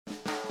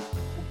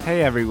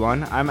Hey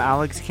everyone, I'm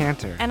Alex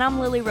Cantor. And I'm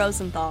Lily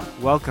Rosenthal.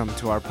 Welcome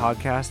to our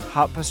podcast,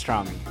 Hot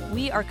Pastrami.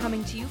 We are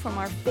coming to you from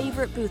our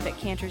favorite booth at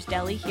Cantor's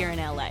Deli here in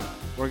LA.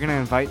 We're going to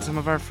invite some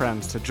of our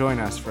friends to join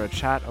us for a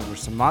chat over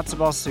some matzo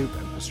ball soup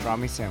and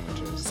pastrami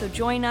sandwiches. So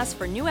join us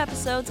for new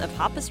episodes of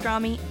Hot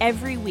Pastrami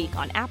every week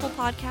on Apple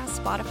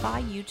Podcasts,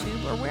 Spotify,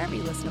 YouTube, or wherever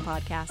you listen to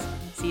podcasts.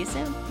 See you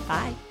soon.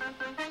 Bye.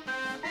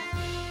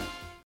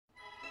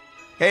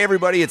 Hey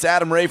everybody, it's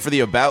Adam Ray for the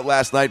About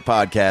Last Night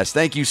podcast.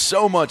 Thank you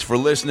so much for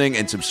listening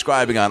and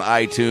subscribing on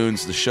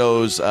iTunes. The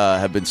shows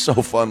have been so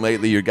fun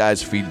lately. Your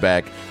guys'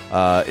 feedback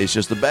is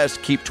just the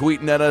best. Keep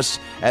tweeting at us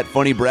at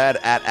Funny Brad,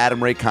 at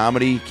Adam Ray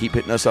Comedy. Keep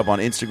hitting us up on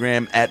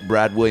Instagram at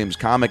Brad Williams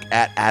Comic,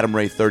 at Adam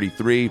Ray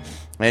 33.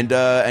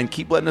 And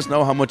keep letting us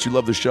know how much you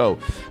love the show.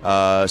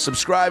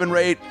 Subscribe and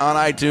rate on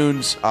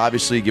iTunes.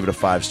 Obviously, give it a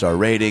 5-star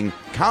rating.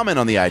 Comment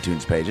on the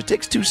iTunes page. It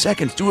takes 2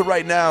 seconds. Do it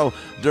right now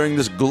during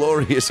this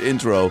glorious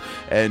intro.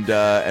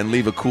 And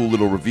leave a cool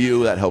little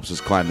review. That helps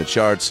us climb the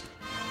charts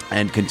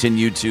and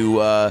continue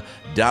to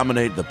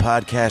dominate the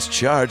podcast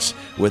charts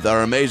with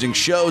our amazing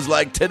shows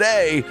like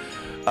today.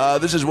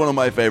 This is one of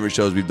my favorite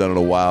shows we've done in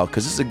a while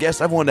because this is a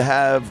guest I've wanted to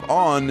have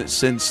on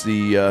since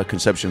the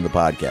conception of the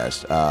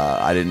podcast.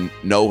 I didn't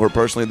know her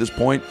personally at this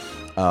point,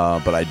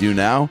 but I do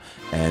now,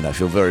 and I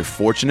feel very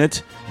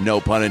fortunate, no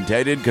pun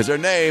intended, because her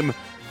name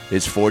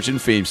is Fortune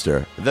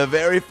Feimster, the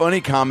very funny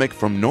comic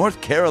from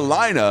North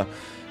Carolina.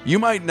 You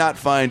might not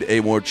find a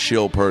more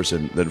chill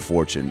person than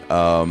Fortune.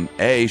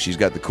 She's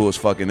got the coolest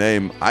fucking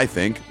name, I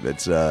think,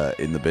 that's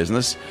in the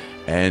business.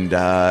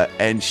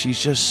 And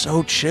she's just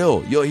so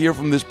chill. You'll hear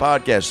from this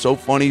podcast. So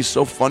funny,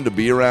 so fun to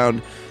be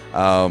around.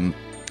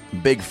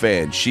 Big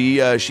fan.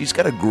 She's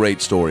got a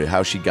great story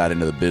how she got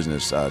into the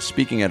business.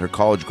 Speaking at her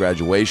college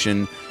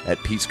graduation at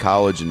Peace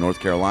College in North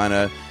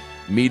Carolina,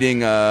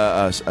 meeting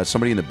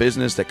somebody in the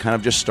business that kind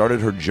of just started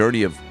her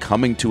journey of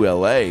coming to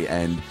LA,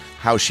 and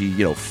how she,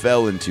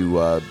 fell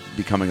into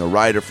becoming a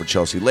writer for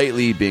Chelsea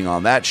Lately, being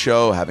on that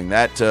show, having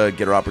that get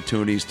her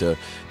opportunities to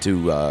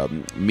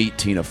meet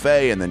Tina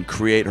Fey, and then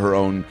create her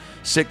own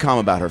sitcom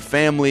about her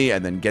family,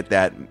 and then get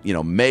that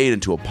made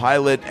into a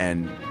pilot.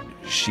 And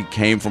she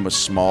came from a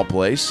small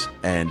place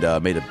and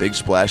made a big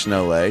splash in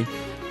LA,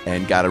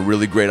 and got a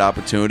really great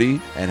opportunity,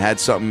 and had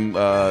something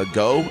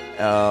go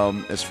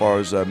as far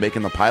as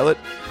making the pilot.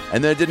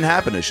 And then it didn't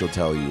happen, as she'll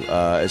tell you,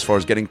 as far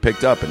as getting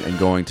picked up and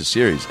going to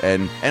series.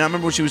 And I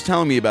remember when she was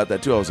telling me about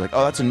that, too. I was like,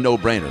 oh, that's a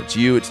no-brainer. It's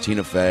you, it's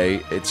Tina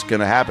Fey. It's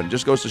going to happen. It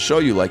just goes to show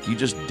you, you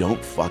just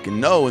don't fucking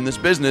know in this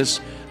business.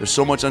 There's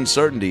so much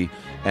uncertainty.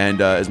 And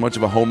as much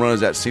of a home run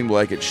as that seemed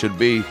like it should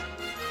be,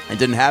 it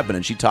didn't happen.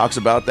 And she talks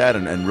about that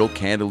and real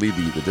candidly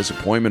the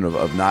disappointment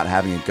of not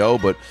having it go.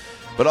 But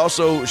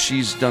also,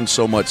 she's done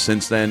so much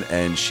since then,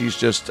 and she's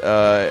just,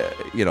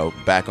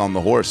 back on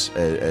the horse,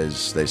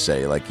 as they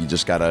say. You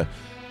just got to...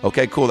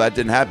 Okay, cool, that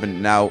didn't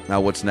happen. Now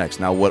what's next?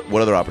 Now what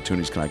other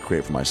opportunities can I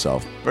create for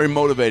myself? Very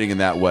motivating in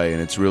that way,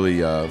 and it's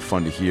really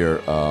fun to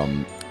hear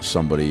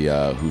somebody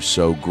who's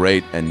so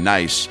great and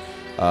nice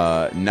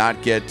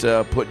not get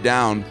put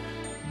down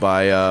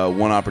by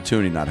one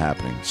opportunity not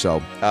happening.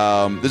 So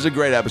this is a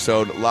great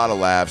episode, a lot of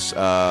laughs.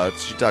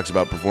 She talks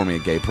about performing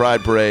at gay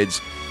pride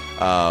parades,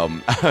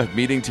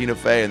 meeting Tina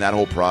Fey, and that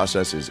whole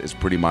process is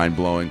pretty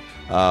mind-blowing.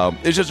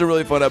 It's just a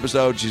really fun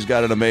episode. She's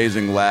got an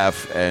amazing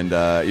laugh, and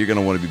you're going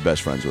to want to be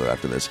best friends with her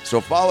after this. So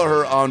follow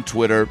her on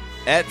Twitter,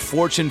 at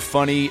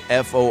FortuneFunny,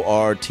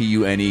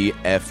 FortuneFunny.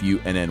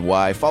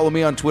 Follow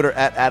me on Twitter,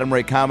 at Adam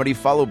Ray Comedy.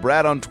 Follow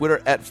Brad on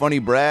Twitter, at Funny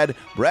Brad.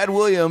 Brad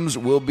Williams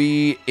will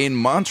be in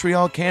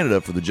Montreal,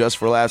 Canada for the Just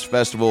for Laughs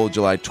Festival,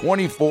 July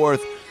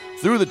 24th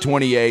through the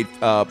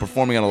 28th,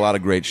 performing on a lot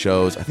of great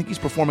shows. I think he's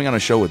performing on a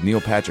show with Neil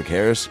Patrick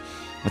Harris.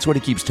 That's what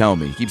he keeps telling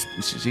me. He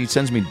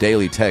sends me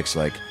daily texts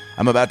like,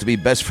 I'm about to be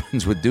best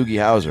friends with Doogie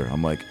Howser.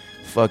 I'm like,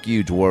 fuck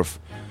you, dwarf.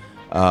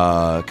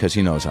 Because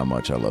he knows how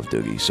much I love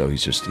Doogie. So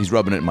he's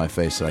rubbing it in my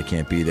face that I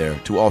can't be there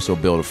to also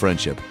build a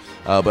friendship.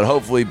 But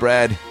hopefully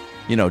Brad,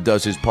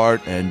 does his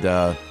part and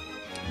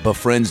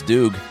befriends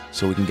Doog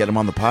so we can get him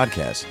on the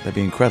podcast. That'd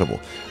be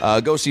incredible.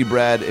 Go see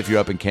Brad if you're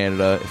up in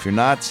Canada. If you're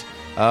not,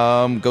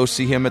 go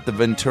see him at the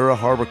Ventura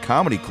Harbor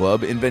Comedy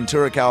Club in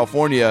Ventura,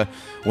 California,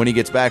 when he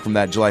gets back from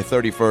that, July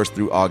 31st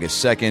through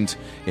August 2nd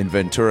in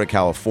Ventura,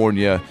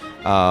 California.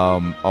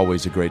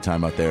 Always a great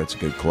time out there. It's a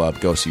good club.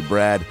 Go see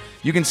Brad.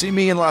 You can see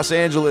me in Los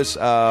Angeles,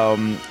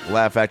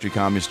 Laugh Factory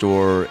Comedy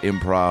Store,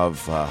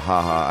 Improv,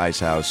 Haha, Ice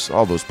House,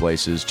 all those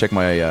places. Check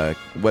my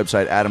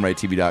website,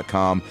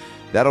 adamraytv.com.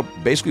 That'll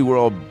basically where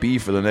I'll be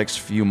for the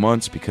next few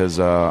months, because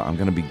I'm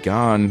going to be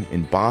gone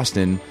in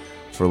Boston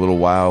for a little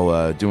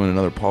while doing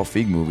another Paul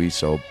Feig movie.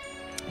 So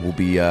we'll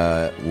be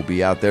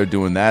out there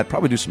doing that.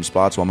 Probably do some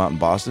spots while I'm out in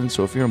Boston.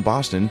 So if you're in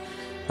Boston,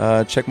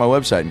 check my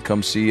website and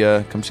come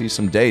see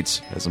some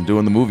dates as I'm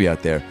doing the movie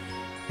out there.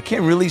 I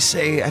can't really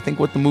say I think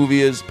what the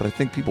movie is, but I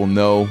think people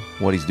know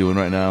what he's doing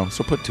right now.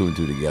 So put two and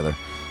two together.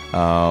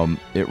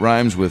 It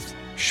rhymes with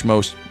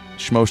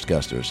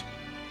Schmostgusters.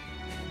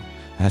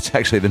 That's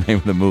actually the name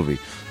of the movie.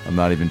 I'm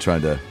not even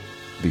trying to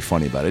be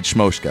funny about it. It's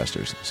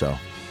Schmostgusters. So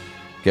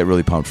get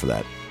really pumped for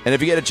that. And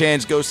if you get a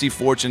chance, go see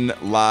Fortune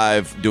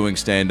live doing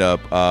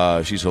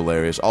stand-up. She's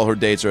hilarious. All her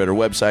dates are at her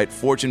website,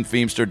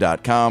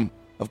 fortunefeimster.com.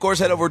 Of course,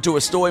 head over to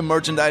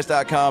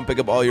estoymerchandise.com. Pick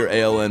up all your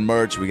ALN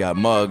merch. We got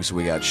mugs,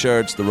 we got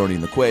shirts, the Roni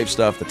and the Quave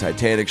stuff, the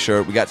Titanic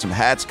shirt. We got some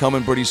hats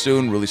coming pretty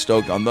soon. Really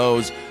stoked on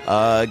those.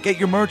 Get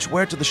your merch,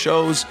 wear it to the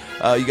shows.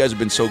 You guys have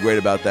been so great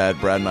about that.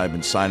 Brad and I have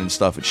been signing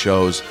stuff at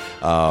shows.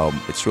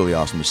 It's really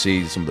awesome to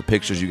see some of the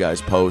pictures you guys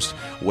post,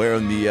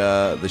 wearing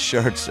the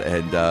shirts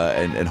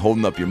and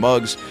holding up your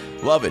mugs.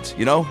 Love it.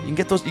 You know, you can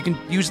get those. You can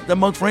use the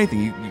mug for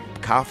anything. You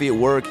coffee at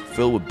work,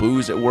 fill with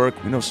booze at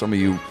work. We know some of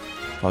you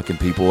fucking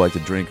people like to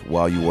drink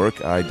while you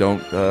work. I don't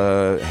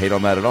hate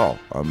on that at all.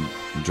 I'm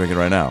drinking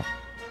right now.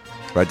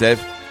 Right,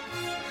 Dave?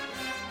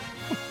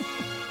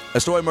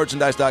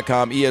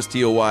 EstoyMerchandise.com,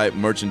 ESTOY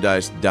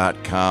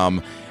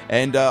merchandise.com.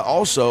 And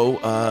also,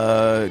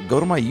 go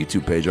to my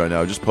YouTube page right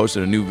now. I just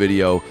posted a new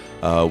video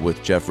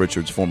with Jeff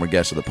Richards, former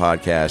guest of the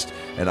podcast,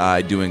 and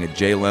I doing a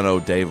Jay Leno,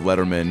 Dave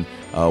Letterman,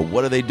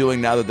 what are they doing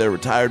now that they're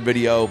retired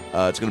video.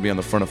 It's going to be on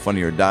the front of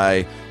Funny or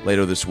Die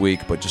later this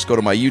week. But just go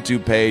to my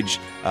YouTube page,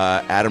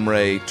 Adam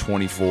Ray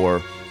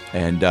 24,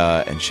 and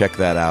check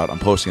that out. I'm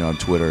posting it on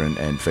Twitter and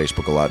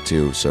Facebook a lot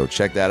too. So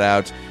check that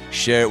out.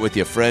 Share it with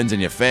your friends and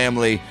your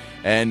family.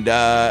 And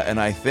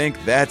I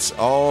think that's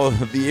all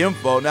the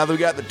info. Now that we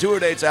got the tour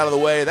dates out of the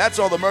way, that's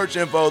all the merch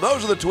info.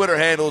 Those are the Twitter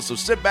handles. So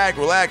sit back,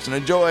 relax, and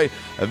enjoy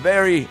a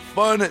very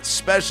fun,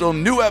 special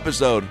new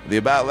episode of the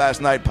About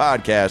Last Night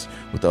podcast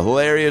with the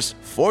hilarious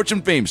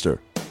Fortune Feimster.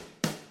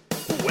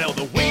 Well,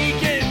 the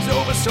weekend's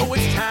over, so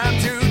it's time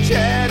to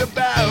chat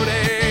about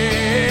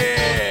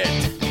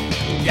it.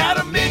 Got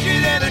a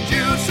midget and a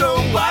Jew, so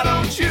why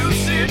don't you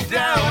sit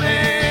down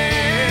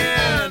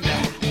and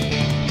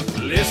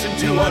listen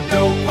to our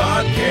dope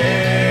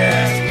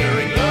podcast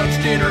during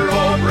lunch, dinner,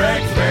 or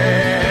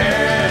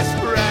breakfast.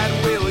 Brad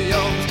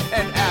Williams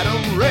and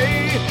Adam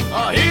Ray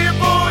are here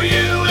for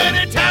you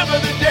any time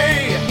of the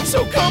day.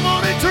 So come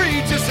on and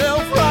treat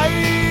yourself right.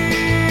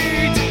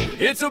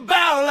 It's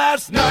About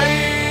Last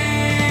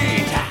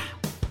Night.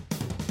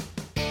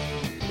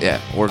 Yeah,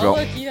 we're Oh,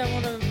 going. look, you have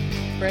one of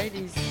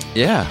Brady's.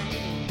 Yeah,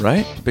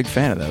 right? Big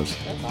fan of those.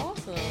 That's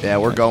awesome. Yeah,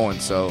 we're going,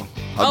 so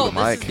hug the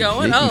this mic. is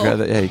going? You can grab Oh,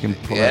 that, yeah, you can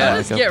pull Yeah. that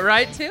let's mic up. get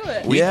right to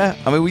it. Yeah,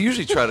 I mean, we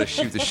usually try to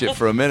shoot the shit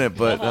for a minute,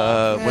 but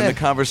when the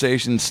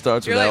conversation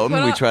starts with Elton,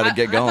 put we on- try to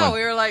get I going. thought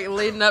we were like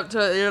leading up to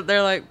it.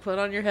 They're like, put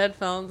on your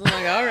headphones. I'm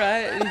like, all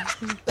right.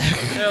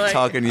 They're like,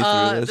 Talking you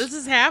through this. This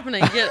is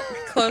happening. Get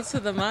close to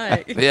the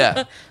mic.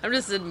 Yeah. I'm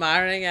just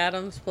admiring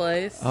Adam's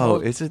place. Oh,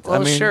 is it?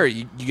 Well, I mean, sure.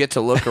 You get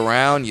to look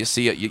around. You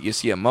see you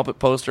see a Muppet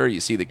poster. You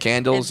see the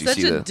candles. It's you such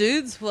see a the.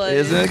 dude's place.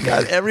 Isn't it?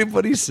 God,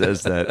 everybody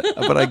says that,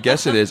 but I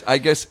guess it is. I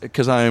guess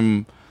because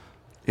I'm,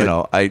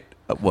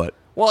 what?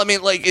 Well, I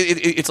mean, like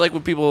it's like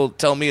when people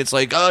tell me it's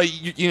like, oh,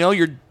 you know,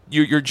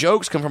 your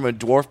jokes come from a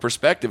dwarf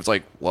perspective. It's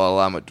like, well,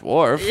 I'm a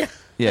dwarf. Yeah.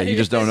 Yeah, you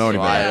just don't know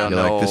anybody. I don't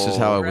You're like, this is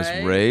how I was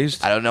Right.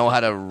 raised. I don't know how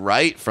to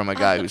write from a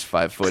guy who's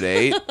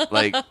 5'8".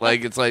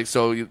 like it's like,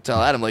 so you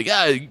tell Adam like,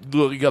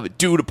 look, you got a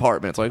dude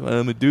apartment. It's like, well,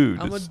 I'm a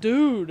dude. I'm a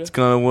dude. It's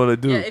kind of what I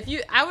do. Yeah,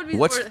 I would be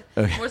What's-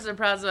 more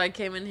surprised if I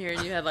came in here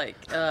and you had like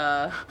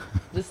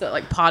just that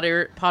like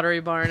pottery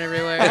barn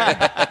everywhere.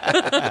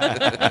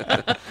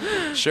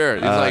 Sure.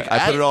 It's like I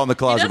put it all in the He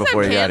closet does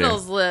before have you got here.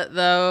 candles lit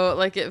though.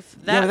 Like if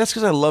Yeah, that, that's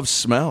because I love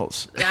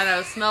smells. I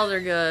know smells are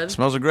good.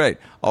 Smells are great.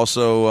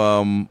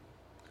 Also,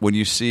 when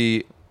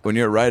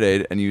you're at Rite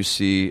Aid and you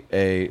see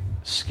a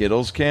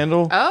Skittles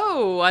candle,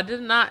 Oh, I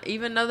did not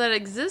even know that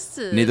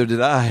existed. neither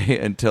did I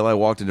until I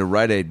walked into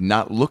Rite Aid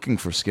not looking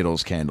for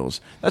Skittles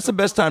candles. That's the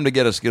best time to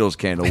get a Skittles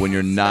candle, when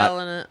you're not.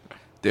 Smelling it.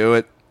 do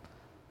it.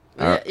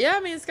 Yeah, I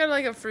mean it's got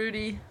like a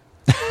fruity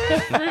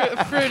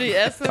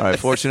essence. All right,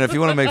 Fortune, if you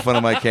want to make fun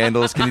of my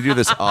candles, can you do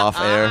this off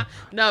air?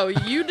 No,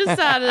 you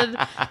decided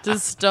to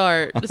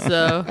start,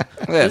 so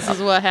this is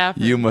what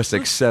happened. You must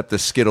accept the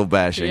Skittle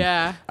bashing.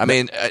 Yeah. I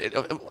mean,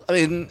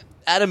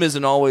 Adam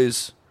isn't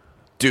always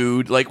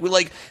dude.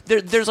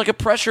 There's like a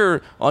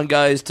pressure on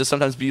guys to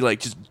sometimes be like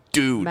just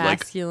dude,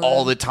 Masculine. like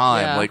all the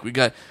time. Yeah. Like we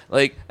got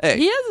like, hey,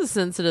 He has a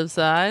sensitive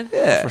side.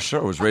 yeah. For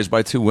sure. I was raised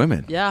by two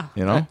women. Yeah.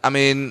 You know? I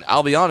mean,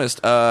 I'll be honest.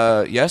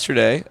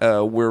 Yesterday,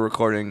 we're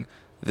recording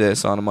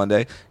this on a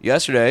Monday.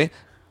 Yesterday,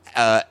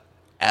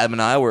 Adam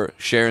and I were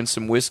sharing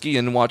some whiskey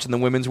and watching the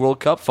Women's World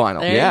Cup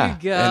final. There Yeah.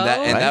 you go.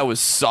 and Right. that was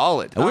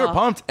solid. And we were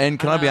pumped. And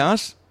can I be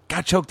honest?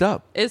 Got choked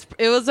up. It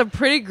was a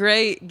pretty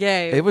great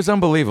game. It was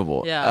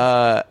unbelievable.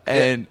 Yeah.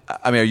 And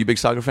I mean, are you a big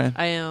soccer fan?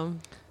 I am.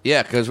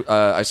 Yeah, because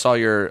I saw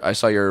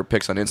your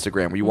pics on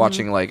Instagram. Were you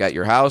watching like at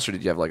your house, or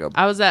did you have like a?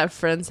 I was at a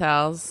friend's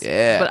house.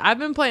 Yeah. But I've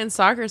been playing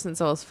soccer since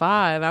I was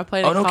 5. I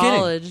played Oh, in no kidding.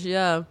 college.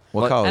 Yeah.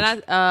 What college?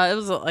 And it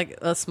was like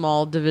a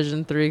small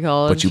Division 3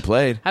 college. But you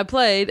played. I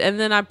played, and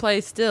then I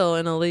play still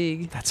in a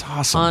league. That's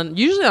awesome.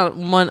 Usually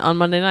on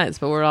Monday nights,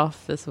 but we're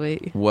off this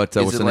week. What's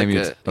Is the it like name?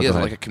 a, Is is it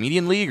like a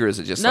comedian league, or is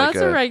it just No, like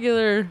it's a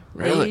regular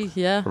Really? league.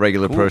 Yeah.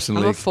 regular person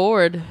I'm a league?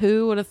 forward.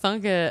 Who would have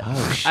thunk it?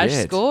 Oh, I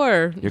shit.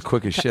 score. You're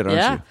quick as shit, aren't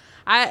yeah. you?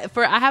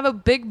 I have a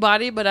big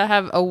body, but I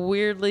have a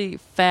weirdly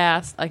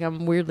fast. Like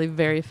I'm weirdly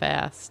very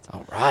fast.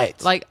 All right.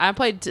 Like I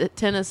played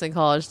tennis in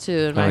college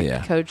too, and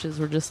my coaches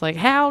were just like,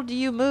 "How do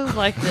you move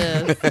like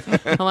this?"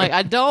 I'm like,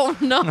 "I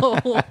don't know.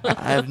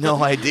 I have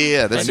no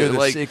idea. This is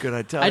like secret.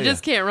 I tell I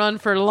just can't run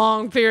for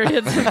long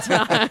periods of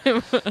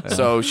time."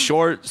 so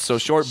short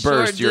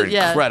bursts. You're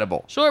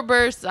incredible. Short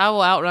bursts, I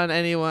will outrun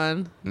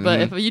anyone.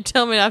 But if you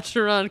tell me I have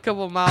to run a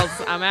couple of miles,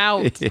 I'm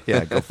out.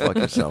 Yeah, go fuck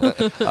yourself.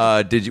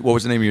 What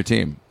was the name of your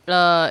team?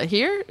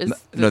 Here is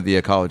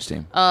The college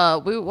team.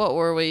 what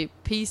were we?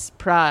 Peace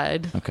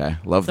Pride. Okay,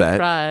 love The that.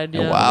 Pride.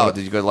 Oh, Yeah. wow.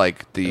 Did you go to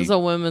like It the was a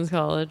women's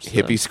college. so-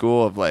 hippie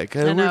school of like,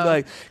 hey, I we're know.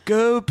 like,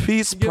 go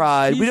Peace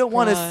Pride. We Peace don't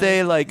want to Pride.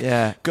 say like,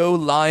 Yeah. go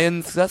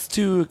Lions. That's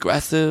too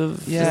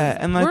aggressive. Yeah,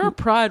 and like We're a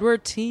pride. We're a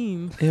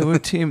team. yeah, we're a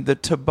team. The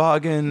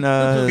toboggan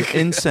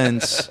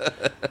incense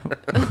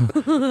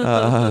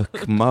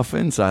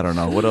muffins. I don't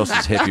know what else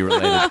is hippie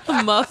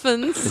related.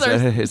 Muffins.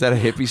 Is that a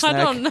hippie snack?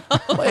 I don't know.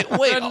 Wait.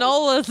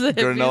 Granola's a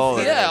hippie Granola.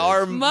 snack.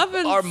 Yeah,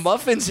 Muffins. are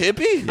muffins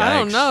hippie? I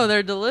don't Yikes. know.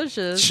 They're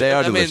delicious. They are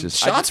I mean, delicious.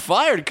 shots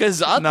fired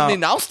because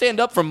I'll stand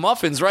up for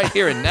muffins right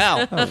here and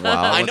now. wow.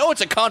 I know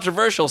it's a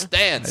controversial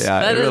stance.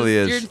 Yeah, That it really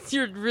is.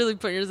 You're really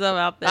putting yourself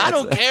out there. I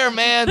don't care,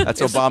 man.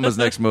 That's Obama's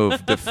next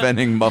move: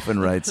 defending muffin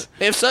rights.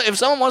 If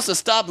someone wants to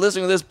stop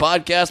listening to this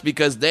podcast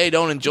because they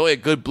don't enjoy a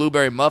good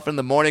blueberry muffin in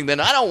the morning, then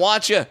I don't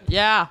want you.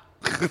 Yeah.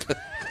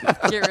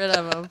 Get rid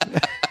of them.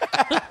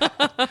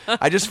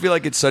 I just feel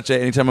like it's such a.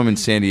 Anytime I'm in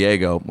San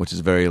Diego, which is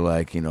very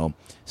like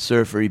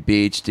surfery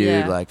beach, dude.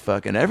 Yeah. Like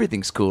fucking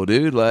everything's cool,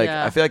 dude. Like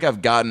Yeah. I feel like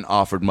I've gotten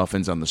offered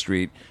muffins on the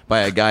street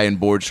by a guy in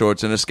board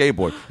shorts and a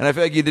skateboard, and I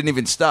feel like he didn't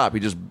even stop. He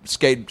just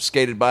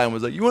skated by and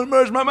was like, "You want to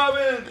merge my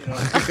muffin?"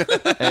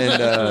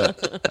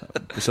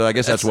 And so I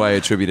guess that's why I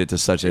attribute it to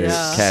such a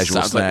Yeah. casual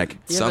Sounds snack. like,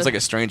 Yeah, sounds but- like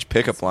a strange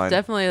pickup line.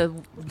 Definitely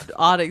an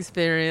odd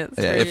experience.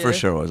 Yeah, for it you. for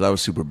sure was. I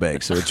was super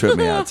baked, so it tripped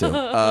me out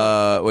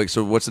too. Wait,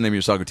 so what's the name of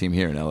your soccer team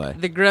here in LA?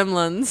 The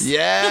Gremlins.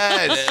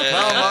 Yes, come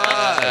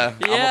on.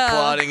 Yeah. I'm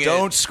applauding it.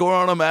 Don't score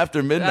on them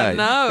after midnight.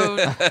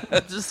 No,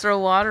 just throw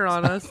water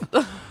on us.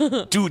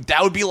 Dude,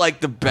 that would be like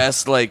the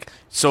best,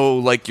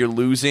 so you're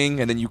losing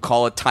and then you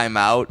call a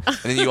timeout and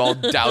then you all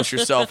douse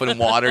yourself in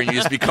water and you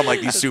just become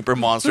like these super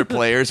monster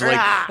players. You're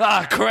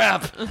like,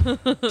 crap.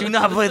 Do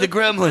not play the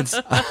Gremlins.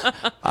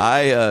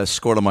 I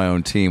scored on my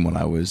own team when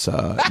I was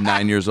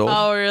 9 years old.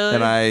 Oh, really?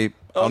 And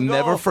I'll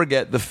never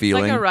forget the It's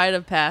feeling. like a rite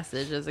of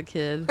passage as a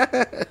kid.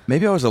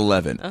 Maybe I was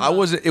 11.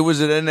 Uh-huh. It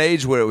was at an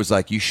age where it was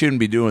like, you shouldn't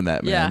be doing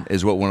that, man, Yeah.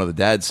 is what one of the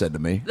dads said to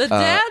me. The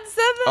dad said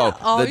that?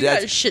 Oh, the you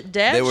dads- got shit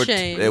dad they were,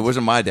 shamed. It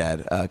wasn't my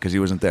dad because he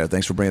wasn't there.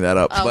 Thanks for bringing that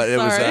up. Oh, but it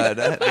was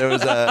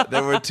sorry.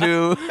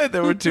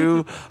 there were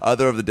two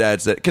other of the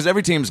dads that, because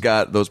every team's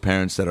got those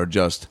parents that are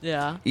just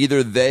Yeah.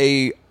 either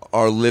they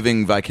are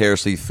living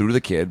vicariously through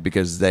the kid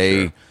because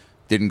they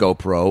didn't go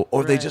pro,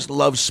 or they Right. just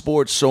love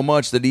sports so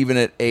much that even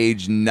at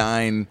age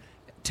 9,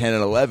 10,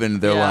 and 11,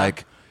 they're Yeah.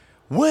 like,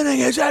 winning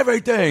is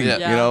everything.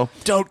 Yeah. You know?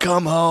 Don't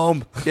come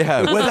home.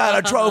 Yeah, without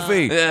a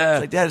trophy. Yeah.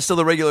 It's like, Dad, it's still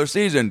the regular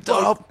season.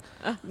 Well,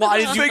 Why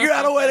did you figure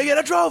out a way to get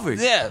a trophy.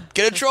 Yeah,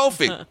 get a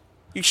trophy.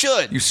 You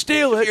should. You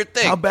steal it. Your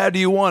thing. How bad do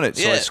you want it?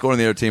 So I Yeah. scored on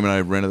the other team, and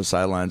I ran to the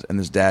sidelines, and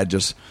this dad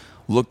just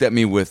looked at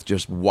me with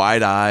just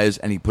wide eyes,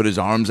 and he put his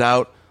arms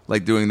out,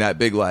 like doing that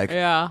big, like,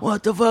 Yeah.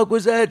 what the fuck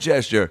was that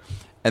gesture?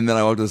 And then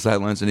I walked to the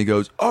sidelines, and he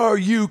goes, "Are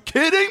you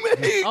kidding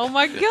me?" Oh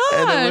my And it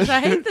was- gosh, I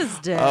hate this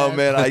dad. Oh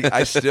man,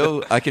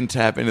 I can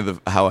tap into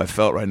how I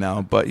felt right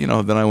now. But then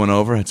I went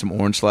over, had some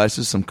orange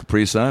slices, some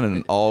Capri Sun,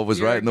 and all was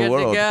You right were in the good to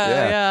world. go,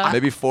 yeah.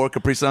 Maybe 4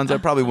 Capri Suns. I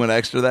probably went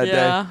extra that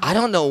Yeah. day. I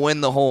don't know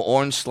when the whole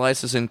orange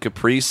slices and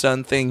Capri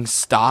Sun thing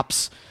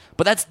stops.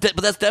 But that's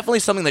definitely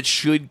something that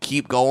should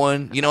keep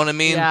going. You know what I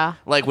mean? Yeah.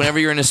 Like whenever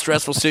you're in a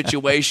stressful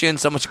situation,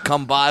 someone should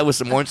come by with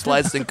some orange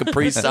slices and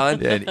Capri Sun.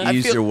 Yeah, and I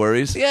ease feel- your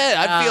worries. Yeah,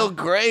 I Yeah. feel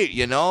great.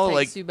 You know,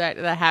 Takes you back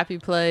to that happy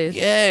place.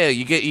 yeah,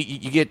 you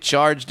get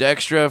charged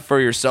extra for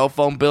your cell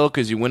phone bill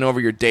because you went over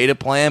your data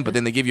plan, but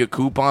then they give you a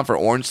coupon for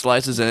orange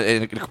slices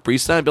and a Capri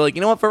Sun. I'd be like,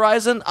 you know what,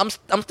 Verizon,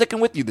 I'm sticking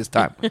with you this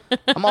time.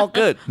 I'm all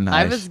good. Nice.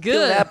 I was Feeling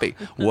good. happy.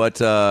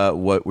 What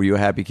were you a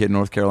happy kid in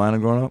North Carolina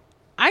growing up?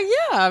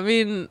 I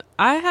mean,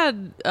 I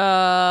had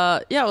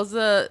it was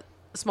a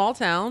small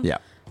town. Yeah.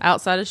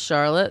 Outside of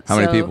Charlotte. How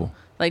many so, people?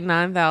 Like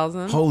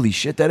 9,000. Holy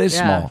shit, that is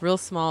Yeah, small. real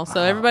small. So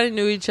everybody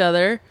knew each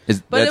other. But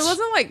it that's-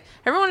 wasn't like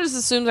everyone just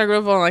assumes I grew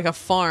up on like a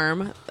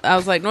farm. I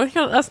was like, North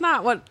Carolina. That's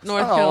not what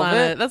North all of Carolina.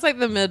 it. That's like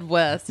the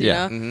Midwest. You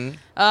Yeah.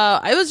 know.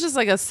 It was just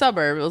like a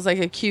suburb. It was like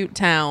a cute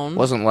town.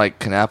 Wasn't like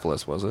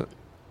Kannapolis, was it?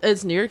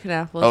 It's near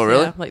Kannapolis. Oh,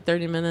 really? Yeah, like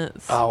 30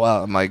 minutes. Oh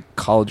wow, my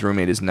college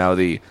roommate is now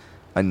the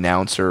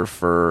announcer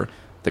for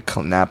the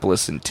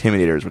Kannapolis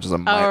Intimidators, which is a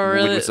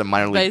really? which is a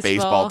minor league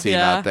baseball team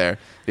Yeah. out there.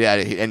 Yeah,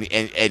 and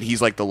he's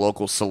like the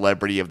local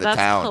celebrity of the That's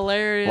town.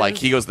 hilarious. Like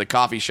he goes to the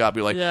coffee shop,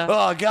 you're like, Yeah.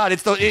 oh god,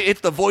 it's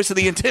the voice of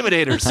the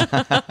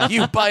Intimidators.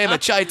 You buy him a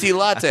chai tea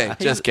latte.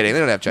 Just kidding, they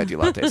don't have chai tea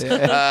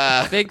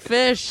lattes. Big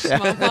fish, small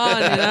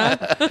pond. You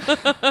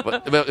know.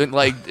 But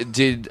like,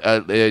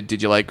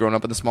 did you like growing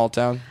up in the small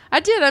town? I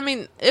did. I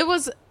mean, it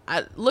was.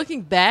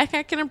 looking back,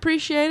 I can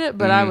appreciate it,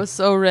 but I was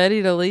so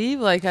ready to leave.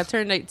 Like, I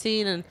turned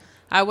 18 and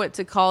I went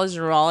to college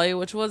in Raleigh,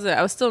 which wasn't,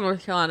 I was still in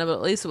North Carolina, but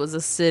at least it was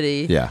a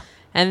city. Yeah.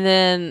 And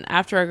then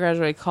after I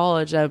graduated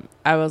college, I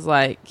was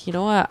like, you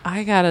know what?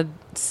 I got to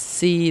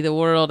see the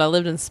world. I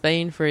lived in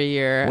Spain for a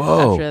year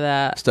after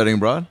that. Studying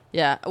abroad?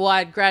 Yeah. Well,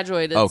 I'd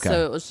graduated,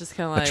 so it was just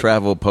kind of like a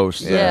travel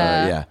post.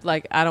 Yeah.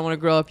 Like, I don't want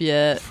to grow up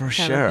yet. For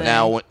sure.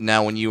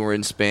 Now, when you were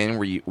in Spain,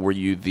 were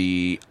you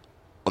the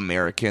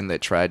American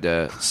that tried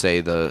to say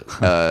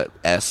the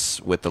S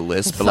with the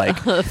lisp, like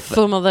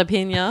Fumo de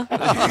Pina?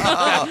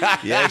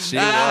 Yes, she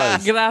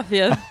was.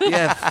 Gracias.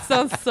 Yes.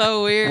 Sounds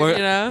so weird,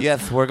 you know?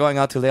 Yes, we're going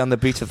out to lay on the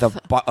beaches of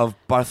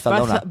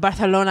Barcelona.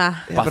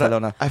 Barcelona.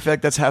 Barcelona. I feel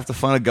like that's half the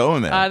fun of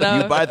going there. I know.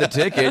 You buy the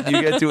ticket,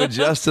 you get to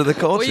adjust to the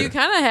culture. Well, you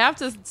kind of have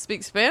to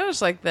speak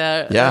Spanish like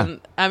that. Yeah. And,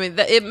 I mean,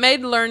 it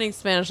made learning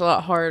Spanish a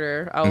lot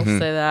harder. I will say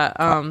that.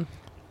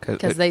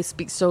 Because they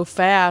speak so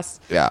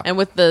fast. Yeah. And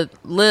with the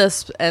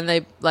lisp, and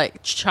they,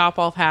 like, chop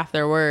off half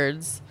their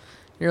words.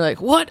 You're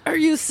like, what are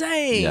you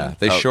saying? Yeah,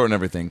 they shorten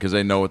everything because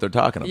they know what they're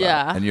talking about.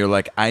 Yeah. And you're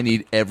like, I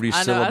need every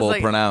syllable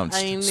pronounced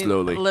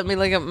slowly. Let me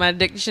look up my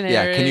dictionary.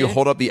 Yeah, can you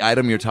hold up the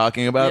item you're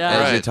talking about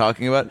as Right. you're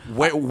talking about?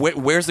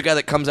 Where's the guy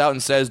that comes out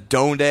and says,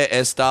 "Donde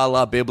está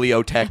la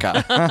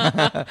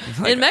biblioteca"?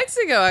 In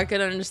Mexico, I could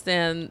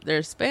understand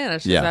their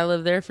Spanish because Yeah. I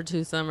lived there for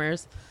 2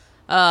 summers.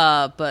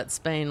 But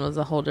Spain was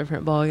a whole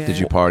different ballgame. Did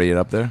you party it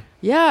up there?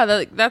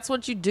 Yeah, that's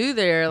what you do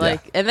there.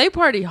 Like, and they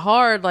party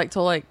hard, like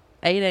till like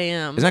 8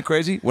 a.m. Isn't that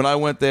crazy? When I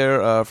went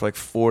there for like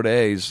 4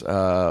 days,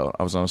 I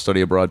was on a study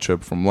abroad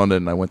trip from London,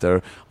 and I went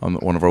there on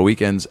one of our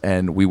weekends,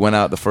 and we went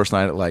out the first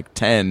night at like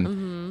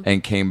 10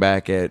 and came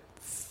back at...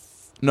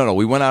 No,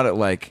 we went out at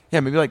like,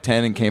 maybe like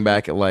 10 and came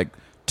back at like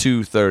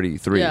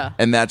 2:33. Yeah.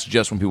 And that's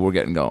just when people were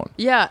getting going.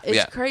 Yeah, it's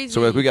Yeah. crazy. So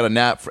like, we got a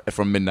nap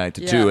from midnight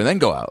to 2 and then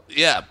go out.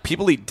 Yeah,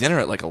 people eat dinner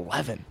at like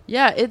 11.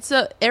 Yeah, it's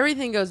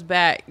everything goes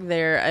back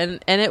there,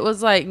 and it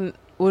was like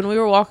when we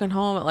were walking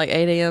home at like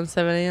 8 a.m.,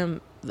 7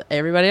 a.m.,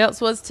 everybody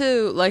else was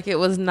too. Like, it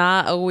was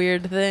not a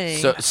weird thing.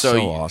 So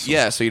awesome.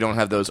 Yeah, so you don't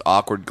have those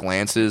awkward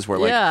glances where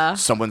like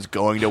someone's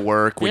going to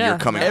work when you're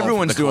coming.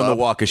 Everyone's doing the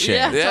walk of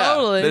shame. Yeah,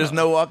 totally. There's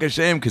no walk of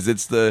shame because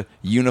it's the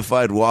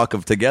unified walk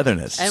of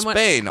togetherness. And when-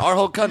 Spain, our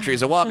whole country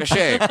is a walk of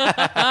shame.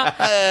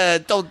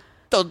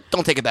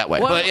 Don't take it that way.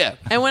 Well, but yeah,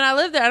 And when I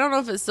lived there, I don't know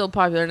if it's still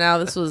popular now.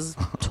 This was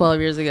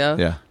 12 years ago.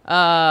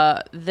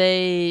 Yeah.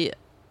 They,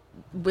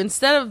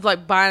 instead of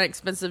like buying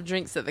expensive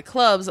drinks at the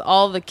clubs,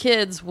 all the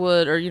kids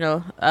would, or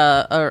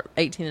or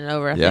 18 and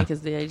over, I think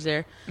is the age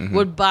there,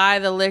 would buy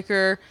the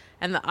liquor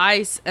and the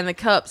ice and the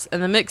cups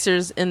and the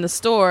mixers in the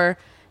store,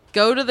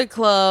 go to the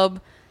club,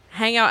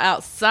 hang out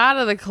outside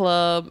of the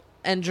club,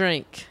 and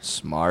drink,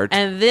 smart.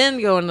 and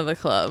then go into the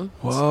club.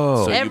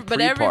 Whoa. So you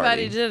But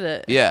everybody pre-party. did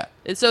it. Yeah.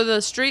 And so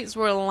the streets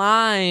were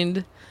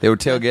lined. They were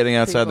tailgating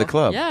outside the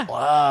club. Yeah.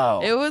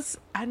 Wow. It was,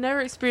 I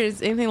never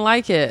experienced anything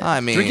like it. I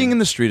mean, Drinking in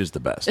the street is the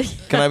best.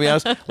 Can I be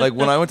honest? Like,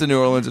 when I went to New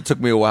Orleans, it took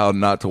me a while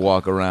not to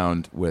walk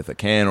around with a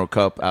can or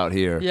cup out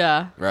here.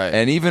 Yeah. right.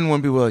 And even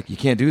when people were like, you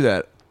can't do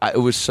that, it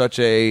was such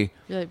a...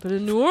 You're like, but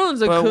in New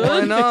Orleans, I but could.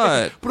 why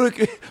not?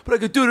 But I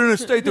could do it in a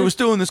state that was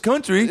still in this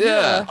country.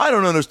 Yeah. I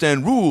don't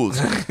understand rules.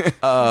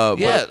 Go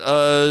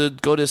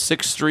to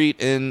 6th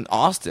Street in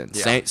Austin.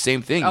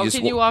 Same thing. Oh,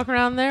 can you walk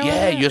around there?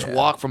 Yeah, with you it? just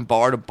walk from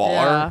bar to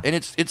bar, Yeah. and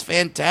it's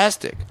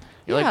fantastic.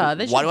 You're Yeah, like,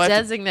 they why should do I have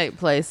to? designate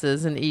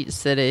places in each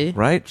city.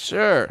 Right?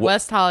 Sure,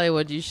 West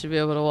Hollywood, you should be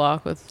able to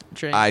walk with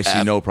drinks. I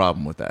see no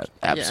problem with that.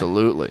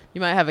 absolutely. You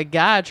might have a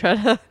guy try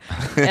to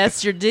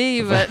S your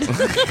D, but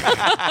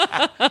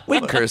We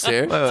can curse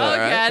here. It's all okay,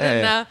 right. I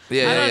didn't know.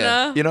 Yeah, I yeah, don't yeah.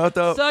 know. You know what,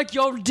 though? Suck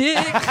your dick.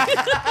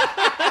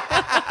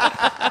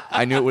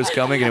 I knew it was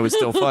coming, and it was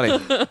still funny.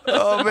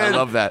 Oh, man. I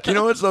love that. You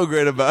know what's so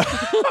great about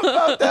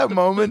that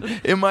moment?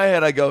 In my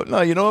head, I go,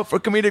 no, you know what? For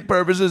comedic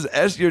purposes,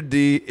 S your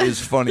D is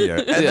funnier.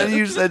 And then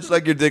you said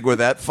suck your dick with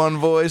that fun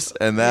voice,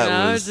 and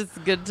that was just a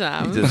good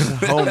time.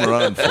 just home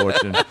run,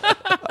 Fortune.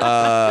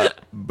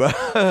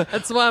 But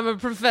That's why I'm a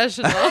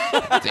professional.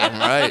 Damn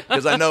right.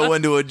 because I know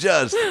when to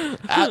adjust.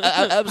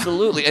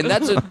 Absolutely, and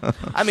that's a.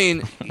 I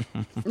mean,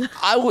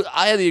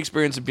 I had the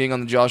experience of being on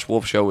the Josh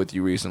Wolf show with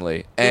you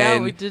recently, Yeah,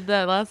 and we did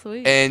that last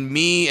week. and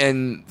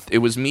it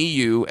was me,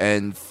 you,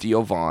 and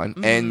Theo Vaughn,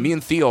 and me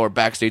and Theo are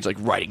backstage like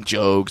writing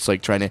jokes,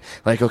 like trying to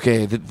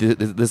okay,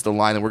 this is the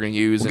line that we're gonna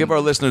use. We'll and- give our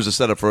listeners a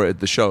setup for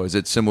the show. Is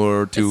it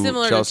similar to It's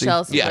similar Chelsea? to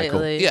Chelsea Yeah, lately.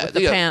 cool. Yeah, with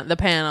the, yeah. the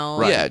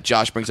panel. Yeah,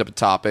 Josh brings up a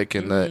topic,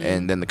 and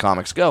and then the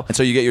comics go. And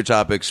so you get your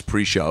topics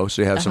pre-show,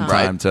 so you have some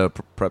time to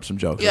prep some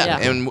jokes. Yeah,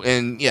 Yeah. and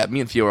me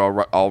and Theo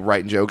are all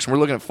writing jokes, and we're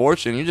looking at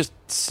Fortune. You're just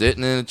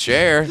sitting in a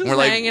chair, and we're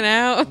like, hanging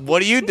out.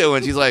 "What are you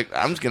doing?" She's like,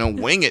 "I'm just gonna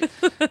wing it,"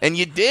 and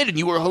you did, and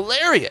you were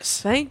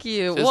hilarious. Thank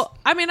you. Just- Well,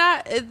 I mean,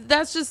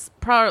 that's just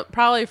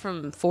probably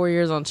from 4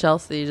 years on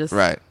Chelsea. Just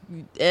Right.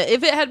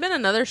 If it had been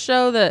another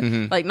show that,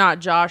 like, not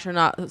Josh or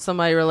not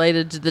somebody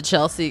related to the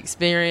Chelsea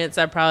experience,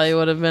 I probably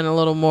would have been a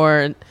little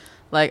more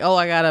like, oh,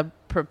 I gotta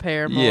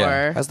prepare more.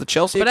 Yeah. Has the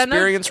Chelsea But I know-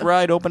 Experience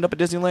ride opened up at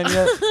Disneyland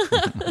yet?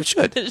 It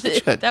should.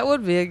 It should. That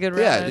would be a good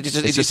ride. Yeah,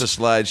 It's just a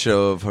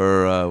slideshow of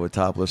her with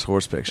topless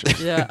horse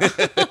pictures. Yeah.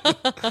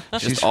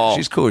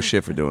 She's cool as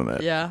shit for doing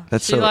that. Yeah.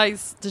 That's she so.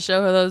 likes to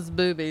show her those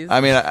boobies.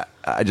 I mean,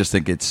 I just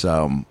think it's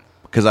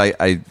because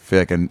I feel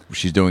like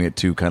she's doing it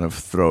to kind of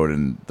throw it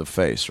in the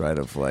face, right?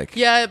 Of like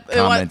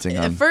commenting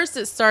on. At first,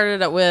 it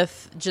started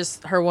with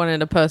just her wanting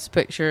to post a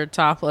picture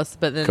topless,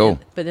 but then Cool.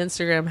 but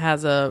Instagram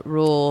has a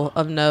rule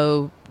of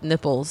no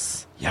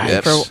nipples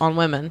Yikes. on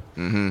women.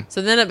 Mm-hmm.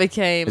 So then it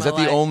became Is that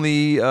the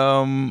only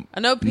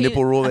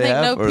nipple rule they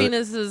have? I think or- no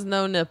penises,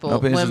 no nipple. No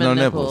penises, women no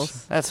nipples.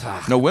 nipples.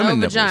 That's No women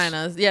no nipples.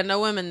 vaginas. Yeah, no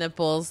women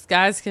nipples.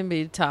 Guys can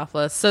be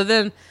topless. So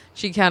then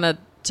she kind of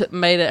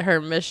made it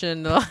her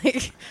mission to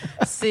like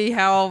see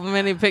how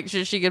many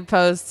pictures she could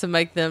post to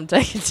make them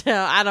take it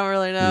down. I don't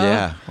really know.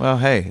 Yeah. Well,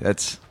 hey,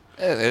 that's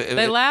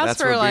They last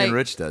That's for what like being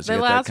rich does. You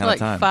They get that last kind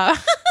for of like time.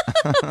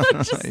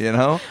 5. Just you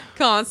know.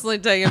 constantly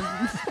taking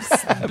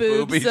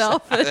boob Boobies.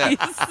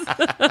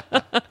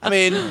 selfies. I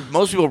mean,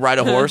 most people ride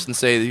a horse and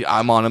say,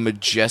 I'm on a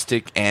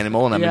majestic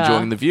animal and I'm Yeah.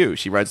 enjoying the view.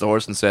 She rides the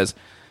horse and says,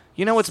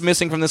 you know what's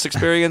missing from this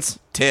experience?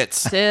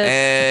 Tits. Tits.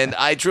 And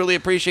I truly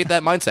appreciate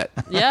that mindset.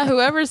 Yeah,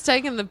 whoever's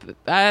taking the,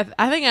 I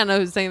think I know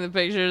who's taking the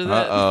pictures.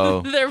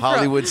 Uh-oh. They're from-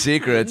 Hollywood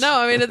secrets. No,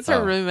 I mean it's her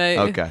Oh, roommate.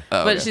 okay.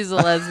 Oh, but okay. she's a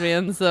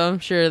lesbian, so I'm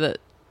sure that.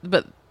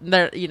 But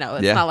they're,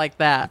 it's Yeah. not like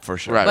that For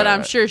sure. Right, But right, I'm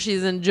right. sure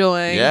she's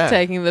enjoying Yeah.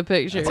 taking the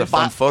pictures. It's a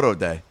fun photo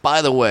day.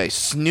 By the way,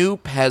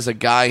 Snoop has a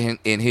guy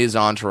in his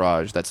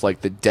entourage that's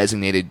like the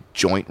designated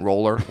joint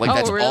roller. Like Oh,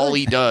 that's really? all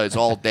he does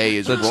all day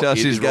is So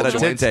Chelsea's is got roll a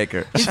tit joints.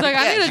 taker. He's like,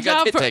 Yeah, I need she a got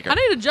job tit for taker. I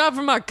need a job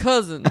for my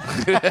cousin.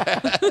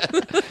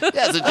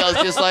 Yeah, so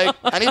Chelsea's just like,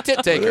 I need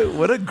tit taker.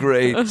 What a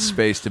great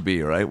space to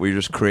be, right? Where you're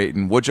just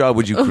creating. What job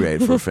would you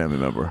create for a family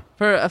member?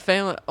 For a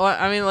family,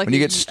 I mean, like When you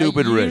a- get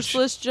stupid a rich.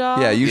 useless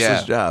job. Yeah,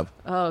 useless Yeah. job.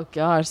 Oh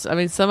gosh, I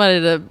mean,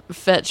 somebody to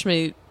fetch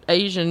me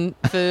Asian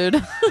food.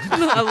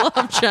 I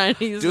love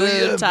Chinese Do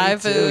food, you? Thai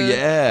Me too, food.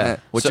 Yeah.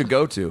 What's So- your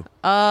go-to?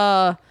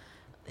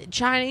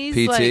 Chinese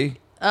PT? like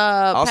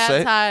I'll pad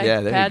say- thai. yeah,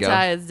 there you pad go.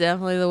 thai is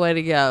definitely the way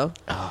to go.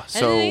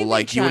 So anything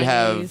like you would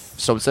have, Chinese.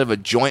 so instead of a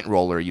joint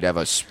roller, you'd have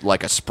a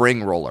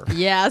spring roller.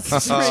 Yeah, it's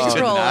a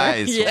spring roller.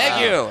 nice. Yeah.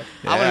 Thank you.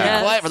 I'm going to Yes.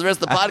 be quiet for the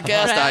rest of the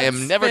podcast. I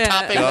am never That's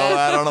topping Go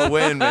that. out on a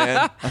win,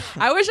 man.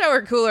 I wish I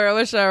were cooler. I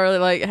wish I really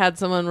like had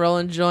someone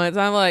rolling joints.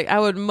 I'm like, I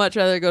would much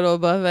rather go to a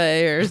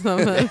buffet or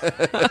something.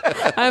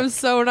 I'm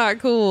so not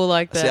cool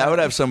like that. See, I would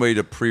have somebody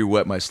to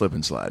pre-wet my slip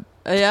and slide.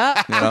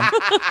 Yeah. You know,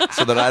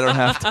 so that I don't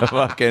have to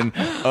fucking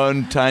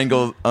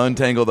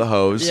untangle the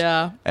hose.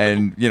 Yeah.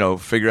 And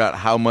figure out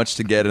how much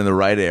to get in the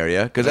right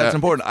area because that's Yeah.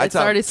 important. It's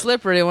already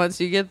slippery once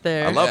you get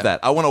there. I love Yeah. that.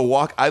 I want to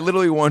walk. I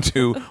literally want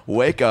to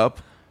wake up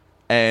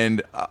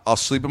and I'll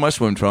sleep in my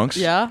swim trunks.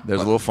 Yeah.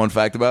 There's a little fun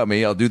fact about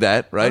me. I'll do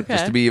that, right? Okay.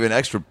 Just to be even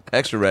extra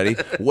ready.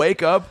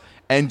 Wake up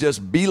and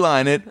just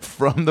beeline it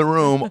from the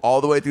room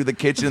all the way through the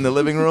kitchen and the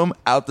living room,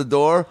 out the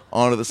door,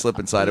 onto the slip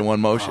and slide in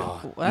one motion.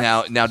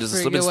 That's Now does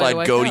the pretty slip and good way to slide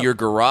wake go to up. your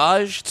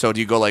garage? So do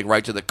you go like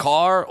right to the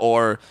car,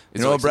 or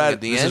is You know it what, like something Brad?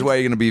 at the This end? is why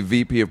you're going to be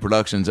VP of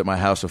Productions at my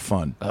House of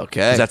Fun. Okay.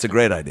 'Cause that's a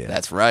great idea.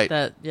 That's right.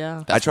 That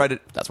yeah. I tried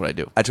it. That's what I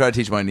do. I try to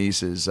teach my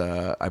nieces.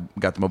 I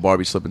got them a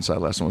Barbie slip and slide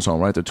last time I was home.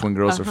 Right, they're twin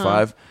girls. They're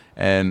 5,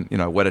 and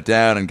I wet it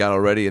down and got all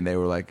ready, and they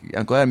were like,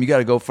 "Uncle Adam, you got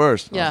to go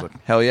first." And I Yeah. was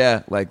like, "Hell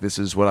yeah!" Like this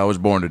is what I was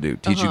born to do: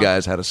 teach you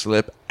guys how to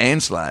slip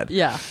and slide.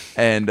 Yeah.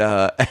 And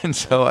and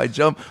so I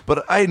jumped,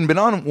 but I hadn't been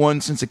on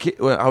one since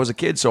when I was a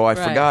kid, so I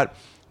Right. forgot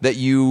that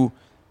you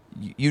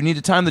need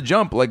to time the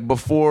jump like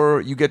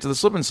before you get to the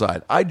slip and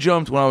slide. I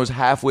jumped when I was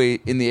halfway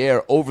in the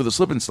air over the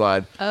slip and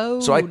slide. Oh,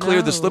 so I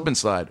cleared the no. slip and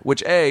slide,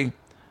 which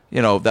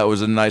that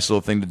was a nice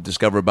little thing to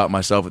discover about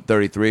myself at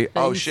 33. That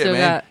Oh you shit, still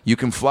man, got- you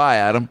can fly,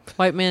 Adam.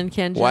 White man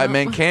can jump. White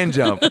man can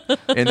jump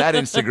in that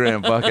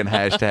Instagram fucking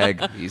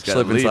hashtag He's got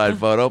slip a and lead. slide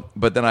photo.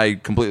 But then I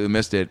completely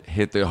missed it,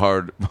 hit the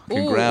hard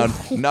fucking Ooh. ground,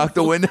 knocked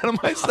the wind out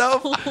of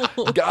myself,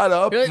 got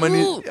up. You're like, my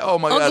knee- "Ooh, oh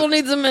my Uncle god.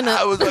 needs a minute.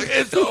 I was like,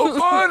 it's so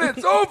fun,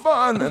 it's so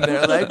fun. And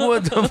they're like,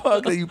 what the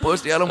fuck are you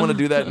pussy? I don't want to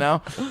do that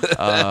now.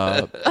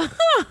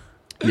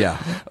 Yeah.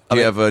 Do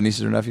you have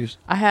nieces or nephews?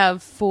 I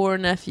have 4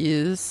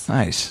 nephews.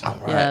 Nice.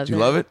 All Yeah, Do you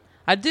they're- love it?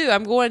 I do.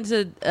 I'm going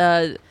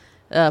to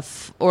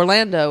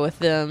Orlando with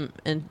them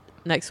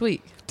next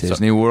week.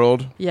 Disney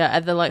World. Yeah,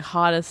 at the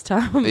hottest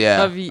time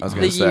Yeah, of I was the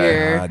gonna say,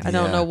 year. God, I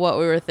don't yeah. know what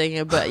we were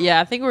thinking, but yeah,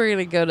 I think we're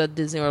gonna go to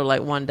Disney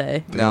World one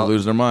day. They're gonna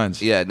lose their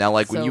minds. Yeah. Now,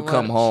 like when So you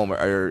come much. home,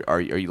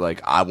 are you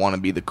like, I want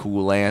to be the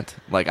cool aunt?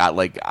 Like I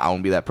want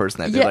to be that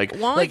person that they're Yeah, like,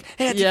 well,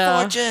 Auntie yeah.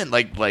 Fortune.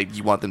 Like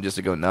you want them just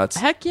to go nuts.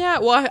 Heck yeah!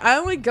 Well, I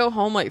only go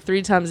home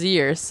 3 times a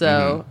year,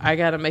 so I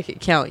gotta make it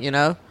count,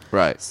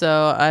 Right.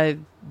 So I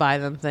buy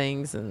them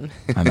things and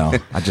I know.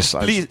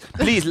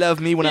 Please love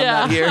me when I'm yeah,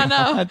 not here. I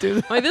know.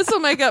 This will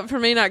make up for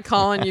me not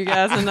calling you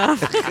guys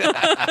enough.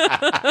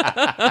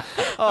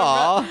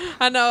 Aw.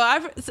 I know.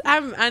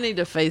 I need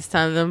to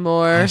FaceTime them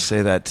more. I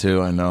say that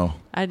too. I know.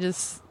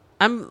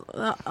 I'm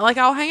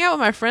I'll hang out with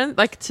my friend.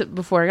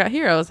 Before I got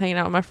here, I was hanging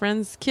out with my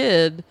friend's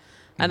kid,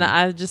 and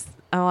I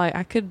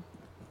could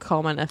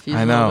call my nephews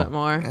I a know. little bit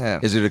more. Yeah.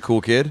 Is it a cool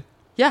kid?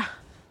 Yeah,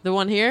 the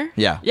one here.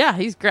 Yeah. Yeah,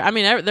 he's great. I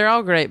mean, they're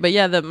all great, but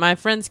yeah, my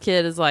friend's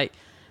kid is like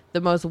the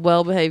most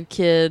well-behaved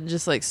kid,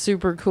 just like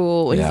super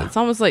cool. Yeah. It's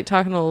almost like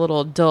talking to a little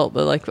adult,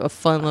 but like a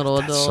fun little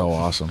That's adult. so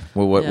awesome.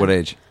 Well, what Yeah.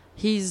 age?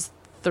 He's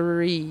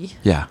 3.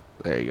 Yeah.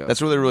 There you go. That's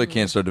where they really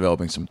can start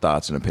developing some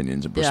thoughts and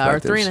opinions and Yeah, or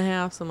perspectives.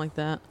 3.5, something like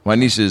that. My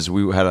nieces,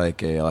 we had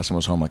like last time I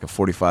was home, like a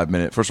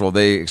 45-minute. First of all,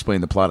 they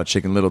explained the plot of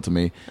Chicken Little to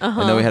me, and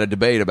then we had a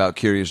debate about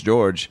Curious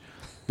George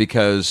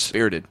because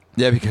Spirited.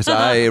 because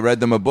I read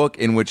them a book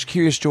in which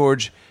Curious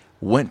George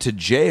went to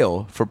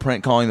jail for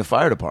prank calling the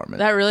fire department.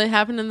 That really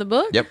happened in the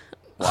book? Yep.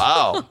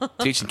 Wow.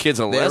 Teaching kids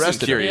a They lesson,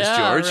 arrested him. Curious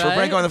Yeah, George. right. For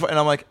prank calling the fire, and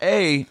I'm like,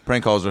 A,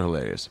 prank calls are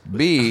hilarious.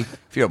 B,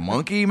 if you're a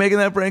monkey making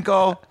that prank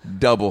call,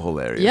 double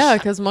hilarious. Yeah,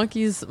 because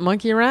monkeys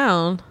monkey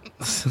around.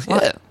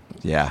 Yeah.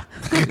 Yeah.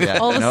 Yeah.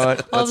 All You of a know s-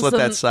 what? all Let's of a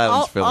let that sudden-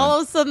 silence fill all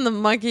in. of a sudden, the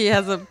monkey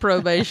has a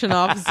probation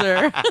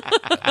officer.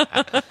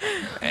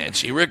 And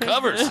she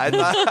recovers. I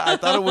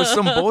thought it was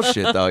some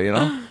bullshit, though, you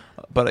know?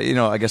 But,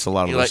 I guess a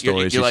lot of You're those like- you're-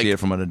 stories, you're you like- see it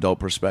from an adult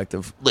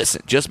perspective.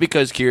 Listen, just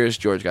because Curious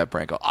George got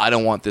prank called, I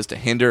don't want this to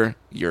hinder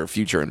your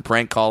future in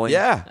prank calling.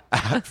 Yeah.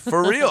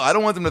 For real. I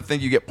don't want them to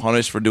think you get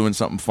punished for doing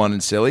something fun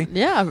and silly.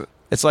 Yeah.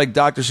 It's like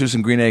Dr. Seuss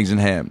and Green Eggs and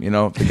Ham.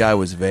 The guy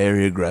was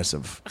very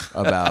aggressive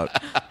about,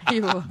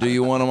 do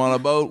you want him on a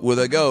boat with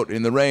a goat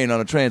in the rain on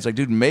a train? It's like,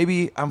 dude,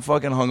 maybe I'm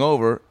fucking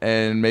hungover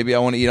and maybe I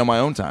want to eat on my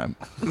own time.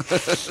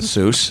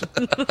 Seuss.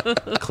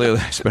 Clearly,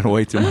 I spent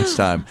way too much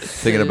time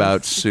thinking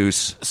about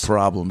Seuss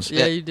problems.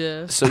 Yeah, you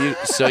do.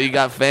 So you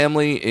got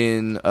family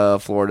in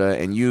Florida,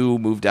 and you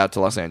moved out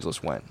to Los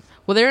Angeles when?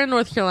 Well, they're in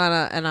North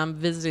Carolina, and I'm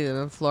visiting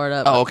them in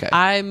Florida. Oh, okay.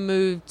 I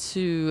moved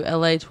to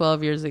LA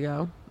 12 years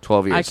ago.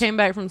 12 years. I came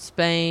back from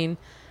Spain,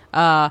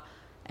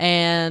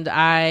 and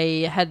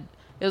it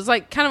was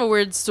like kind of a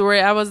weird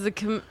story. I was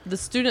the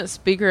student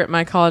speaker at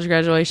my college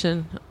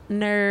graduation.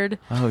 Nerd.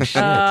 Oh,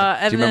 shit.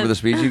 And Do you remember then- the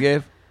speech you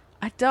gave?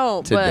 I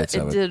don't, Tidbits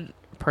but of it it. did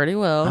pretty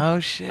well. Oh,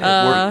 shit.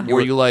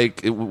 were you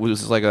like, was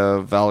this like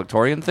a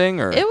valedictorian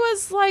thing? Or? It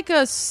was like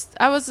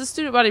I was the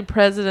student body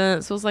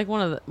president, so it was like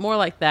more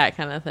like that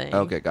kind of thing.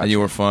 Okay, gotcha. And you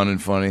were fun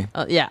and funny.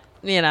 Yeah,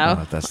 you know.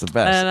 Oh, that's the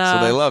best. And,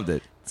 So they loved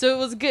it. So it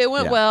was good. It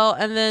went Yeah. well.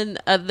 And then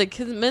the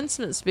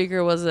commencement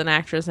speaker was an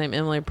actress named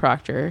Emily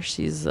Proctor.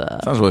 She's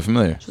Sounds really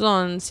familiar. she was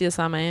on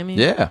CSI Miami.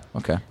 Yeah.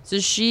 Okay. So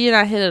she and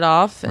I hit it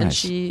off, and Nice.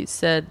 she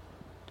said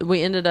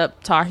we ended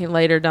up talking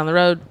later down the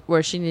road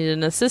where she needed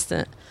an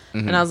assistant.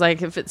 Mm-hmm. And I was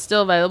like, if it's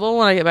still available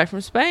when I get back from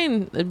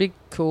Spain, it'd be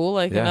cool.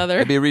 Like Yeah. another.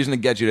 It'd be a reason to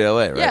get you to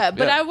LA, right? Yeah,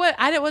 but I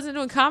wasn't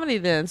doing comedy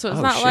then, so it's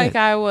Oh, not shit. like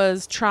I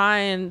was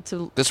trying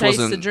to This chase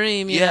wasn't the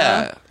dream. You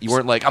Yeah, know? you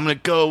weren't like, I'm gonna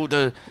go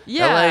to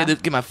Yeah. LA to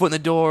get my foot in the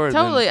door. and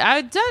then- Totally. I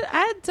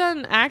had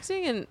done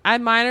acting and I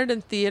minored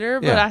in theater,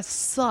 but Yeah. I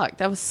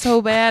sucked. I was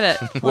so bad at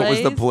plays. What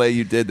was the play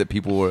you did that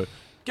people were,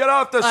 get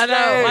off the I stage?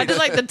 know. I did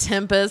like The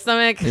Tempest. I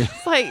mean,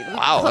 it's like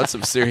Wow, that's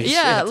some serious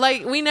yeah, shit.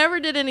 like we never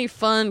did any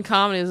fun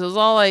comedies. It was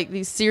all like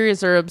these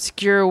serious or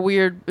obscure,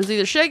 weird. It was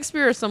either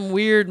Shakespeare or some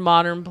weird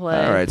modern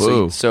play. All right,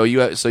 Whoa. so you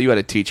had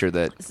a teacher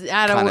that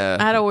I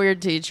had a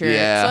weird teacher,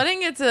 Yeah. so I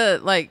didn't get to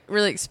like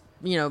really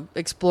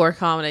explore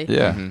comedy.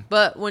 Yeah. Mm-hmm.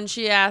 But when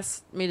she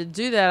asked me to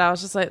do that, I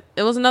was just like,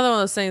 it was another one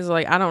of those things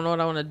like I don't know what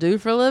I want to do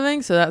for a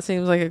living, so that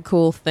seems like a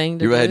cool thing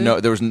to You do.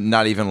 had there was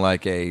not even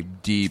like a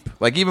deep,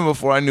 like even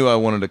before I knew I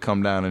wanted to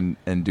come down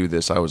and do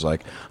this, I was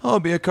like, oh, I'll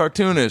be a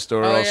cartoonist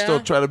or Oh, I'll yeah? still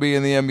try to be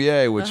in the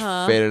NBA, which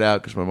faded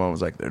out because my mom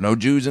was like, there are no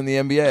Jews in the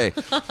NBA.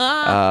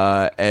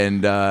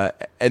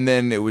 And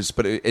then it was,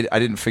 but I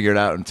didn't figure it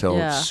out until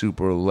Yeah.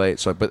 super late.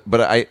 So,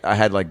 but I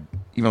had like,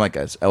 even like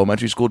an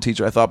elementary school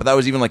teacher, I thought, but that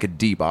was even like a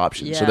deep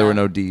option. So Yeah. there were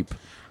no deep.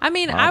 I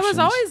mean, I was options.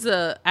 always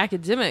a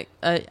academic.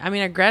 I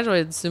mean, I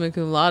graduated summa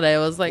cum laude. I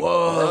was like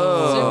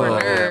Whoa.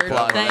 super nerd.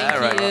 Applaud Thank that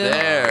you. right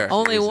there.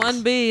 Only Jesus.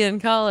 one B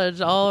in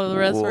college. All of the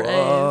rest were A's.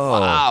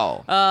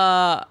 Wow.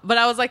 But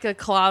I was like a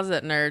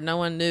closet nerd. No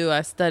one knew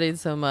I studied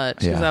so much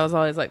because Yeah. I was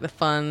always like the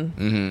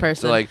fun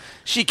person. So like,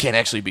 she can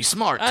actually be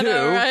smart too. I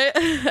know, right?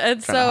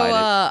 And so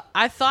hide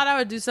I thought I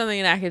would do something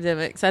in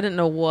academics. I didn't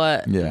know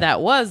what Yeah. that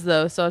was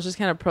though, so I was just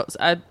kind of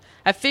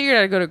I figured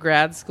I'd go to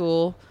grad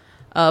school.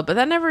 But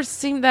that never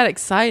seemed that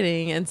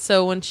exciting. And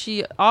so when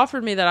she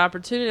offered me that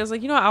opportunity, I was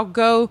like, I'll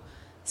go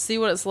see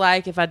what it's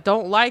like. If I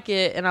don't like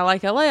it and I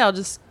like LA, I'll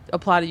just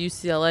apply to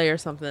UCLA or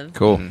something.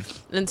 Cool.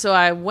 And so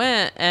I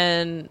went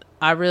and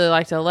I really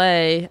liked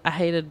LA. I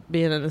hated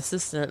being an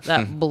assistant.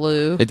 That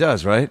blew. It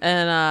does, right?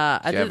 And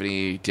I Do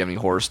you have any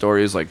horror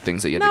stories, like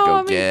things that you had no, to go I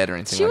mean, get or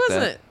anything she like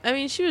wasn't. that? I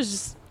mean, she was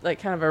just like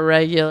kind of a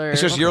regular.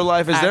 It's just your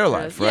life is their actress.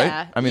 life, right?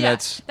 Yeah, I mean, yeah.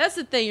 that's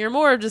the thing. You're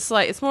more of just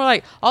like it's more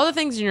like all the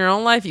things in your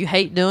own life you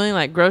hate doing,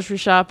 like grocery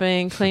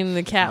shopping, cleaning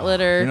the cat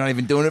litter, you're not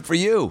even doing it for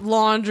you.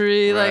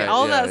 laundry, Right, like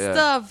all yeah, that yeah.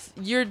 stuff.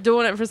 You're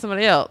doing it for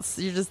somebody else.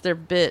 You're just their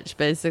bitch,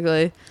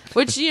 basically.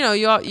 Which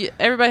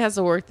everybody has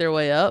to work their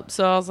way up.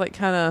 So I was like,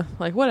 kind of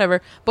like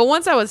whatever. But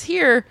once I was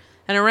here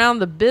and around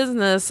the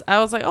business, I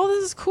was like, oh,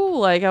 this is cool.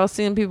 Like I was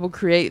seeing people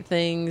create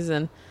things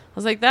and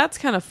was like, that's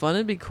kind of fun.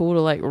 It'd be cool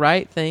to like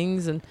write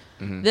things. And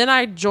then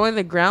I joined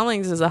the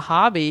Groundlings as a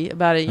hobby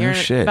about a year,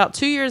 about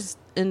 2 years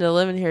into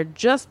living here,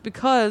 just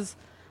because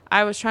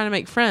I was trying to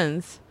make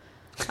friends.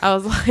 I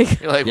was like,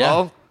 You're like,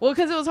 well,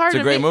 because it was hard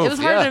to meet. move. It was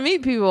hard to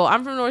meet people.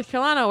 I'm from North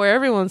Carolina, where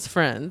everyone's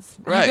friends.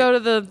 Right. You go to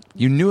the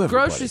You knew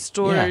everybody. grocery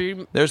store.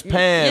 Yeah. There's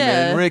Pam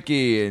and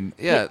Ricky and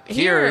Here,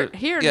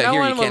 no you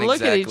one would can't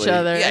look at each exactly-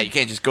 other. Yeah, you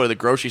can't just go to the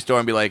grocery store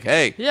and be like,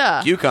 hey,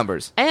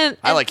 cucumbers. And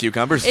I like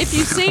cucumbers. If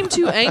you seem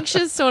too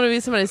anxious to want to be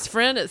somebody's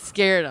friend, it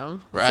scared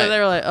them. Right. So they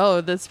were like, "Oh,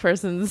 this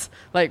person's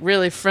like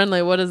really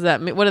friendly. What does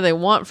that mean? What do they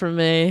want from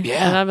me?"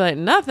 Yeah. And I'd be like,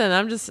 "Nothing.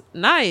 I'm just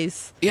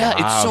nice." Yeah,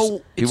 it's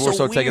so people were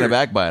so weird. taken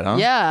aback by it, huh?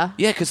 Yeah.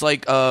 Yeah, because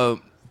like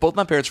both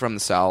my parents are from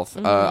the South.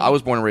 I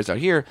was born and raised out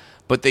here,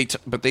 but they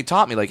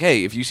taught me like,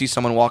 hey, if you see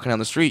someone walking down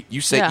the street, you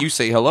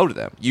say hello to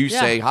them. You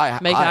say hi,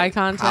 Make eye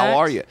contact. How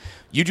are you?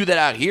 You do that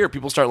out here,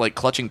 people start like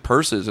clutching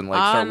purses and like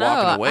start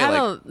walking away. I had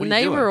like, a what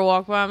neighbor are you doing?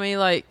 walk by me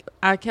like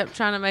I kept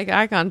trying to make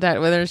eye contact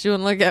with her, and she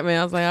wouldn't look at me.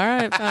 I was like, "All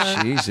right,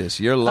 fine." Jesus,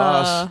 you're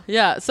lost.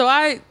 Yeah. So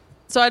I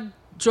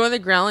joined the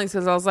Groundlings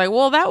because I was like,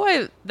 well, that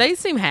way they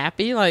seem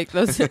happy. Like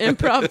those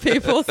improv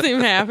people seem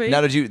happy.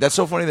 Now, that's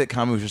so funny that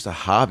comedy was just a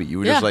hobby. You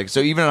were just Yeah. like,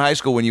 so even in high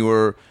school when you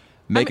were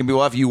making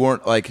people laugh, you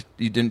weren't like,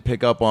 you didn't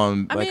pick up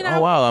on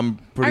wow, I'm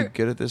pretty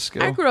good at this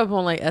skill. I grew up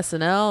on like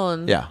SNL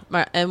and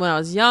and when I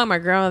was young, my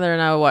grandmother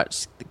and I would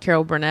watch the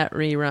Carol Burnett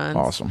reruns.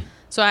 Awesome.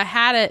 So I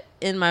had it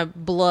in my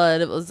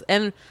blood.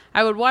 And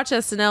I would watch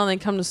SNL and then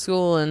come to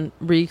school and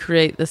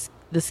recreate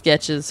the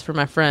sketches for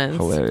my friends.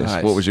 Hilarious.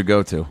 Nice. What was your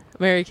go-to?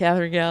 Mary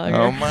Catherine Gallagher.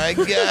 Oh my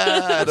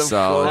God! Of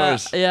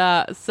course.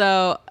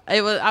 So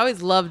it was. I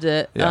always loved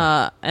it.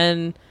 Yeah.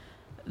 And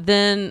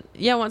then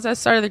once I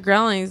started the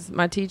Groundlings,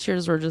 my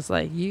teachers were just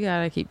like, "You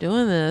gotta keep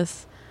doing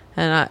this."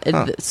 And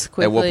it's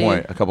quickly. At what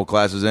point? A couple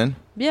classes in?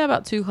 Yeah,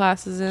 about 2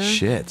 classes in.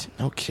 Shit.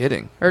 No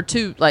kidding. Or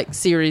 2 like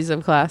series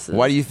of classes.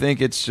 Why do you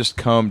think it's just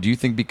come? Do you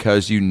think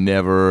because you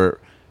never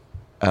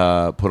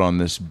put on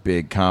this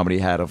big comedy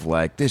hat of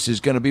like, this is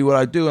going to be what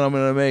I do and I'm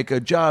going to make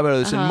a job out of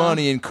this and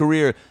money and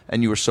career,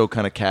 and you were so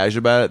kind of casual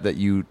about it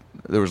that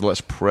there was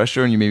less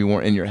pressure and you maybe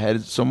weren't in your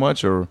head so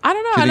much? Or I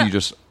don't know. Do you think you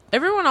just...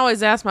 Everyone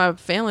always asked my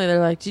family, they're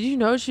like, did you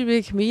know she'd be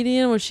a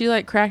comedian? Was she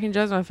like cracking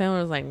jokes? My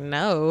family was like,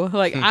 no.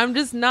 Like, I'm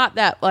just not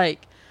that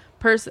like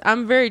person.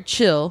 I'm very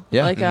chill.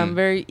 Yeah. Like, I'm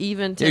very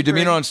even. Your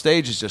demeanor on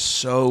stage is just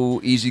so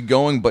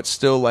easygoing, but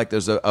still like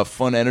there's a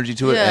fun energy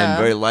to it and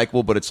very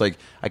likable. But it's like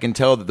I can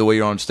tell that the way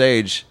you're on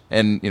stage,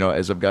 and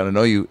as I've got to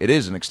know you, it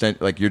is an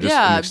extent. Like you're just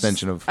an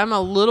extension of. I'm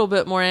a little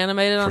bit more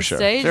animated on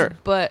stage,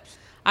 but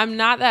I'm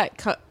not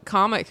that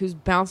comic who's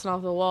bouncing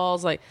off the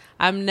walls. Like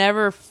I'm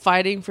never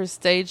fighting for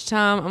stage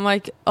time. I'm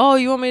like, oh,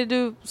 you want me to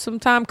do some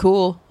time?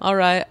 Cool. All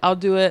right, I'll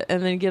do it,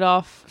 and then get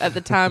off at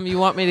the time you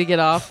want me to get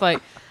off.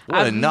 Like.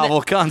 What a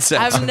novel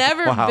concept. I've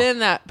never been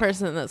that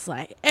person that's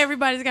like,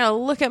 everybody's got to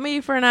look at me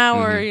for an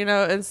hour,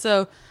 and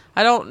so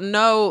I don't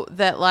know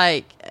that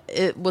like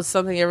it was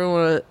something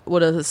everyone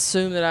would have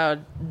assumed that I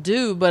would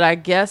do, but I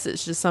guess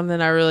it's just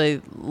something I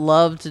really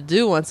loved to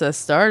do once I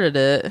started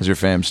it. Is your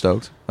fam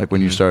stoked? Like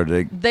when you started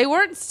it? They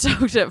weren't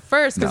stoked at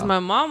first because my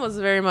mom was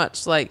very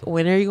much like,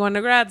 when are you going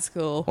to grad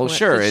school? Well,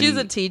 sure. She's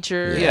a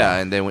teacher. Yeah,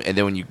 and then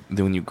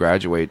when you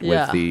graduate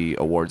with the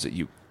awards that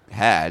you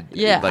had,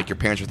 like your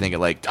parents were thinking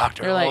like,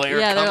 Dr. They're like, Lawyer,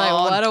 they're come like,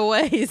 on. what a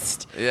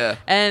waste. Yeah.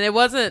 And it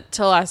wasn't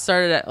till I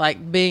started at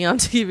like being on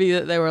TV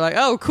that they were like,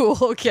 oh, cool,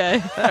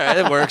 okay. All right,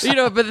 it works.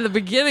 But in the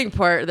beginning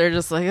part, they're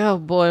just like, oh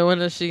boy, when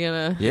is she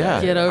gonna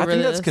get over this? I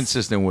think that's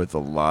consistent with a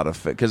lot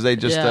of it because they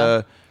just.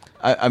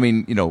 I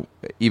mean,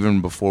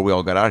 even before we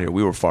all got out here,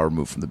 we were far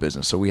removed from the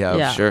business, so we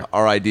have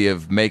our idea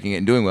of making it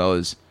and doing well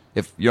is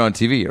if you're on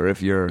TV or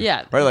if you're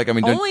right. Like I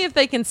mean, only if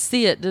they can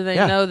see it do they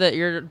know that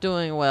you're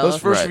doing well.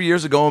 Those first few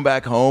years of going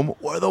back home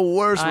were the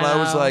worst. When I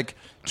was like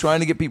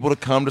trying to get people to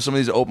come to some of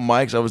these open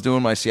mics, I was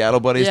doing my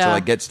Seattle buddies to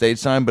like get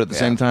stage time, but at the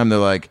same time, they're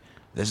like,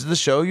 "This is the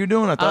show you're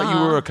doing? I thought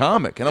you were a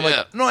comic." And I'm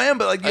like, "No, I am,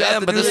 but like you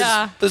have to do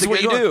this. This is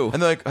what you do." And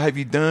they're like, "Have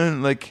you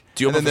done like?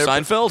 Do you open for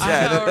Seinfeld?"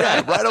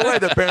 Yeah, right away.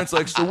 Their parents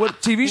like, "So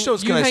what TV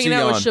shows can I see you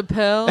hanging out on?" with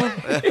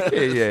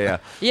Chappelle?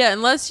 Yeah,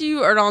 unless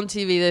you are on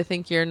TV, they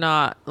think you're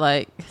not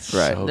like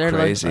right. They're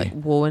crazy. like,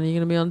 well, when are you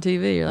going to be on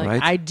TV? You're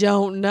like, I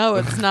don't know.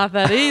 It's not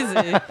that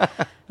easy.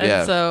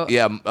 And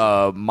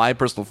so my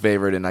personal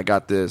favorite, and I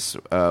got this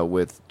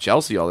with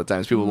Chelsea all the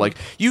time. Is people are like,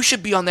 you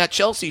should be on that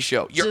Chelsea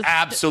show. You're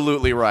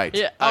absolutely right.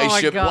 Yeah.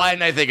 I should. God. Why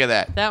didn't I think of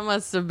that? That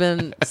must have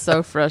been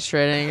so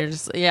frustrating. You're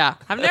just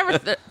I've never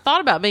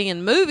thought about being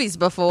in movies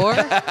before.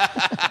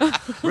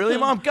 Really,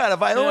 Mom? God,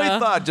 if I only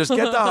thought, just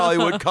get to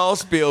Hollywood, call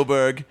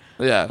Spielberg.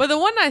 Yeah. But the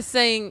one nice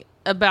thing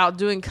about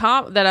doing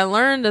that I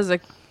learned as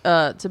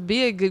to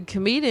be a good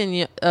comedian,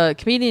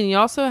 you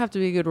also have to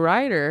be a good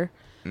writer.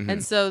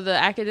 And so the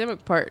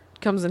academic part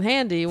comes in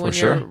handy when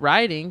you're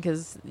writing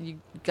because you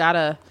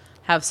gotta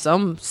have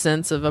some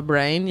sense of a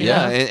brain. You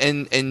know?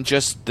 And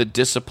just the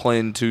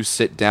discipline to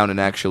sit down and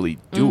actually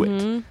do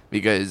it,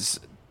 because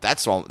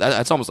that's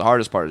almost the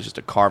hardest part, is just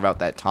to carve out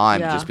that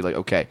time to just be like,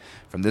 okay,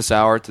 from this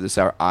hour to this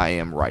hour, I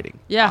am writing.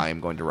 Yeah. I am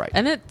going to write.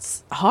 And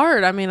it's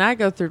hard. I mean, I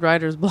go through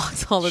writer's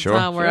blocks all the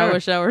time where I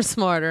wish I were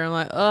smarter. I'm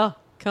like, oh,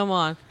 come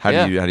on. How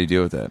do you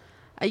deal with that?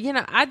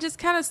 I just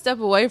kind of step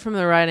away from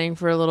the writing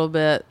for a little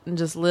bit and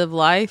just live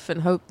life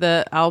and hope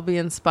that I'll be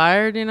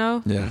inspired, Yeah.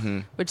 Mm-hmm.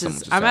 Which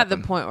is, I'm at the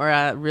point where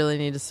I really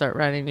need to start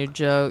writing new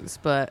jokes,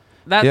 but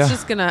that's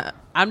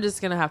I'm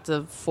just gonna have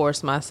to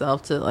force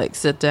myself to like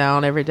sit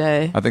down every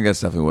day. I think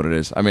that's definitely what it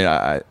is. I mean,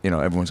 I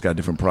everyone's got a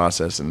different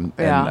process, and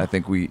I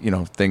think we,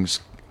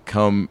 things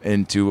come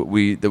into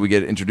that we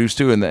get introduced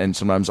to, and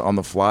sometimes on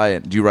the fly.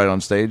 Do you write on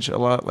stage a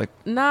lot? Like,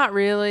 not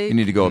really. You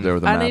need to go up there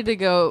with a map.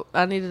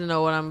 I need to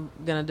know what I'm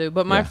gonna do.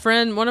 But my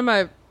friend, one of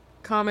my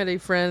comedy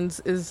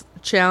friends, is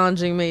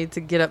challenging me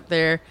to get up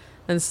there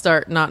and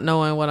start not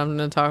knowing what I'm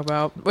gonna talk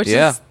about, which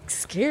is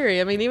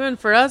scary. I mean, even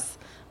for us,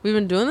 we've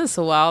been doing this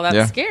a while.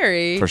 That's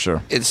scary. For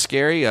sure. It's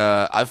scary.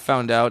 I've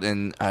found out,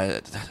 and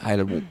I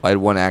had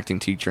one acting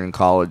teacher in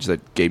college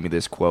that gave me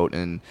this quote,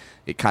 and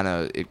it's kind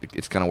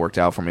of worked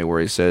out for me,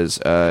 where he says,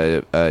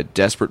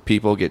 desperate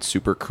people get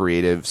super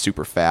creative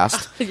super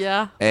fast.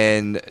 Yeah.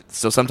 And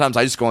so sometimes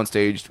I just go on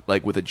stage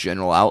like with a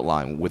general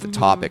outline, with a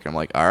topic, and I'm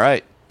like, all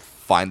right,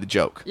 find the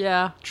joke.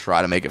 Yeah.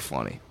 Try to make it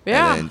funny.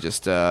 Yeah. And then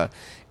just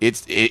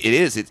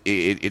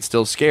it's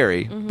still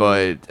scary,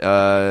 but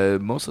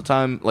most of the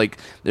time, like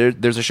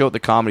there's a show at the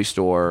Comedy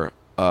Store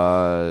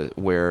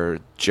where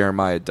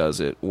Jeremiah does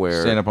it,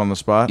 where stand up on the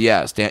spot.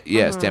 Stand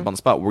up on the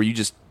spot, where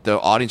the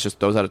audience just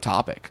throws out a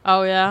topic.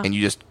 Oh yeah. And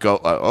you just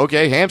go,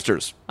 okay,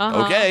 hamsters.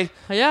 Okay,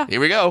 yeah, here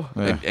we go.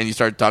 Yeah. And you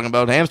start talking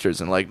about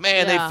hamsters, and like,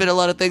 man, they fit a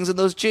lot of things in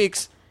those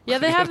cheeks. Yeah,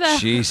 they have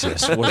that.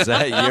 Jesus, was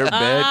that your bit?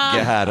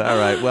 God, all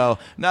right. Well,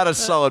 not a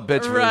solid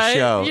pitch for the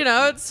show.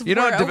 You're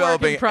not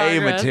developing a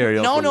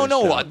material.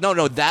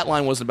 No. That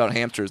line wasn't about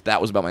hamsters. That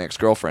was about my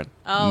ex-girlfriend.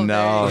 Oh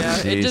no,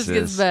 it just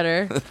gets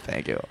better.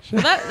 Thank you.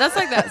 Well, that's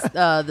like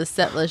that the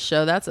Set List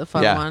show. That's a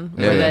fun one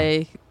where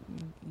they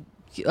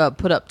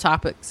put up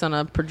topics on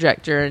a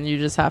projector and you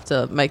just have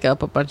to make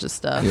up a bunch of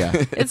stuff.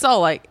 Yeah, it's all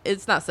like,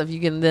 it's not stuff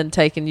you can then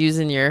take and use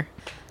in your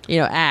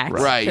act.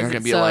 Right, you're going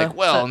to be like,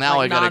 well,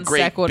 now I got a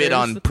great bit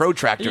on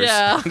protractors.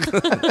 Yeah.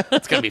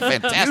 It's going to be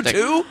fantastic.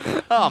 You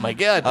too? Oh, my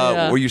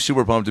God. Were you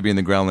super pumped to be in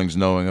the Groundlings,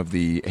 knowing of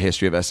the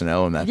history of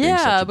SNL and that being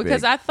such a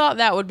because I thought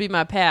that would be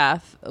my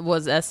path,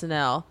 was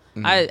SNL.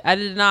 I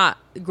did not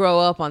grow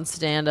up on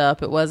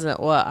stand-up. It wasn't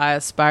what I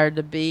aspired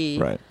to be.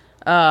 Right.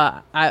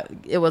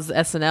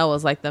 SNL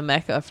was like the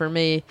mecca for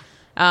me.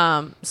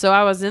 So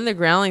I was in the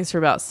Groundlings for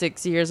about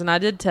 6 years, and I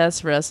did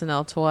test for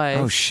SNL twice.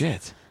 Oh,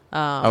 shit.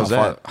 How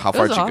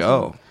far did you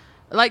go?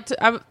 Like to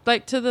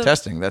the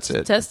testing. That's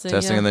it.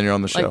 Testing, and then you're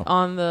on the show. Like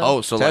on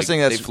the testing.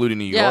 They flew to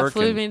New York. Yeah,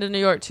 flew me to New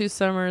York 2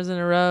 summers in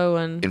a row,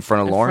 and in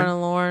front of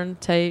Lauren,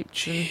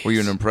 taped. Were you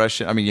an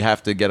impression? I mean, you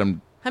have to get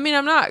them. I mean,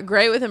 I'm not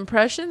great with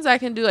impressions. I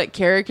can do like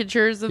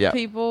caricatures of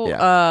people,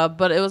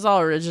 but it was all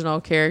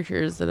original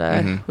characters that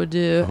I would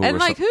do. And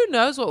like, who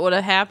knows what would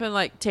have happened?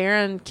 Like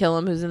Taron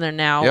Killam, who's in there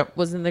now,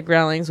 was in the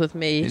Groundlings with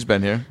me. He's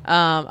been here.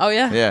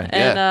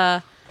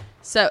 And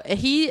so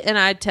he and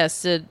I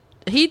tested.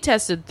 He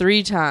tested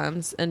 3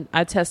 times, and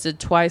I tested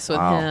twice with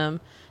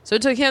him. So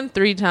it took him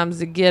 3 times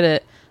to get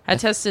it. I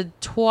tested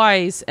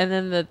twice, and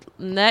then the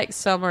next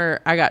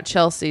summer I got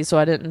Chelsea, so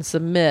I didn't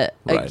submit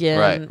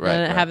again. I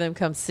didn't have them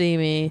come see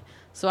me.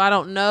 So I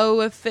don't know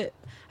if it.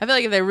 I feel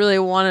like if they really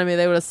wanted me,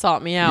 they would have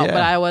sought me out.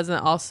 But I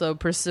wasn't also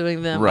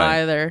pursuing them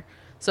either.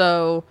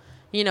 So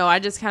I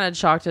just kind of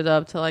chalked it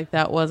up to like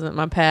that wasn't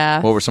my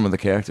path. What were some of the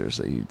characters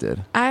that you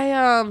did?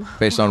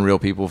 Based on real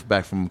people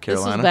back from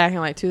Carolina? This was back in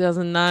like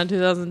 2009,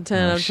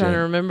 2010. I'm trying to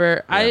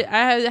remember. Yeah.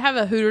 I have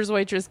a Hooters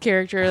waitress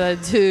character that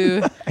I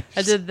do.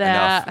 I did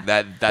that.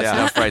 That's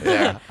enough right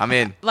there. I'm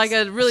in. Like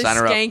a really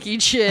skanky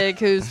chick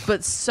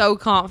but so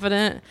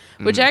confident.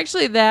 Which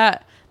actually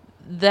that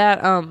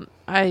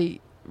I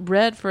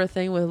read for a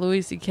thing with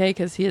Louis C.K.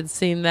 because he had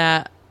seen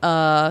that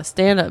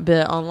stand-up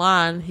bit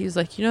online. He was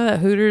like, that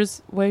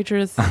Hooters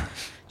waitress,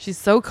 she's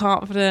so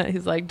confident.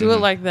 He's like, do it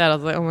like that. I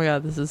was like, oh my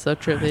God, this is so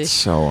trippy. That's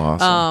so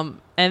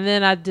awesome. And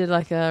then I did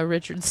like a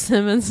Richard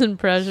Simmons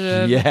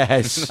impression.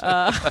 Yes.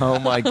 Oh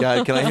my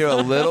God. Can I hear a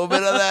little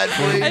bit of that,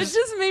 please? It's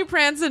just me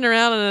prancing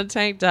around in a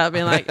tank top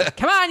being like,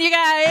 come on, you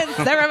guys,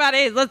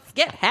 everybody, let's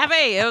get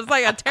happy. It was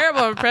like a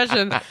terrible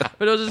impression,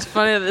 but it was just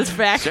funny that this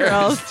fat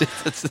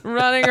girl's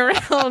running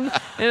around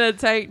in a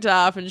tank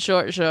top and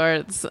short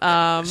shorts.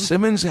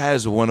 Simmons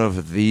has one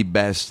of the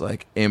best,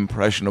 like,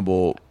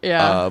 impressionable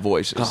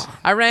voices.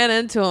 I ran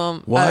into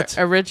him. What?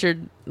 A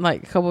Richard,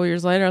 like a couple of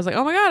years later. I was like,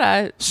 oh my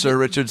God, Sir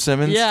Richard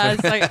Simmons? Yeah,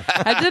 it's like,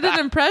 I did an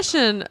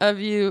impression of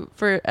you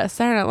for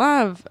Saturday Night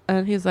Live,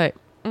 and he's like,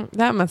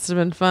 that must have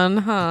been fun,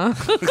 huh?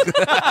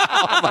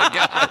 Oh my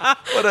God,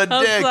 what a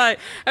dick!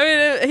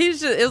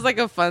 It was like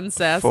a fun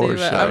sassy.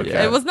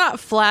 It was not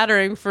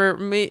flattering for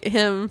me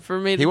to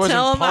wasn't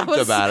tell him pumped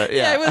about it.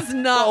 Yeah, he was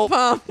not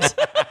pumped.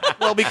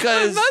 Well,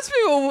 because Most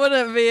people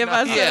wouldn't be if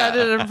I said I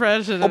did an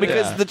impression. Well, of it.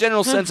 because the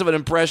general sense of an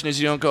impression is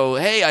you don't go,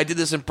 "Hey, I did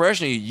this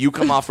impression." You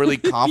come off really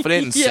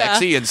confident and Yeah.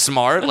 sexy and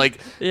smart. Like,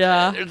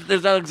 Yeah.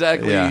 there's not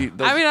exactly. Yeah.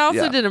 those- I mean, I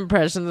also yeah. did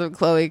impressions of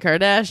Khloe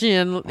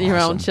Kardashian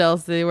around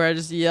Chelsea, where I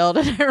just yelled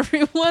at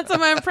everyone. So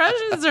my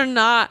impressions are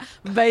not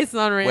based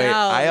on reality. Wait,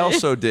 I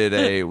also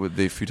did with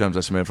the few times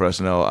I submitted for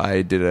SNL,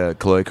 I did a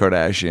Khloe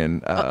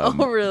Kardashian.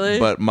 Oh, really?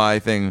 But my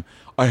thing,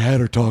 I had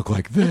her talk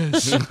like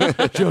this,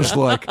 just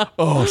like,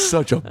 oh,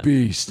 such a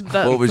beast.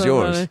 That's What was so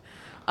yours?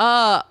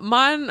 funny.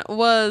 Mine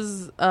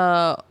was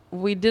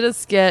we did a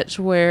sketch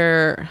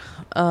where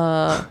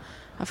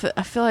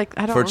I feel like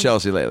I don't For remember-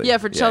 Chelsea lately. Yeah,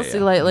 for Chelsea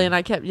yeah. lately, and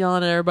I kept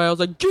yelling at everybody. I was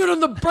like, "Get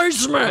in the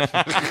basement!"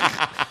 and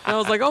I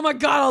was like, "Oh my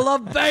god, I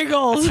love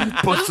bagels!"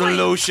 Put some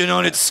lotion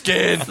on its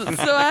skin. So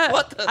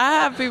I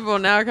have people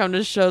now come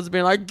to shows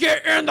being like,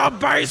 "Get in the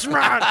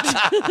basement!"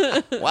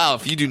 Wow,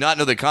 if you do not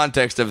know the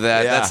context of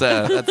that,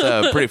 Yeah.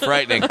 that's pretty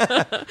frightening.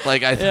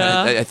 Like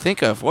I think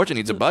Fortune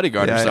needs a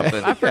bodyguard or Yeah.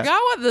 something. I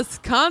forgot what this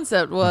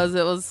concept was.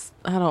 It was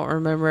I don't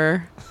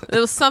remember. It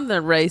was something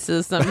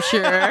racist, I'm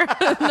sure.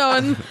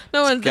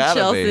 no one's the gotta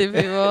Chelsea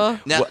be. people.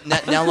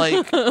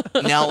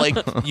 Now, like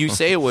you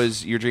say, it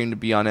was your dream to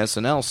be on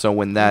SNL. So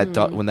when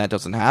that when that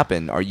doesn't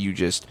happen, are you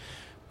just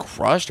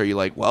crushed? Are you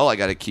like, well, I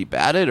got to keep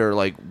at it, or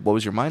like, what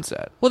was your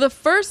mindset? Well, the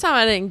first time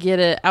I didn't get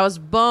it, I was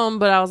bummed,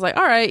 but I was like,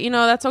 all right,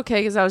 that's okay,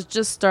 because I was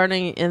just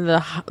starting in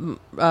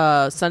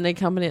the Sunday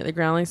company at the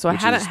Groundlings, so I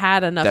hadn't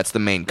had enough. That's the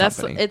main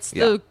company.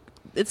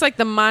 It's like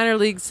the minor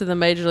leagues to the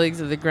major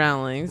leagues of the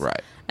Groundlings.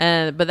 Right.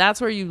 But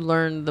that's where you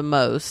learn the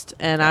most.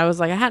 And I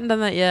was like, I hadn't done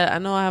that yet. I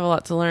know I have a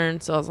lot to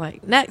learn. So I was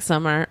like, next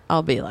summer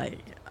I'll be like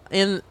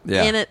in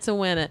it to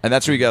win it. And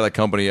that's where you got a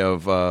company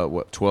of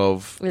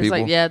 12 It's people?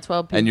 like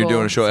 12 people. And you're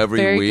doing a show every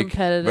Very week.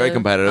 Competitive. Very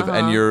competitive. Uh-huh.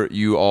 And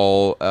you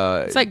all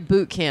it's like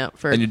boot camp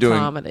for and you're doing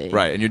comedy.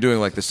 right, and you're doing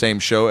like the same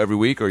show every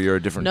week, or you're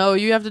a different. No,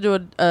 you have to do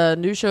a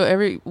new show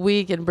every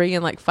week and bring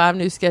in like 5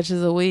 new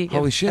sketches a week.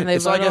 Holy and, shit. And they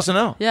It's like vote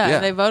SNL. Yeah, Yeah.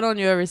 and they vote on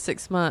you every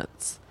 6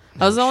 months.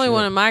 I was the only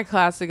one in my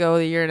class to go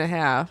a year and a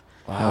half.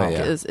 Wow.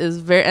 Yeah. Is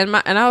very and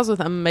I was with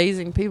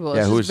amazing people.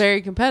 Yeah, It's who just was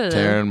very competitive.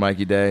 Taryn,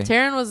 Mikey Day.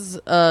 Taryn was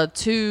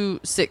 2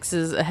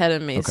 6s ahead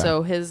of me, Okay.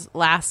 so his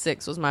last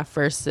 6 was my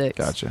first 6.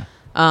 Gotcha.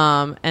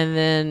 And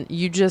then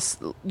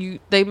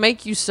they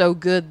make you so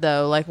good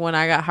though. Like when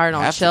I got hired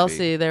on Have to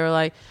Chelsea, they were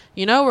like,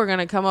 we're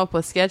gonna come up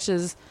with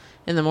sketches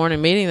in the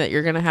morning meeting that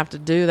you're gonna have to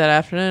do that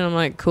afternoon. I'm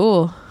like,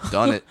 cool.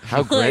 Done it.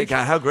 How great!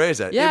 God, how great is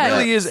that? Yeah. It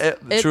really is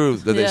true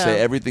that they yeah. say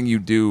everything you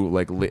do,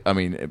 like,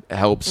 it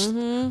helps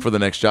Mm-hmm. for the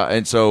next job.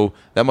 And so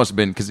that must have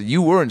been because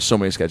you were in so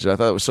many sketches. I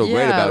thought it was so great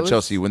Yeah, about it was-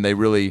 Chelsea when they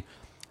really.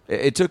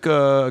 It took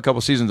a couple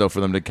seasons though for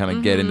them to kind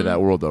of get Mm-hmm. into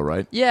that world though,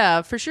 right?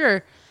 Yeah, for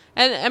sure.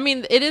 And I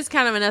mean, it is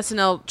kind of an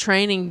SNL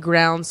training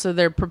ground, so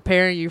they're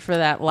preparing you for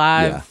that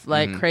live,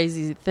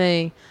 crazy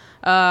thing.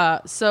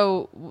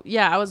 So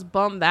yeah, I was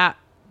bummed that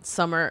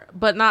summer,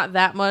 but not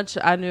that much.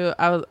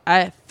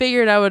 I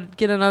figured I would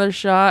get another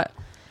shot,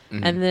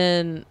 and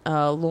then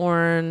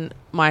Lauren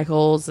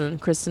Michaels and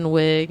Kristen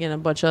Wiig and a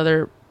bunch of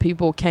other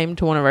people came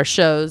to one of our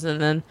shows,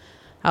 and then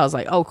I was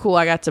like, oh, cool,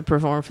 I got to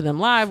perform for them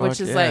live, Fuck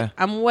which is yeah. like,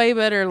 I'm way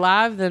better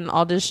live than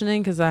auditioning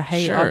because I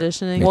hate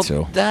auditioning. Me Well,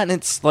 too. that and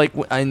it's like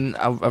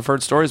I've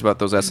heard stories about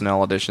those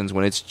SNL auditions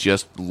when it's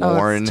just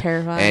Lauren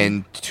terrifying.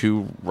 and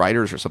 2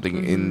 writers or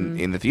something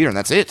in the theater, and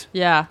that's it.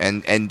 Yeah.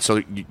 And so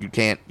you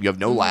have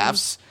no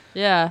laughs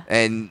Yeah.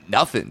 and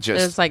nothing. Just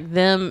There's like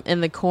them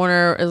in the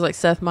corner. It was like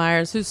Seth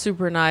Meyers, who's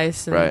super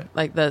nice, and Right.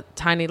 like the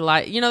tiny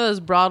light. Those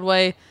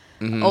Broadway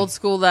old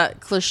school, that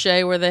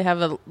cliche where they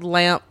have a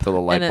lamp The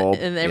little light and, bulb.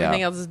 and everything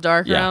Yeah. else is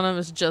dark Yeah. around them.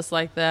 It's just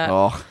like that.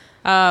 oh,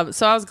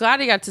 So I was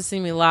glad he got to see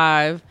me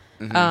live.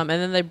 And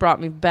then they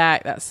brought me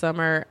back that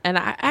summer, and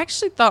I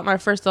actually thought my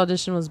first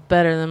audition was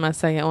better than my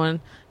second one,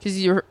 because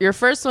your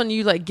first one,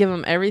 you like give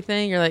them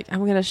everything. You're like,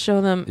 I'm gonna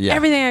show them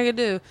everything I could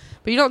do,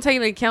 but you don't take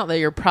into account that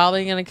you're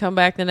probably gonna come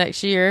back the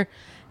next year,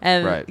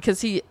 and Right.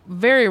 because he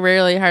very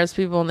rarely hires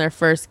people on their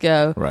first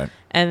go, Right.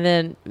 And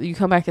then you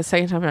come back a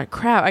second time, and you're like,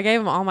 crap, I gave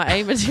him all my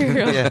A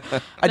material.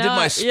 I did No,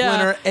 my yeah.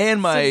 Splinter and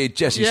my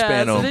Jesse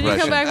Spano so then you impression.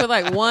 come back with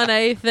like one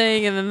A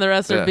thing, and then the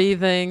rest Yeah. are B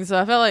things. So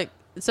I felt like,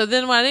 so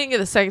then when I didn't get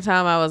the second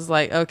time, I was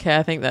like, okay,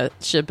 I think that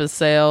ship has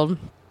sailed.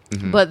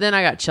 But then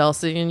I got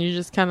Chelsea, and you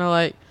just kind of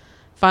like,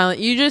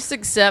 finally, you just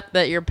accept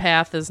that your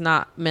path is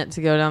not meant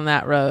to go down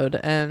that road,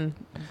 and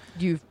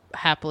you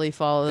happily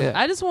follow it. Yeah.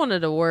 I just wanted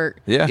to work.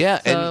 Yeah. yeah.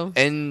 So-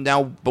 And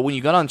now, but when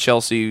you got on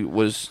Chelsea,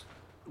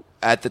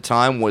 at the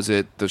time, was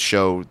it the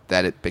show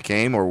that it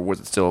became, or was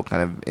it still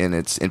kind of in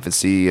its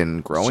infancy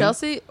and growing?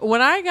 Chelsea,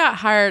 when I got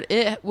hired,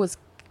 it was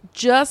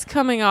just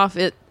coming off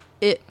it.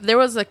 There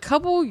was a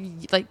couple,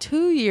 like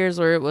 2 years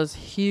where it was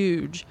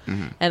huge,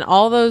 and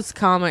all those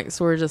comics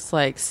were just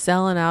like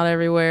selling out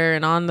everywhere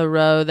and on the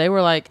road. They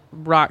were like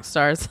rock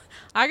stars.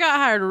 I got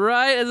hired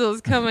right as it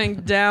was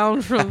coming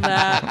down from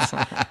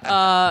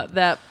that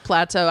that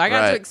plateau. I got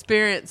Right. to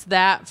experience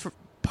that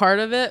part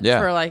of it Yeah.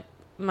 for like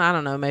I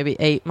don't know, maybe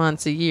 8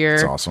 months, a year.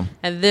 That's awesome.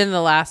 And then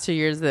the last 2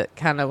 years that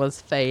kind of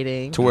was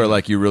fading. To where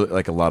like you really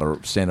like a lot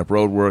of stand-up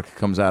road work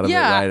comes out of it,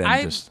 right?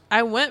 And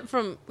I went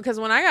from, because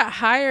when I got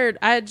hired,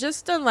 I had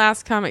just done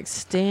Last Comic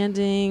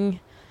Standing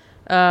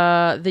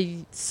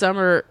the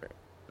summer.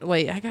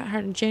 Wait, I got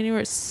hired in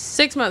January.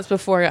 6 months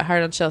before I got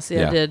hired on Chelsea,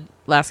 I did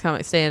Last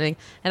Comic Standing.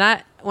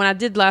 And when I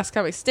did Last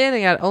Comic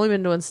Standing, I'd only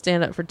been doing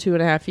stand-up for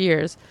 2.5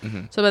 years.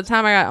 Mm-hmm. So by the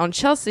time I got on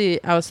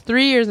Chelsea, I was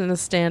 3 years into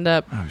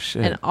stand-up. Oh,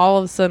 shit. And all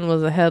of a sudden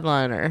was a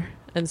headliner.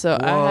 And so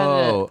I had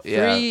to,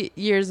 3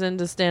 years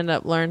into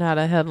stand-up, learn how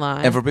to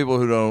headline. And for people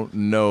who don't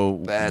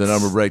know the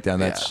number breakdown,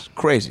 that's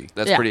crazy.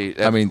 That's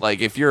pretty. I mean,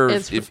 like if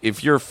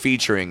you're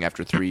featuring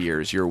after 3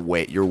 years, you're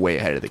way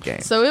ahead of the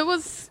game. So it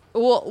was.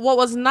 Well, what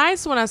was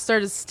nice when I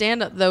started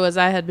stand-up, though, is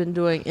I had been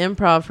doing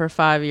improv for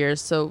 5 years.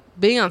 So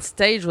being on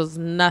stage was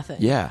nothing.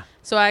 Yeah.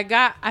 So I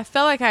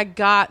felt like I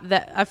got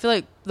that. I feel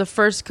like the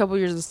first couple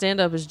years of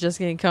stand-up is just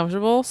getting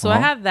comfortable. So I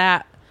had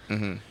that.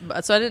 Mm-hmm.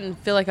 So I didn't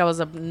feel like I was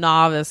a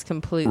novice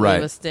completely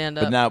with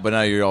stand-up. But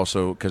now you're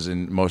also, because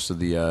in most of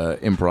the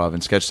improv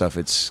and sketch stuff,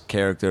 it's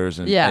characters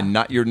and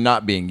not you're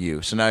not being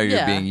you. So now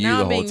you're being you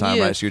the whole time,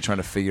 right? So you're trying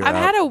to figure out.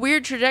 I've had a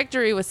weird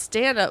trajectory with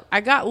stand-up. I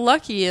got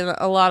lucky in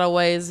a lot of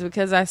ways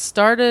because I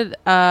started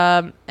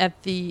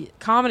at the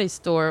Comedy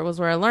Store, was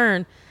where I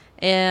learned,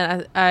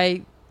 and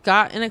I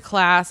got in a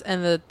class,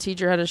 and the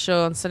teacher had a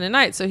show on Sunday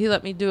night, so he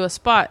let me do a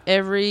spot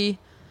every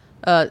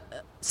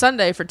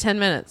Sunday for 10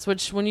 minutes,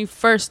 which when you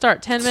first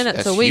start, 10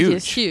 minutes a week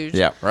is huge.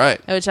 Yeah,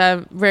 right. Which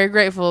I'm very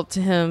grateful to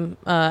him,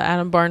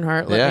 Adam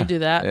Barnhart, let me do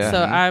that. Yeah.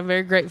 So I'm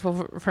very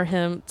grateful for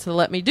him to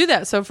let me do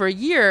that. So for a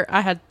year,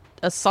 I had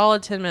a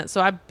solid 10 minutes. So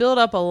I built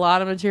up a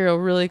lot of material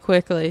really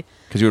quickly.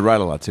 Because you would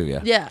write a lot too, yeah.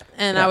 Yeah,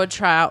 and I would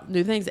try out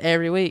new things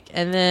every week.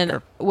 And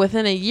then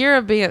within a year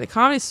of being at the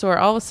Comedy Store,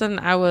 all of a sudden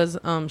I was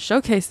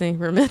showcasing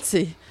for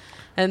Mitzi.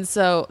 And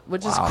so,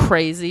 which is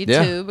crazy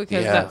too,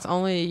 because that's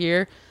only a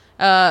year.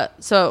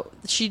 So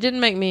she didn't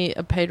make me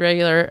a paid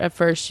regular at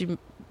first. She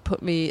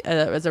put me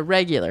as a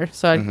regular.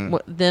 So I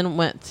then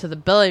went to the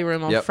Belly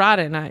Room on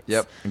Friday nights.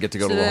 Yep, and get to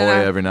go to La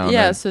Jolla every now and then.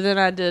 Yeah, so then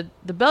I did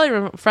the Belly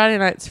Room Friday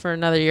nights for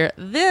another year.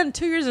 Then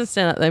 2 years in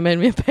stand-up, they made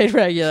me a paid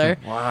regular.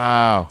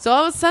 Wow. So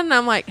all of a sudden,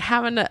 I'm like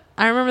having to...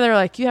 I remember they were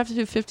like, you have to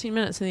do 15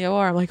 minutes in the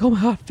OR. I'm like, oh my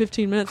God,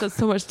 15 minutes? That's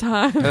so much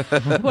time.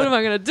 What am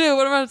I going to do?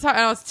 What am I going to talk?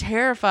 And I was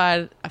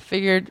terrified. I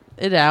figured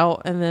it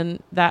out, and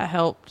then that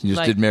helped. You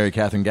just did Mary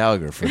Catherine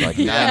Gallagher for like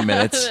 9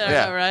 minutes.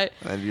 Right.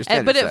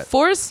 But it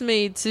forced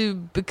me to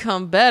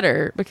become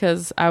better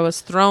because I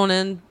was thrown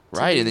in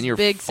right, and then you're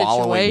big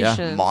following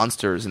situations.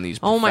 Monsters and these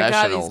oh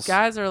professionals. my God, these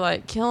guys are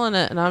like killing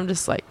it, and I'm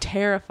just like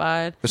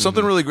terrified. There's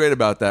something really great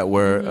about that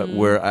where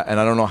and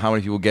I don't know how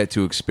many people get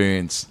to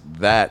experience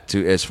that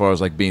to as far as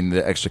like being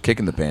the extra kick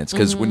in the pants,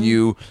 because when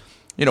you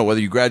know,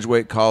 whether you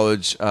graduate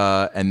college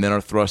and then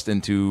are thrust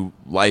into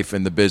life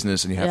and the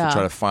business, and you have to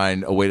try to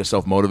find a way to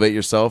self-motivate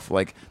yourself,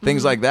 like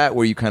things like that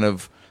where you kind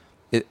of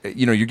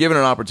you're given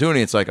an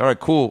opportunity. It's like, all right,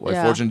 cool. Like,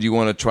 Fortune, do you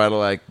want to try to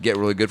like get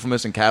really good from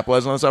this and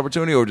capitalize on this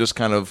opportunity, or just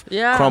kind of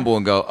crumble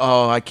and go,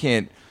 oh, I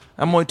can't.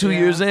 I'm only 2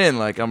 years in.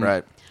 Like I'm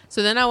right.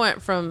 So then I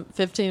went from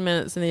 15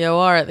 minutes in the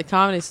OR at the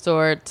Comedy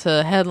Store to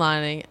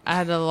headlining. I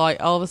had to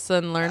like all of a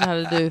sudden learn how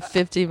to do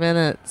 50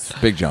 minutes.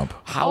 Big jump.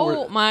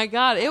 My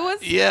God, it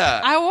was. Yeah.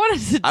 I wanted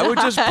to die. I would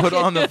just put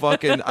on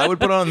I would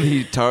put on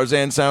the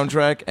Tarzan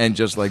soundtrack and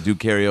just like do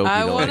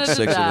karaoke to like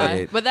 6 or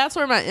 8. But that's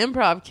where my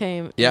improv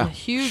came. Yeah,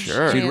 huge.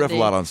 So you'd riff a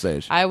lot on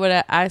stage.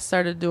 I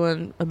started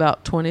doing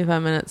about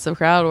 25 minutes of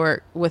crowd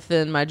work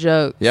within my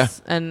jokes. Yeah.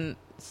 And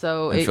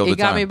so it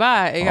got me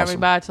by. It got me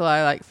by till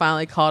I like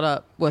finally caught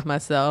up with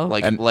myself.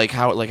 Like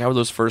how were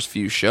those first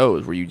few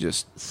shows? Were you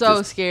just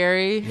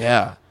scary?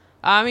 Yeah.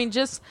 I mean,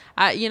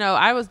 I'd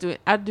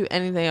do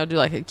anything. I'd do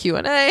like a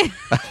Q&A.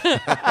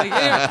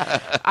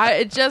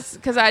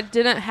 Because I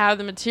didn't have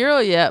the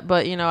material yet,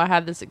 but I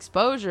had this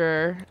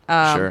exposure.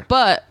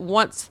 But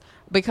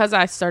because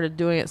I started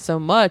doing it so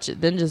much,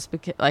 it then just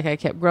became like I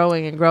kept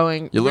growing and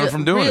growing. You learn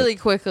from doing really it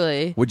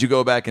quickly. Would you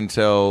go back and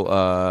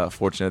tell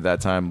Fortune at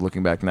that time,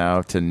 looking back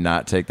now, to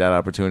not take that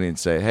opportunity and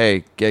say,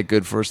 "Hey, get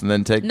good first and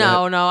then take"?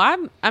 No.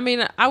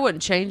 I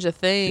wouldn't change a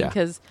thing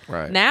because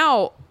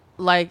now,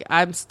 like,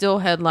 I'm still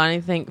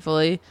headlining,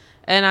 thankfully,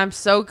 and I'm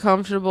so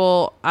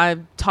comfortable. I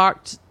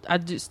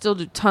still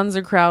do tons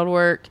of crowd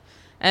work,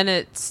 and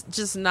it's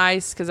just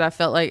nice because I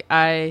felt like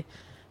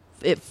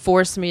it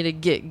forced me to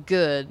get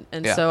good.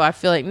 And so I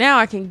feel like now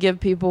I can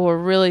give people a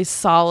really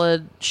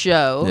solid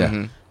show. Yeah.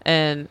 Mm-hmm.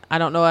 And I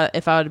don't know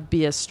if I would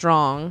be as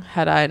strong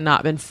had I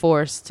not been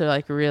forced to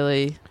like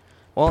really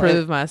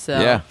prove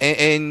myself. Yeah.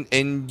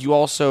 And you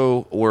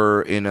also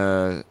were in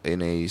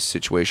a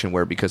situation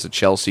where, because of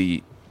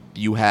Chelsea,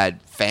 you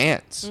had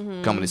fans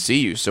coming to see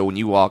you. So when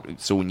you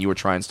were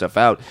trying stuff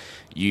out,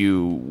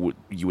 you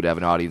would have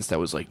an audience that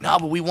was like, no,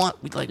 but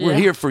we're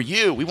here for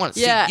you. We want to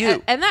see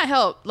you. And that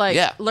helped,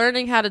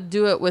 learning how to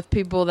do it with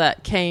people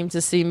that came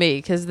to see me,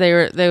 because they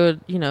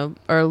would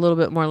are a little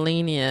bit more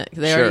lenient.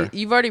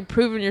 You've already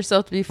proven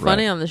yourself to be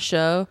funny on the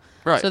show,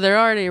 so they're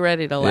already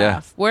ready to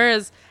laugh.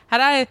 Whereas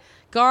had I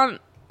gone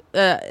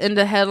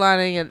into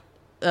headlining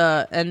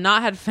and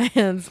not had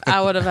fans,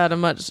 I would have had a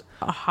much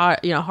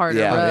harder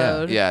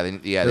road.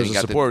 Then There's you a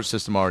got support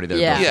system already there.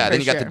 Yeah. then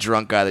you got sure. the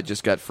drunk guy that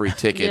just got free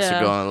tickets. Yeah.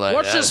 You're going like,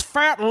 what's this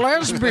fat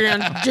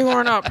lesbian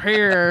doing up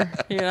here?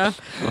 You know,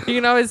 you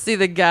can always see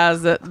the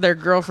guys that their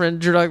girlfriend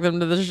drug them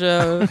to the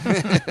show.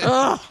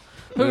 Ugh,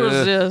 who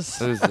is this?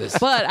 Who's this?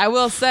 But I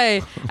will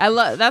say,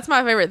 that's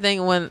my favorite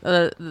thing when,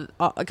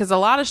 because a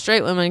lot of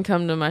straight women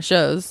come to my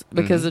shows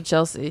because of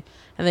Chelsea,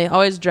 and they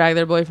always drag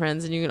their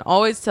boyfriends, and you can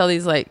always tell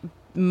these like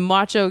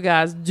macho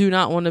guys do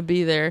not want to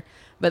be there,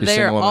 but You they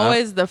are single them out?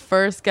 always the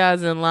first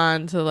guys in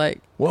line to like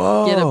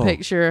Whoa. get a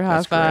picture,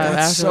 high five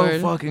That's so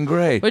afterward. fucking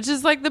great. Which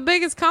is like the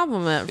biggest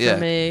compliment for Yeah.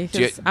 me. Do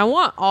you- 'Cause I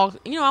want all,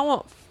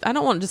 I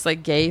don't want just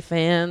like gay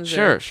fans.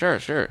 Sure, or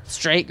sure.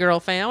 straight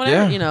girl fan,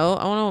 whatever. Yeah.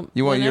 I want to.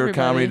 You want your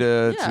comedy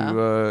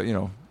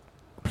to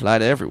Apply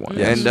to everyone.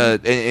 Yes.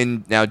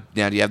 And now do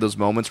you have those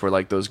moments where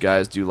like those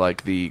guys do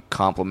like the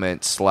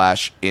compliment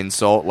 /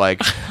 insult,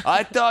 like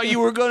I thought you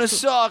were gonna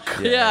suck.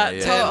 Yeah,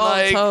 Yeah,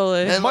 And,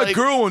 totally. and, my like,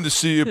 girl wanted to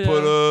see you,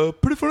 but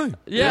pretty funny.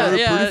 Yeah,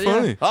 Pretty yeah.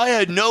 funny. I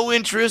had no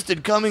interest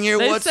in coming here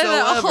They say whatsoever.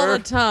 that all the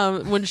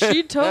time. When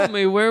she told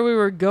me where we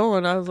were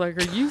going, I was like,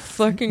 "Are you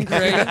fucking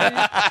crazy?"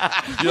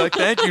 You're like,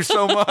 thank you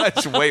so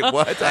much. Wait,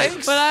 what?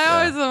 Thanks. But I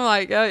always am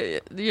like,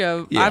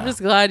 Yeah. I'm just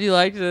glad you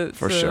liked it.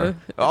 For so sure.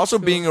 it's Also,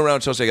 cool. being around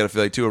Chelsea, I got to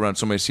feel like too around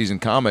so many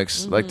seasoned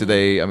comics. Like, do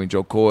they? I mean,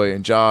 Joe Coy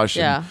and Josh,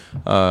 Yeah.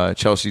 and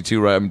Chelsea too,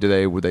 right? I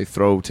mean, would they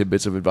throw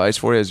tidbits of advice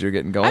for you as you're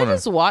getting going? I or-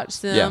 just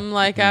watched them. Yeah.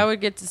 Like I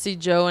would get to see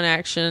Joe in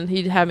action.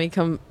 He'd have me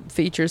come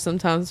feature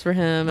sometimes for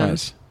him, and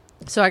Nice.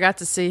 so I got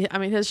to see. I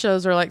mean, his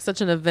shows are like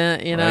such an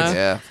event, you know. Right.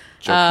 Yeah.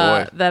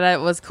 Joe Coy. That it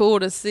was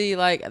cool to see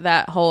like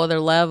that whole other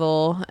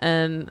level,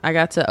 and I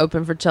got to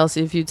open for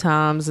Chelsea a few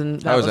times.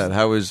 And How was that?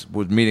 How was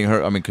meeting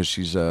her? I mean, because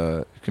she's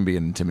can be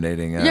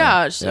intimidating.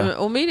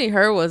 Well, meeting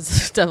her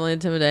was definitely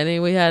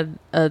intimidating. We had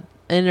a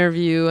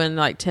interview, and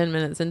like 10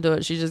 minutes into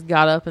it, she just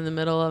got up in the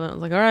middle of it. I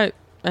was like, "All right,"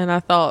 and I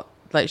thought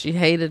like she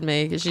hated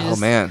me because she Oh just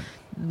man.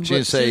 She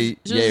didn't say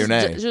she yay or was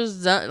nay. She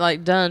was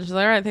done. She's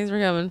like, "All right, thanks for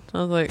coming."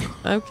 I was like,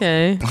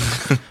 "Okay."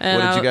 And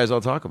What did you guys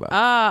all talk about?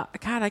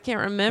 God, I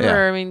can't remember.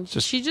 Yeah, I mean,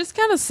 just- she just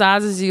kind of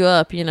sizes you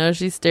up, you know.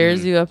 She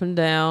stares you up and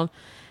down.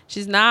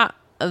 She's not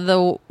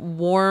the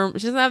warm.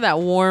 She doesn't have that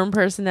warm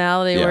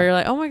personality Yeah. where you're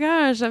like, "Oh my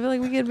gosh, I feel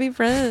like we could be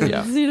friends."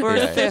 Yeah. You know? We're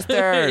Yeah.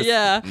 sisters.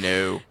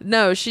 Yeah.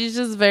 No, she's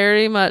just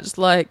very much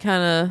like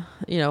kind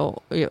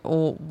of,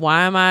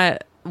 why am I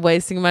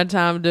wasting my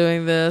time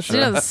doing this? She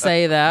doesn't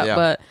say that, Yeah.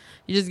 but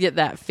you just get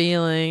that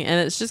feeling,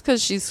 and it's just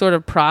because she's sort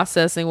of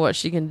processing what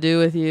she can do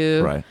with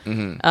you, Right.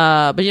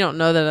 but you don't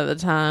know that at the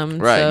time,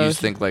 Right. so You just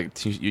think like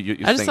you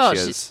I just think thought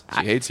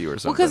she hates you or well,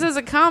 something. because as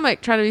a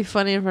comic, trying to be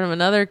funny in front of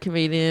another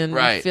comedian, you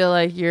Right. feel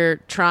like you're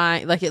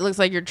trying, like it looks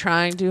like you're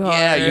trying too hard.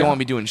 yeah, you don't want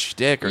to be doing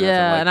shtick or nothing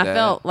Yeah, like and that. I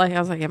felt like I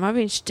was like, am I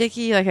being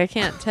sticky? Like I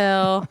can't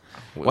tell.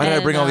 Why did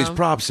I bring all these And,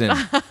 props in?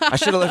 I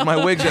should have left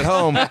my wigs at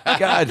home.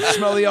 God,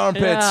 smell the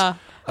armpits. Yeah.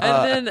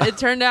 And then it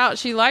turned out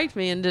she liked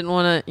me and didn't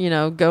want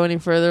to, go any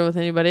further with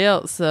anybody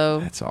else. So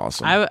That's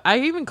awesome. I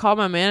even called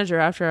my manager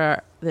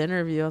after the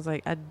interview. I was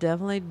like, I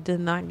definitely did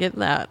not get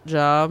that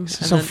job. This is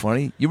And so then-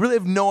 funny. You really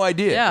have no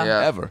idea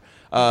Yeah. ever.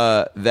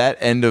 That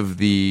end of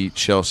the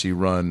Chelsea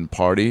run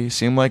party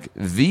seemed like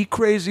the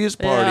craziest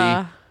party.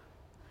 Yeah.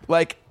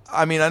 Like,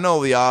 I mean, I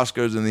know the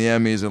Oscars and the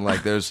Emmys, and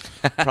like there's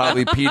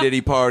probably P.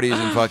 Diddy parties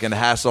and fucking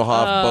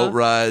Hasselhoff boat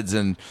rides,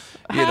 and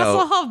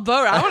Hasselhoff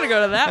boat ride. I want to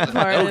go to that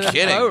party. No the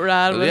kidding. Boat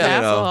ride with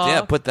Yeah, Hasselhoff.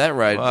 yeah, put that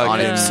right on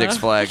yeah. in Six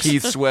Flags.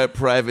 Keith Sweat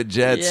private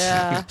jets,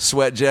 Yeah.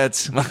 sweat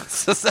jets.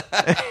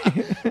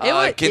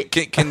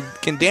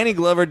 Can Danny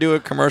Glover do a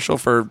commercial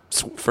for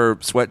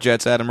Sweat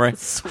Jets, Adam Ray?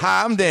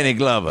 Hi, I'm Danny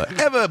Glover.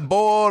 Ever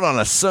bored on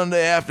a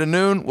Sunday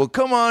afternoon? Well,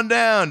 come on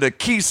down to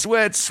Keith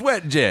Sweat's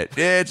Sweat Jet.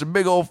 Yeah, it's a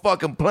big old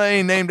fucking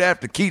plane named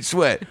after Keith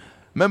Sweat.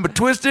 Remember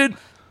Twisted?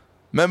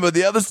 Remember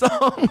the other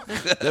song?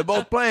 They're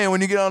both playing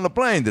when you get on the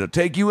plane. That'll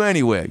take you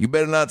anywhere. You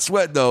better not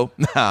sweat, though.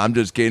 Nah, I'm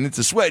just kidding. It's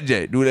a Sweat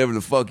Jet. Do whatever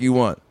the fuck you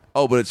want.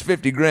 Oh, but it's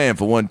 $50,000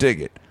 for one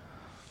ticket.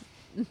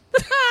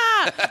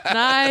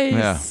 Nice.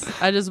 Yeah.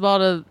 I just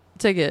bought a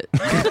ticket.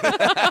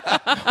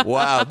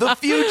 Wow, the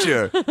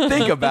future.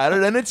 Think about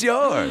it, and it's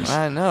yours.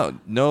 I know,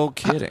 no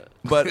kidding.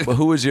 But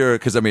who was your?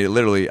 Because I mean,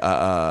 literally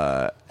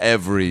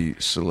every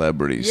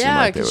celebrity seemed Yeah,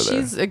 like they were because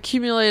there. she's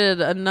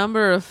accumulated a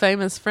number of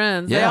famous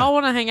friends. They Yeah. all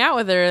want to hang out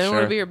with her. They want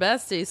Sure. to be her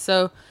bestie.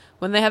 So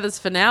when they had this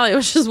finale, it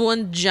was just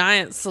one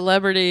giant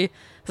celebrity.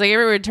 It's like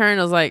every return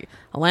it was like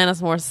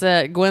Alanis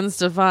Morissette, Gwen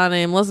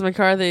Stefani, Melissa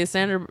McCarthy,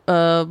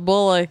 Sandra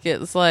Bullock.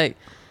 It's like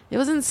it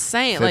was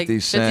insane. 50 like 50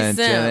 Cent,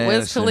 Cent, Jen Wiz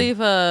Anderson.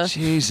 Khalifa.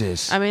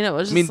 Jesus. I mean, it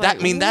was. Just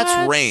That's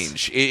what?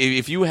 range.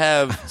 If you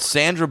have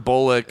Sandra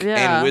Bullock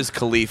Yeah. and Wiz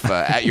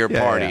Khalifa at your Yeah,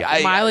 party, yeah.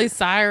 Miley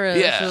Cyrus.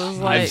 yeah, It was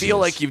I like, feel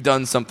like you've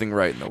done something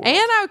right in the world. And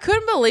I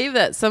couldn't believe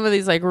that some of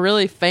these like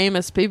really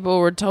famous people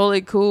were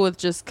totally cool with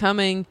just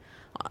coming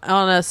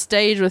on a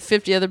stage with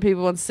 50 other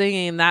people and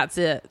singing, and that's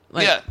it.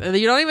 Like, Yeah.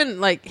 you don't even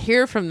like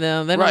hear from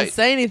them. They don't Right.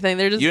 say anything.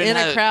 They're just You didn't in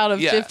a have- crowd of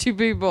yeah. 50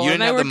 people, You and didn't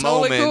they have were the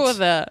totally moment cool with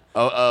that.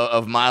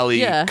 Of Miley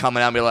Yeah.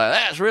 coming out and be like,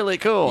 that's really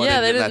cool. Yeah,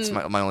 and they that's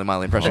didn't- my only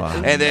Miley impression.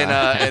 And then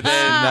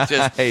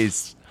just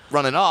Nice.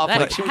 running off. That-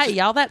 Like, she was hey, just-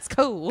 y'all, that's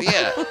cool.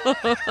 Yeah.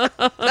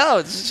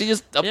 No, she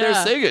just up there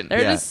Yeah. singing.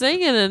 They're Yeah. just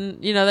singing,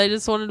 and they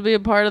just wanted to be a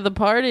part of the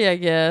party, I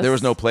guess. There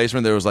was no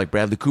placement. There was like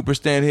Bradley Cooper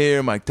stand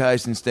here, Mike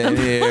Tyson stand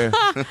here.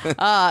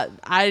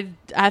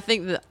 I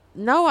think that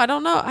no, I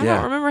don't know. I Yeah.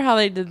 don't remember how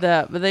they did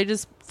that, but they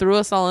just threw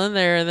us all in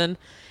there, and then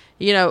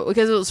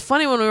because it was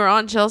funny when we were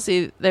on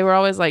Chelsea, they were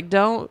always like,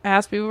 "Don't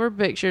ask people for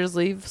pictures,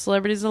 leave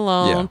celebrities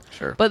alone." Yeah,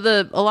 sure. But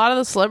a lot of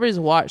the celebrities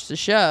watched the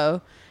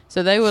show.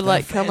 So they would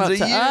like come up fans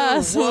to of you.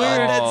 us. What? and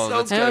we were- That's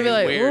so and I'd be fucking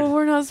like, weird. "Well,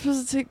 we're not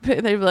supposed to take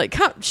pictures." They'd be like,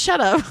 "Come,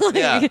 shut up!" Like,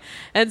 Yeah.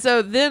 And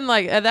so then,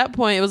 like at that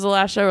point, it was the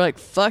last show. We're like,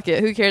 "Fuck it,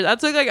 who cares?" I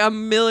took like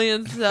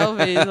 1,000,000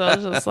 selfies. I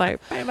was just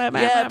like, "Bam, bam,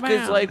 bam, Yeah, bam, because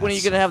bam." like when are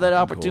you gonna have that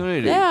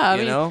opportunity? Yeah, I you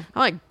mean, know. I'm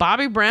like,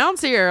 Bobby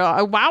Brown's here.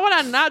 Why would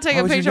I not take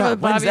Why a would you picture not?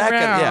 with Bobby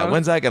Brown?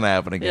 When's that gonna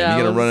happen again? Yeah,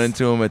 You're it gonna run was-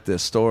 into him at the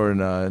store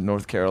in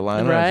North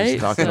Carolina, Right? just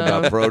talking So,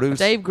 about produce.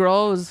 Dave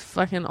Grohl was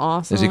fucking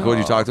awesome. Is he cool? Did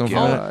you talk to him for a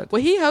God. minute?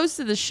 Well, he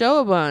hosted the show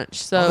a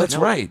bunch, so Oh, that's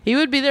right. he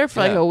would be there for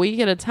like Yeah. a week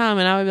at a time,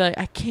 and I would be like,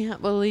 I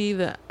can't believe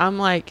that I'm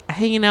like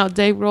hanging out with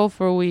Dave Grohl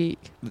for a week.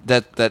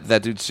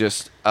 That dude's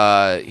just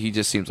he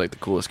just seems like the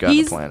coolest guy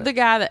He's on the planet. the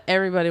guy that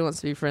everybody wants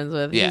to be friends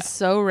with. Yeah. He's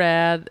so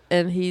rad,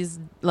 and he's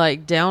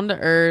like down to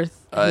earth.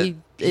 He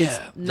is yeah,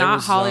 there not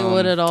was,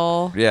 Hollywood at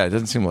all. Yeah, it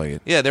doesn't seem like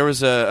it. Yeah, there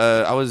was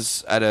I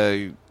was at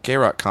a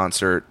K-Rock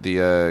concert,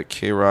 the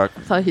K-Rock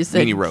I thought you said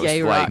mini roast.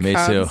 gay like, rock Me too.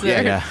 concert.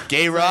 Yeah.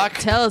 Gay rock.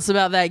 Tell us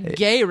about that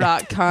gay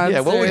rock concert. Yeah,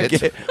 what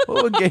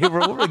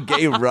would a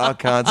gay rock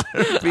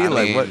concert be I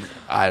like? mean, What?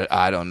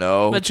 I don't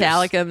know.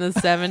 Metallica in the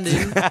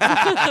 70s.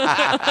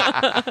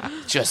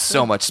 Just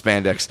so much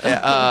spandex.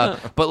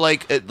 But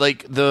like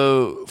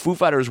the Foo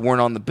Fighters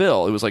weren't on the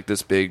bill. It was like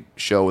this big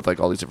show with like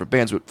all these different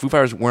bands, but Foo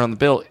Fighters weren't on the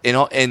bill.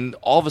 And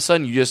all of a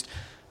sudden you just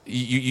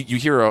you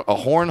hear a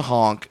horn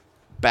honk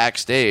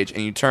backstage,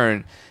 and you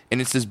turn, and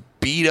it's this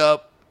beat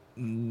up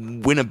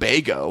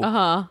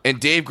Winnebago. And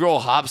Dave Grohl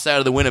hops out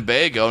of the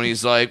Winnebago, and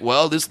he's like,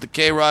 "Well, this is the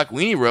K-Rock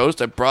weenie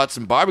roast. I brought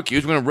some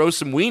barbecues. We're gonna roast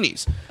some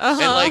weenies." And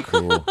like,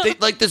 they,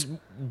 like this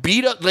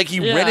beat up, like he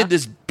Yeah. rented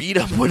this beat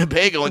up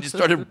Winnebago and just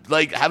started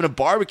like having a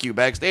barbecue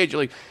backstage.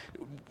 You're like,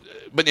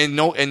 but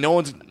no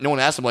one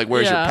asked him like,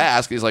 "Where's your Yeah.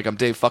 pass?" He's like, "I'm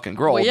Dave fucking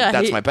Grohl. Well, yeah,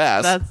 That's he- my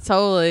pass." That's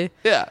totally.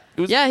 Yeah,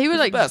 it was, Yeah, he it would was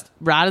like the best.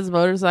 ride his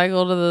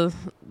motorcycle to the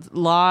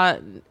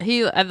lot.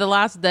 He at the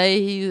last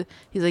day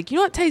he's like, you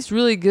know what tastes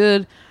really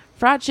good?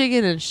 Fried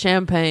chicken and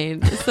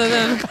champagne. So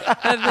then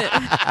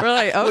we're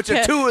like, okay. Which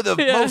are two of the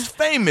Yeah. most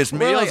famous We're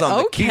meals like, on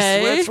the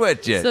okay. Keith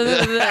Sweat Jet. So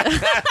then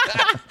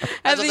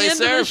at what the they end of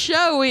the serve.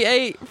 show, we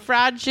ate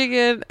fried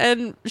chicken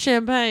and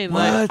champagne.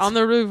 Like What? on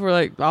the roof, we're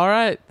like, all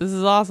right, this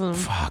is awesome.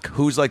 Fuck.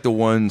 Who's like the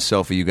one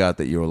selfie you got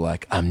that you were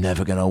like, I'm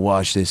never gonna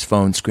wash this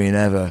phone screen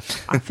ever?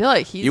 I feel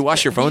like he's You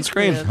wash your phone he's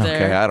screen? put it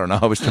there. Okay, I don't know.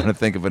 I was trying to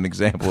think of an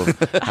example of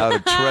how to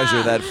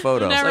treasure that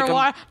photo.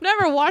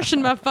 Never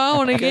washing my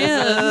phone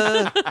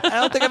again. I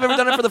don't think I've ever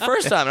done it for the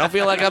first time. I don't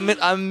feel like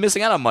I'm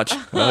missing out on much.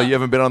 Well, you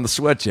haven't been on the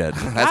Sweat Jet.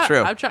 That's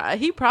true. I've tried.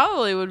 He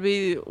probably would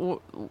be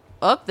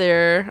up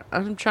there.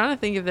 I'm trying to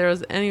think if there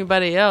was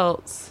anybody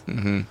else.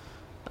 Mm-hmm.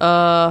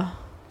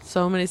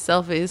 So many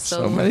selfies.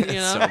 So many. You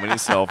know, So many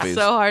selfies.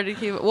 so hard to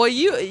keep. Well,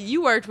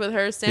 you worked with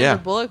her. Sandra Yeah.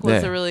 Bullock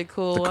was Yeah. a really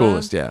cool. The one.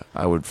 coolest, yeah.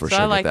 I would for So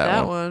sure I like get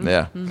that, that one. one.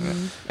 Yeah.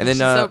 Mm-hmm. and then She's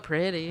so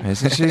pretty.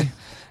 Isn't she?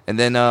 and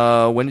then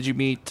when did you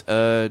meet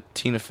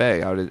Tina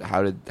Fey? How did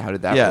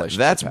that Yeah, relationship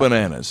that's happen?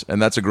 bananas,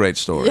 and that's a great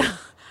story.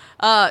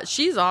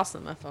 She's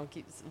awesome. My phone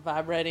keeps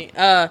vibrating.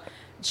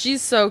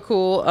 She's so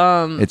cool.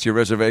 It's your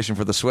reservation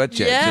for the Sweat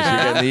Jet. Yeah. Just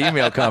you're getting the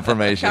email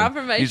confirmation.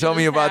 Confirmation You told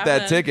me has about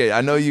that happened. ticket.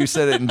 I know you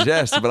said it in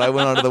jest, but I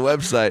went onto the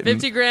website.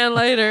 and- $50,000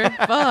 later.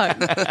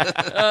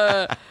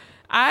 Fuck.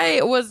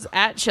 I was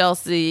at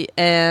Chelsea,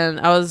 and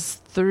I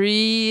was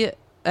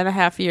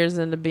 3.5 years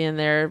into being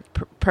there,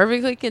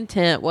 perfectly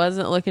content,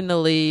 wasn't looking to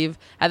leave.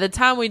 At the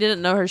time, we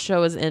didn't know her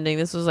show was ending.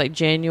 This was like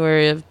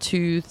January of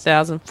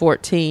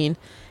 2014.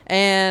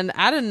 And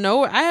I didn't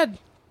know, I had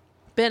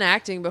been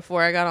acting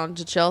before I got on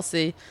to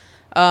Chelsea.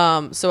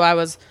 So I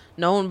was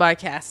known by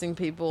casting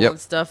people Yep. and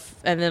stuff.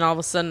 And then all of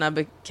a sudden I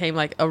became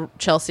like a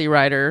Chelsea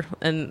writer.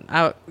 And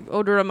I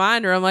owed a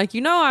reminder. I'm like,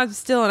 I'm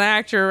still an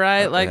actor,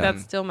 right? Like yeah.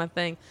 that's still my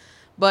thing.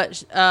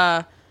 But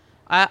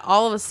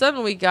all of a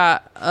sudden we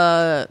got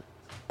a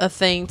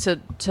thing to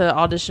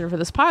audition for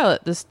this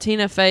pilot. This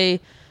Tina Fey,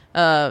 it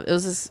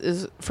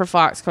was for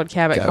Fox called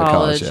Cabot Cabot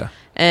College. College, yeah.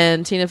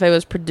 And Tina Fey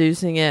was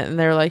producing it, and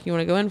they were like, "You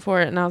want to go in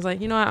for it?" And I was like,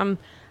 "You know what?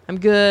 I'm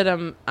good.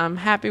 I'm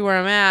happy where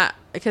I'm at."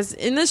 Because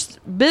in this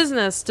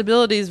business,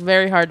 stability is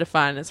very hard to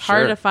find. It's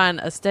hard Sure. to find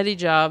a steady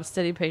job,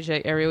 steady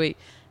paycheck every week.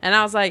 And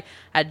I was like,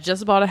 I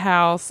just bought a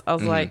house. I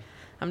was like,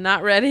 I'm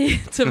not ready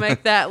to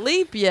make that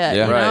leap yet.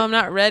 Yeah. You know, Right. I'm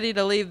not ready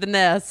to leave the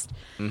nest.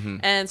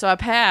 And so I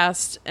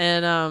passed,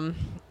 and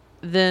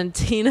then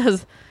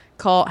Tina's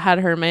had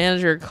her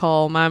manager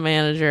call my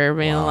manager,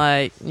 being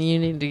like, "You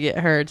need to get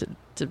her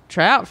to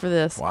try out for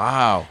this."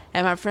 Wow.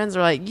 And my friends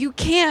were like, "You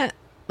can't."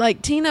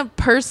 Like, Tina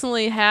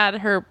personally had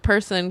her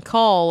person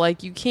call.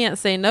 Like, you can't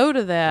say no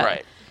to that.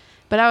 Right.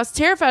 But I was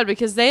terrified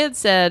because they had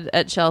said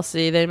at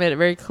Chelsea, they made it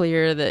very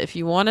clear that if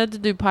you wanted to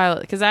do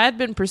pilot, because I had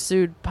been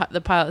pursued the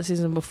pilot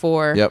season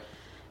before. Yep.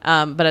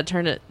 But I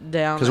turned it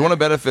down. Because one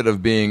benefit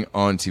of being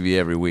on TV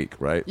every week,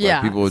 right?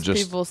 Yeah. Like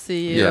people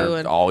see you. Yeah,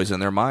 And, always in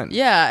their mind.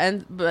 yeah.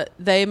 But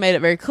they made it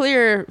very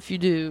clear, if you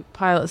do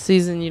pilot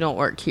season, you don't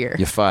work here.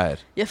 you're fired.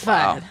 You're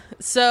fired.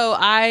 So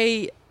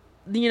I,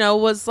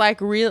 was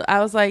like I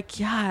was like,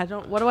 yeah,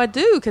 what do I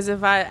do? Because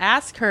if I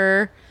ask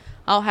her,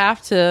 I'll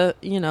have to,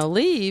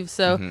 leave.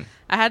 So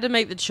I had to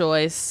make the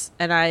choice,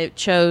 and I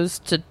chose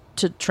to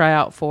try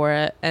out for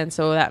it. And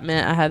so that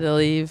meant I had to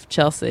leave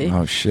Chelsea.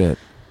 Oh, shit.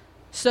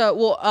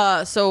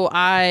 So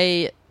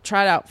I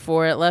tried out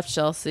for it, left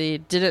Chelsea,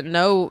 didn't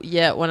know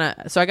yet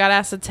so I got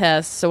asked a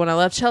test. So when I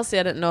left Chelsea,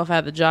 I didn't know if I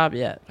had the job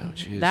yet. Oh,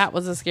 jeez. That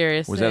was the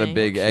scariest Was thing. that a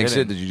big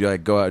exit? Did you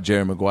like go out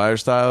Jerry Maguire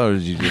style, or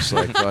did you just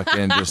like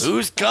fucking just?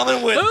 Who's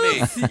coming with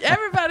me?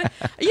 Everybody,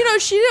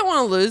 she didn't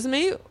want to lose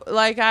me.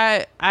 Like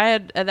I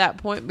had at that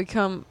point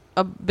become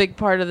a big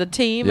part of the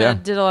team. Yeah. I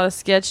did a lot of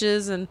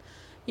sketches, and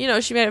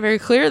she made it very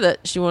clear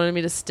that she wanted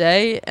me to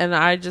stay. And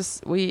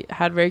we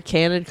had very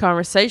candid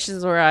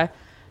conversations where I,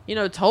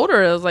 told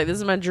her, I was like, this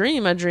is my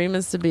dream. My dream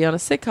is to be on a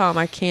sitcom.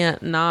 I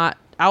can't not.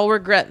 I'll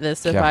regret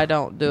this if I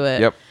don't do it.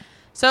 Yep.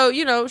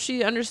 So,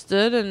 she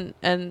understood,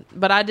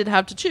 but I did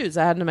have to choose.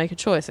 I had to make a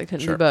choice. I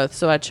couldn't do both.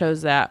 So I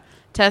chose that.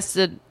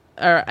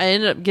 I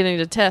ended up getting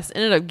to test.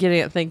 Ended up getting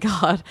it, thank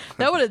God.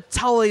 That would have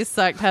totally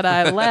sucked had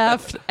I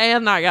left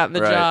and not gotten the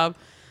job.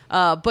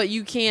 But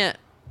you can't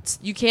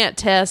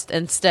test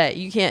and stay.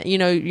 You can't,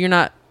 you're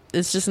not,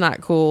 it's just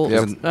not cool.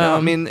 Yep. No,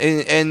 I mean,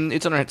 and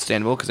it's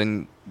understandable because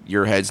then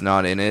your head's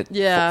not in it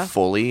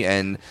fully,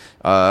 and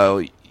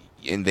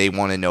they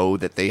want to know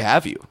that they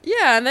have you.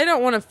 Yeah, and they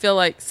don't want to feel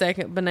like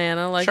second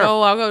banana. Like, Sure.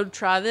 I'll go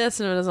try this,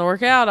 and if it doesn't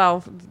work out,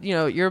 I'll,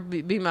 you'll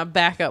be my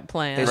backup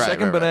plan. Is Right,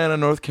 second right. banana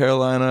North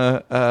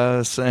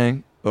Carolina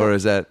saying, or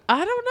is that?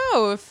 I don't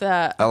know if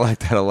that. I like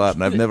that a lot,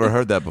 and I've never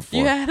heard that before.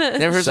 You had it?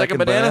 Never heard second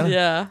banana?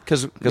 Yeah.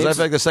 Because I feel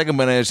like the second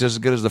banana is just as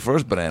good as the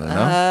first banana.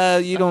 No,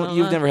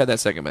 You've never had that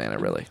second banana,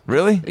 really.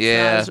 really?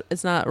 Yeah,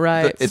 It's not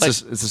right.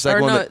 It's the second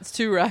or one. no, that- it's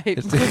too right.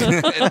 it's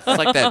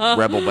like that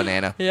rebel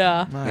banana.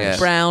 Yeah. Nice.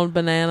 Brown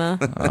banana.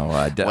 Oh,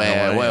 I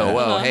definitely.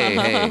 Well, hey,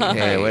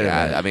 Hey, wait a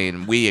minute. I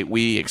mean,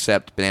 we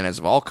accept bananas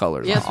of all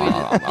colors. Yes, we do.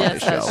 on Yes,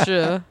 this show. that's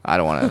true. I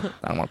don't want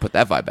to put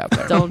that vibe out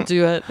there. Don't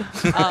do it.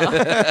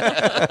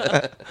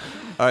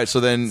 All right, so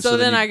then. So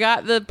then you- I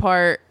got the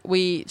part.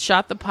 We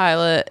shot the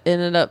pilot.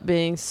 Ended up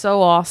being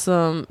so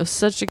awesome. It was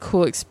such a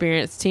cool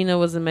experience. Tina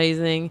was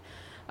amazing.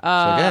 So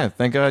again,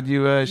 thank God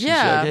you. She's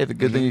yeah. like, hey, the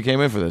good thing you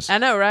came in for this. I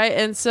know, right?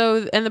 And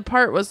the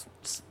part was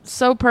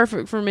so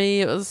perfect for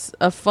me. It was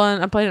a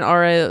fun. I played an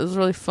RA. It was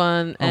really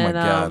fun. Oh my and,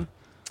 God.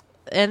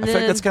 And I then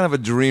feel like that's kind of a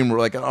dream,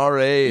 like an RA.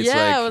 It's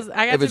yeah, like, it was.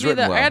 I got if to it's be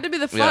written the. well. I got to be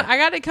the fun. Yeah. I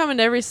got to come in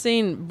every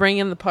scene,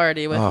 bringing the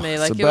party with Oh, me. it's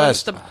Like the it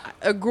was best.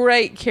 a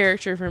great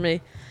character for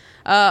me.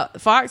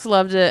 Fox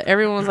loved it.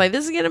 Everyone was like,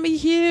 "This is gonna be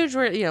huge."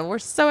 We're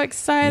so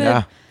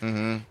excited.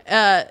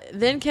 Yeah.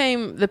 Then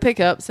came the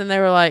pickups, and they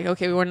were like,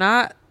 "Okay, we're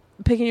not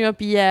picking you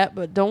up yet,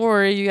 but don't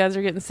worry, you guys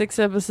are getting 6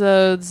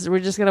 episodes. We're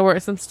just gonna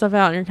work some stuff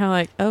out." And you're kind of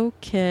like,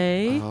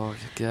 "Okay." Oh,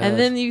 God. And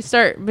then you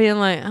start being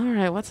like, "All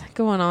right, what's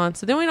going on?"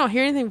 So then we don't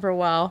hear anything for a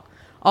while.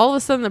 All of a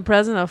sudden, the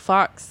president of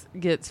Fox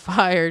gets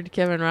fired,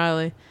 Kevin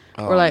Riley.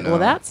 We're like, no. "Well,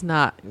 that's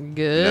not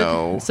good."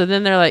 No. So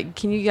then they're like,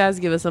 "Can you guys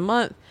give us a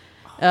month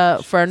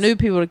for our new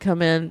people to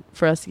come in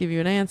for us to give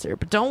you an answer?"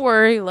 But don't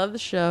worry, love the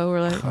show.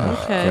 We're like,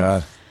 "Okay."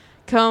 God.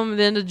 Come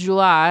the end of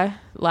July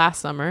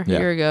last summer, Yeah. a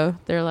year ago,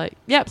 they're like,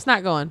 "Yep, it's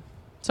not going.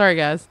 Sorry,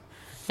 guys."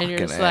 And you're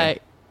Fucking just A.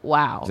 like,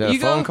 "Wow." Is that a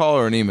phone call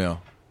or an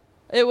email?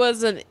 It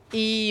was an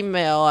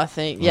email, I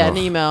think. Yeah, an Ugh.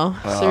 email.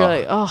 So you're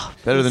like, "Oh,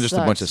 Better this than just a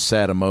bunch of sucks."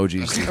 sad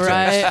emojis.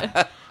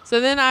 Right. So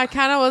then I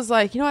kind of was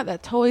like, you know what?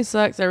 That totally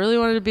sucks. I really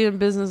wanted to be in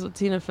business with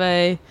Tina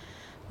Fey.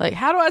 Like,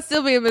 how do I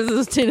still be in business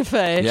with Tina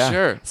Fey? Yeah.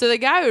 Sure. So the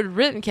guy who had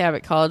written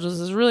Cabot College was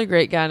this really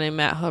great guy named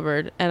Matt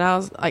Hubbard. And I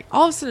was like,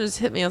 all of a sudden it just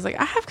hit me. I was like,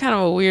 I have kind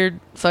of a weird,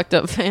 fucked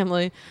up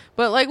family.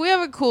 But, like, we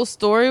have a cool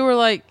story. We're,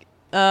 like,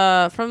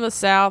 from the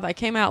South. I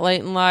came out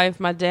late in life.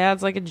 My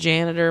dad's, like, a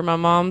janitor. My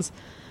mom's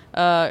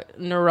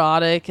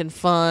neurotic and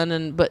fun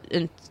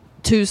and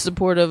too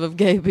supportive of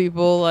gay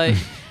people. Like,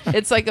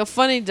 it's, like, a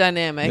funny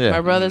dynamic. Yeah.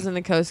 My brother's in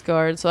the Coast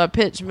Guard. So I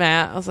pitched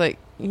Matt. I was like,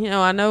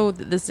 I know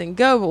that this didn't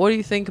go, but what do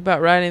you think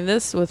about writing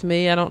this with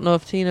me? I don't know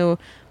if Tina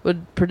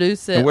would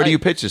produce it. And where do Like, you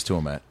pitch this to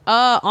him at?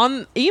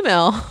 on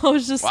email. I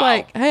was just Wow.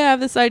 like, hey, I have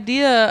this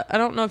idea. I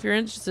don't know if you're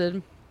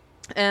interested.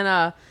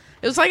 And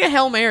it was like a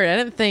Hail Mary. I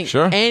didn't think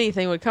Sure.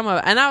 anything would come of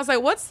it. And I was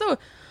like, what's the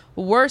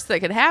worst that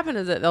could happen?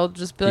 Is that they'll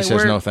just be He like,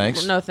 says, "No,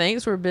 thanks." No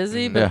thanks. We're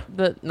busy, Yeah.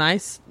 but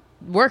nice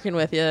working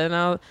with you. And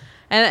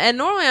And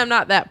normally I'm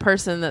not that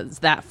person that's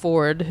that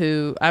forward.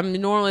 Who I'm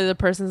normally the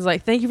person who's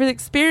like, "Thank you for the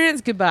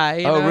experience, goodbye."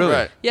 You know? Really?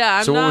 Right. Yeah.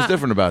 I'm So what was not-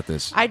 different about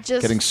this? I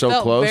just getting so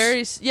felt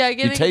close. Getting,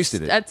 You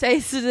tasted it. I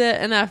tasted it,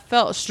 and I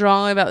felt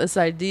strongly about this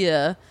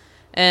idea.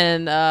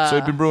 And So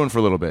it'd been brewing for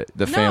a little bit.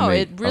 The no, family.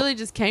 it really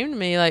just came to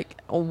me like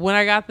when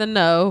I got the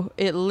no.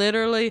 It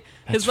literally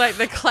is like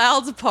the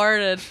clouds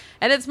parted,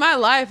 and it's my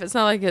life. It's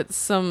not like it's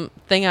some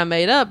thing I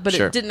made up, but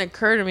Sure. it didn't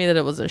occur to me that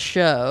it was a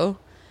show.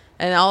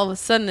 And all of a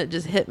sudden, it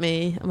just hit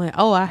me. I'm like,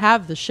 oh, I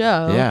have the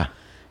show. Yeah.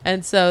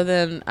 And so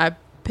then I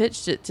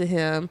pitched it to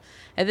him.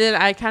 And then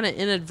I kind of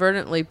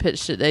inadvertently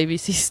pitched it to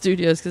ABC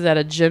Studios because at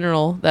a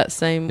general that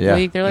same Yeah.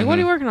 week, they're like, what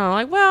are you working on? I'm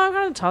like, well, I'm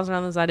kind of tossing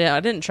around this idea. I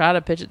didn't try to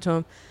pitch it to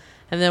him.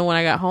 And then when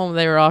I got home,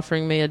 they were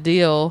offering me a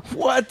deal.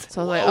 What? So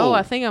I was like, oh,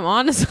 I think I'm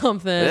onto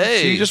something. Hey.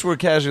 So you just were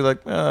casually like,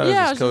 oh,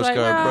 Yeah, I this was is just Coast like,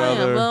 Guard yeah,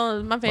 brother.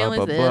 well, my family's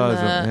blah, blah, in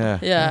blah.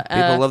 that. Yeah.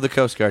 People love the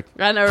Coast Guard.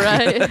 I know,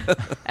 right?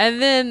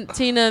 And then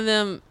Tina and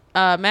them,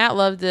 Matt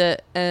loved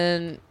it,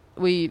 and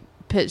we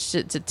pitched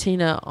it to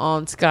Tina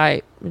on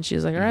Skype, and she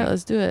was like, all right,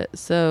 let's do it.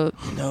 So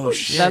No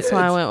shit. that's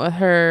why I went with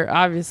her,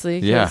 obviously.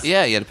 'cause Yeah.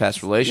 Yeah, you had a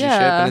past relationship,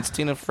 Yeah. and it's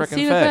Tina frickin'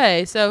 Tina Fey.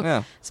 Fey. So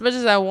Yeah. as much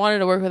as I wanted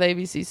to work with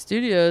ABC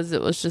Studios,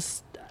 it was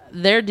just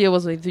their deal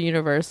was with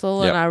Universal,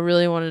 Yep. and I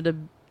really wanted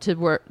to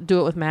do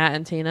it with Matt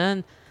and Tina,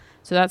 and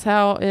so that's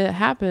how it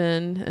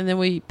happened. And then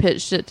we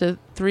pitched it to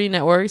 3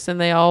 networks,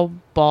 and they all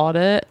bought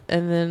it,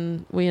 and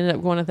then we ended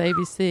up going with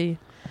ABC.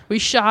 We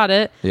shot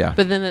it, Yeah.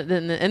 but then it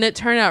didn't, and it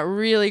turned out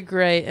really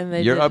great. And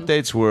they Your didn't.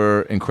 updates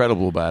were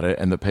incredible about it,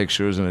 and the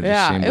pictures, and it just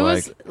Yeah, seemed it like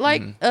was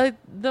like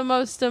the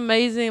most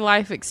amazing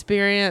life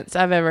experience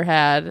I've ever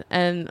had,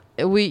 and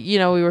we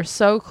were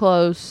so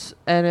close,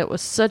 and it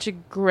was such a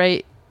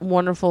great,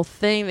 wonderful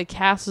thing. The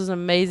cast was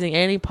amazing.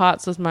 Annie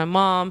Potts was my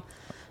mom.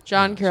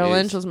 John Carroll jeez.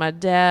 Lynch was my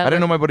dad. I didn't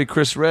know my buddy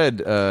Chris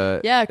Red.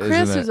 Yeah, Chris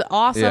is in was it.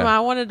 awesome. Yeah.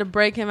 I wanted to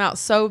break him out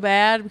so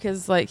bad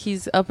because like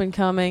he's up and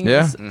coming.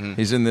 Yeah, Mm-hmm.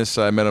 he's in this.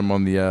 I met him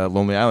on the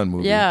Lonely Island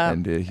movie. Yeah,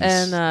 and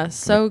he's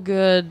so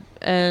good.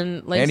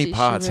 And Lacey Annie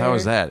Potts, how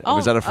was that? Oh,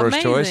 Was that a first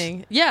choice?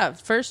 amazing. Yeah,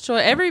 first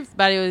choice.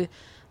 Everybody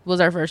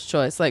was our first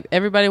choice. Like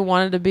everybody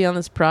wanted to be on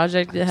this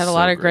project. It had a So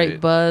lot of great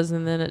great. buzz,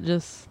 and then it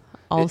just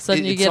all of a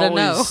sudden you It's get a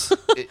no. always-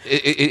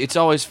 it's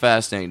always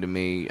fascinating to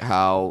me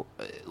how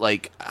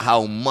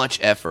much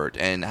effort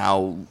and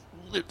how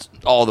it's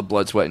all the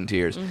blood, sweat, and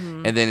tears,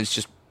 Mm-hmm. and then it's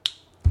just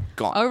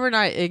gone.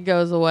 Overnight, it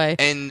goes away.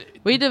 And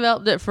We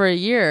developed it for a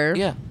year.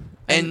 yeah,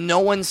 and no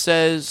one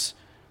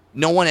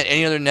at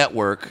any other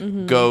network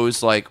Mm-hmm.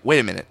 goes like, wait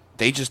a minute,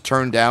 they just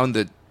turned down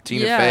the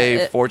Tina Yeah,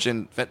 Fey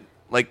Fortune.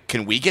 Like,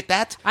 can we get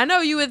that? I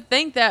know you would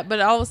think that, but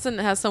all of a sudden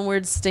it has some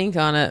weird stink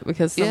on it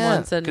because someone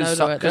Yeah, said 'cause no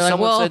so- to it. 'cause They're like,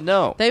 someone well, said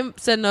no. They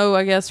said no,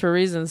 I guess, for a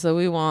reason, so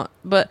we want.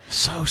 But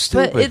so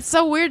stupid. But it's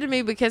so weird to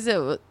me because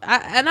and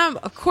I'm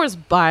of course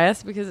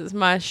biased because it's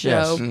my show.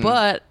 Yes. Mm-hmm.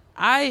 But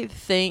I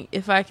think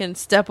if I can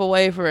step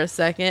away for a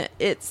second,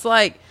 it's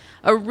like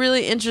a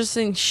really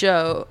interesting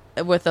show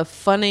with a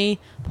funny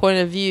point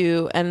of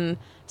view and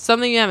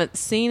something you haven't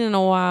seen in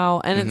a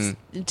while. And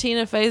Mm-hmm. it's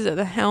Tina Fey's at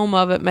the helm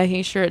of it,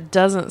 making sure it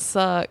doesn't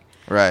suck.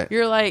 Right.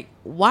 You're like,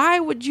 why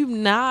would you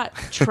not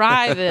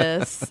try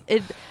this?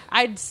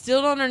 I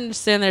still don't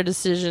understand their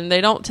decision. They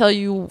don't tell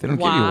you They don't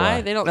give you why.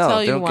 why. They don't No, tell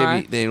they you don't why.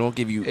 give you. They don't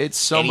give you. It's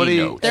somebody-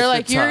 Any notes. They're at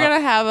like, the you're top.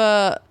 gonna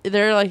have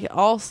they're like,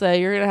 all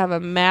say you're gonna have a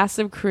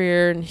massive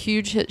career and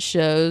huge hit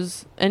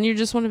shows, and you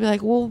just want to be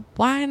like, well,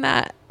 why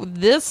not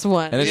this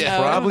one? and it you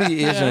know?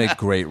 probably isn't a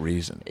great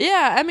reason.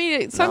 Yeah, I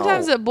mean,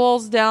 sometimes No. it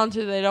boils down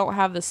to they don't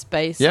have the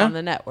space Yeah, on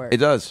the network. It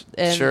does.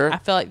 and Sure. I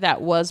feel like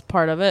that was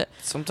part of it.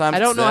 Sometimes I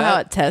don't it's know how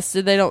that. it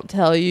tested. They don't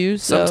tell you.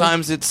 So.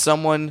 Sometimes it's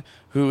someone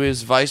who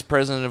is vice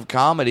president of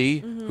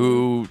comedy Mm-hmm.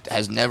 who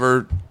has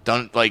never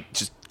done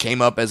just came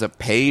up as a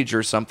page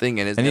or something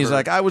and is And he's never-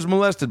 like, I was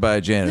molested by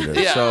a janitor,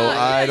 Yeah. so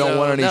I don't So,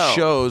 want any no.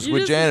 shows You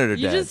with just- janitor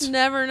You dads. just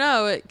never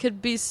know. It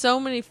could be so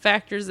many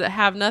factors that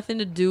have nothing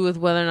to do with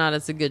whether or not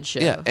it's a good show.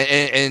 yeah,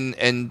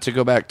 and to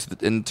go back to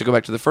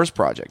the first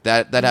project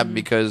that Mm-hmm. happened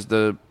because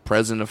the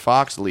president of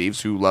Fox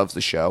leaves, who loves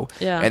the show,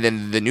 Yeah. and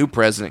then the new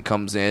president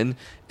comes in,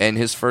 and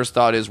his first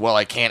thought is, well,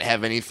 I can't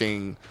have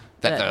anything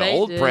that That the they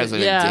old did,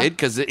 president yeah. did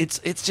because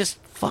it's just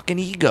fucking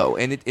ego,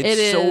 and it's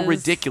It so is.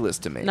 ridiculous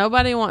to me.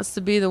 Nobody wants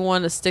to be the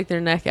one to stick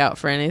their neck out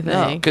for anything.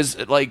 No, because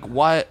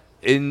why?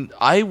 And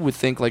I would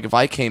think if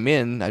I came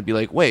in, I'd be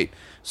like, wait.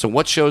 So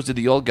what shows did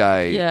the old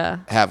guy Yeah.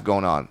 have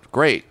going on?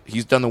 Great,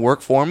 he's done the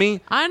work for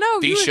me. I know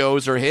These you-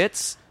 shows are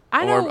hits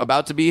I or know.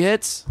 about to be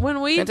hits.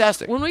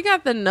 Fantastic. When we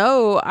got the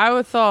no, I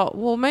would thought,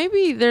 well,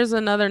 maybe there's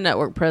another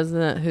network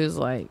president who's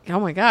like, oh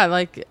my god,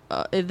 like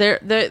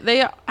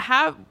they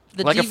have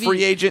the like a TV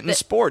free agent in that-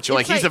 sports. You're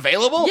it's like, he's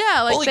available?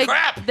 Yeah, like Holy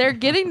crap. They're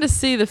getting to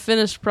see the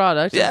finished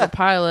product Yeah. of the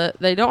pilot.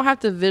 They don't have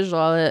to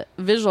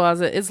visualize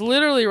it. It's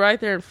literally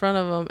right there in front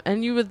of them,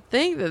 and you would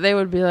think that they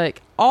would be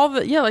like,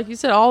 like you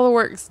said, all the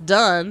work's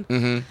done.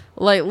 Mm-hmm.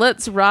 Like,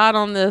 let's ride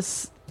on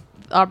this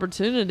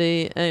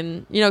opportunity,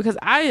 and because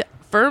I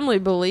firmly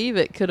believe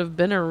it could have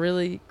been a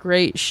really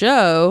great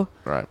show.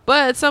 Right.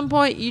 But at some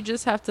point, you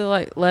just have to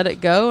like let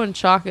it go and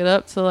chalk it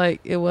up to like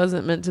it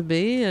wasn't meant to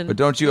be. And But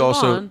don't you move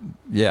also? on.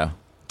 Yeah.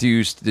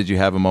 Did you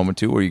have a moment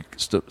too where you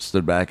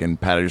stood back and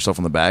patted yourself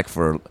on the back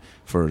for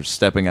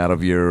stepping out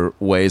of your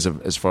ways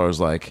of as far as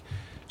like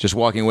just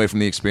walking away from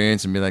the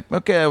experience and be like,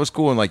 okay, that was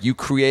cool, and like you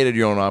created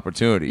your own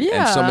opportunity,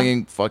 Yeah. and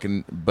something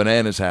fucking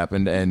bananas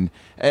happened, and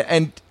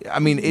I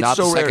mean it's Not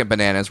so the rare, second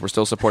bananas. We're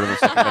still supportive of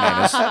second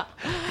bananas.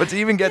 but to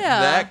even get Yeah.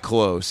 that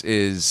close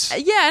is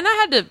Yeah, and I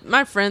had to.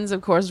 My friends,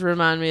 of course,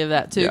 remind me of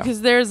that too, Yeah.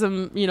 because there's a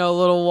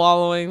little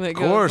wallowing that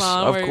course, goes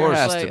on. of where course. you're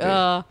There just has to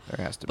like, be.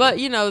 There has to be.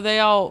 But they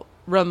all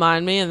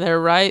remind me, and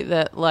they're right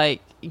that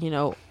like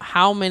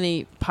how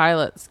many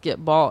pilots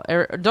get bought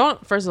or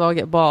don't first of all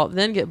get bought,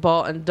 then get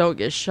bought and don't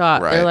get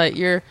shot. Right. They're like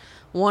you're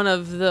one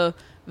of the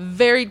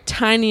very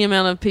tiny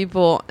amount of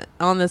people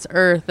on this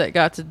earth that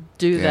got to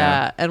do Yeah.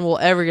 that and will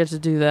ever get to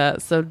do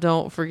that. So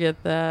don't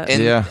forget that.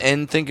 And, Yeah.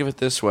 and think of it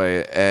this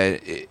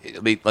way: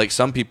 like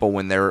some people,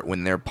 when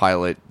their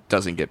pilot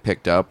doesn't get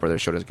picked up or their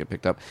show doesn't get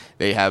picked up,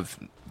 they have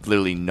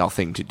literally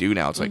nothing to do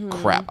now. It's like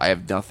crap. I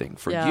have nothing.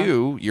 For Yeah.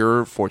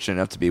 you're fortunate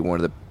enough to be one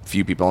of the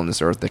few people on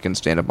this earth that can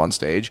stand up on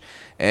stage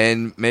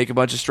and make a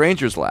bunch of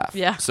strangers laugh.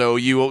 Yeah. So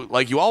you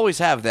always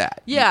have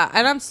that. Yeah,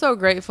 and I'm so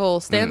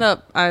grateful. Stand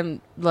up,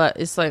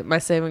 it's like my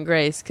saving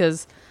grace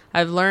because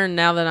I've learned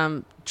now that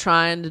I'm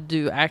trying to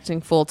do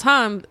acting full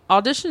time.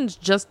 Auditions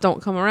just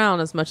don't come around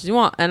as much as you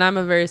want, and I'm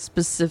a very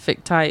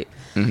specific type.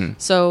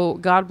 So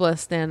God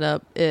bless stand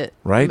up. It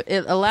Right?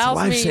 It allows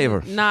It's a me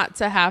lifesaver. not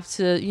to have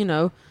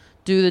to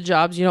do the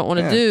jobs you don't want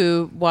to Yeah.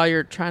 do while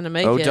you're trying to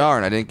make Oh it.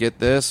 darn! I didn't get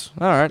this.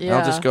 All right, Yeah.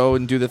 I'll just go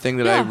and do the thing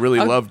that I Yeah. really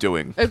Okay. love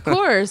doing. Of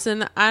course,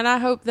 and I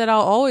hope that I'll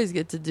always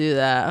get to do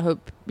that. I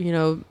hope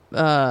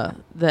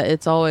that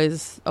it's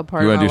always a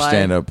part you of my life.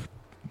 understand up.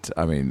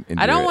 I mean,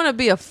 I don't want to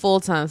be a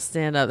full-time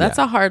stand-up. That's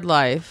Yeah. a hard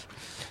life.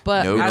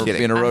 But No I'm- kidding.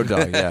 being a road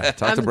dog. Yeah, talk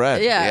to I'm-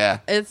 Brad. Yeah,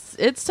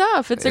 it's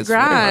tough. It's a It's very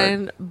hard.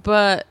 grind,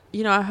 but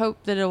I hope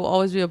that it will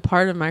always be a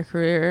part of my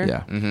career.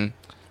 Yeah. Mm-hmm.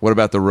 What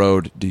about the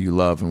road do you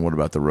love, and what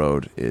about the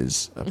road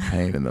is a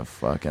pain in the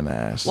fucking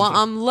ass? Well,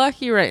 I'm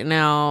lucky right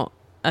now,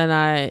 and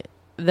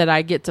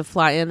I get to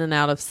fly in and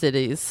out of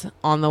cities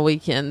on the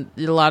weekend.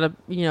 A lot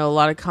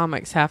of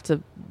comics have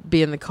to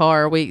be in the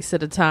car weeks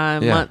at a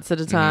time, Yeah. months at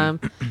a time.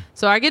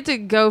 So I get to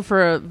go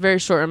for a very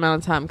short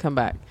amount of time, come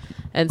back.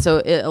 And so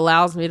it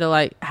allows me to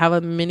like have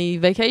a mini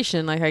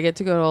vacation. Like I get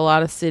to go to a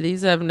lot of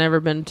cities I've never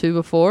been to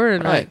before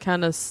and Right. like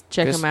kind of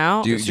check Guess- them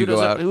out. do you- Who go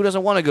doesn't, out- who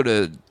doesn't want to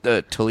go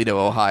to Toledo,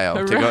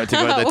 Ohio, to go to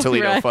the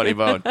Toledo Right. Funny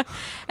Bone?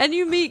 And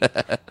you meet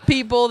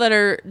people that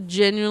are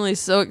genuinely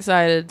so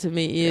excited to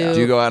meet you. do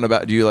you go out and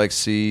about? Do you like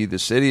see the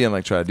city and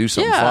like try to do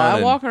something Yeah, fun? I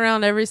and walk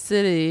around every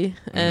city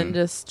and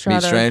just try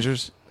meet to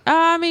strangers.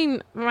 I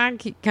mean, I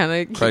kind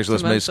of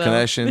Craigslist makes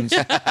connections.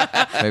 Maybe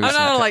I'm not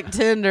some- on like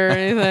Tinder or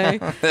anything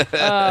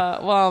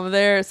while I'm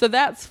there. So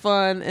that's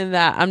fun in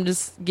that I'm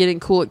just getting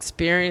cool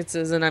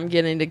experiences and I'm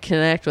getting to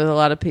connect with a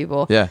lot of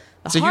people. Yeah,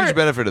 it's a huge hard-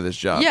 benefit of this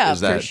job. Yeah,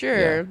 is that, for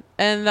sure.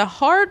 And the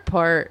hard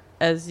part,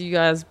 as you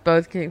guys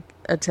both can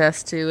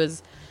attest to,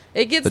 is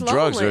it gets The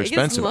drugs lonely. are It gets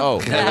expensive.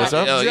 lonely. Oh, what's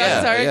up? Drugs Yeah,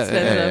 are yeah, Yeah,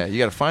 expensive. yeah, you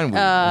got to find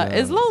weed.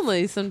 It's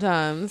lonely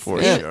sometimes. For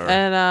And- sure.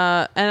 And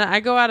I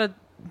go out of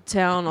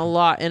town a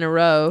lot in a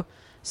row,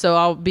 so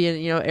I'll be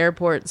in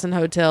airports and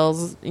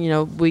hotels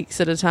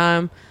weeks at a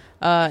time.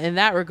 In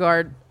that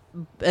regard,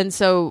 and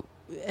so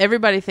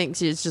everybody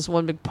thinks it's just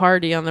one big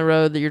party on the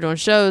road that you're doing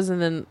shows and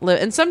then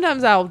and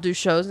sometimes I'll do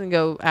shows and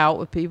go out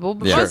with people,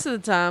 but Yeah. most of the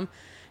time.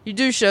 You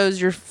do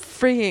shows, you're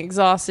freaking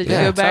exhausted. You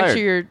Yeah, go back tired. to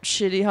your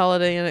shitty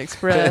Holiday Inn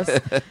Express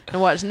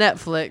and watch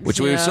Netflix. Which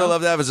we would still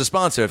love to have as a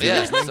sponsor. If you're Yeah.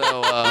 listening.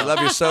 So We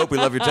love your soap. We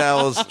love your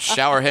towels.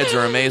 shower heads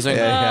are amazing.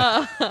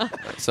 Yeah,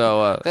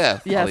 So yeah. I'll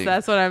Yes, leave.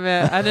 that's what I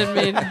meant. I didn't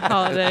mean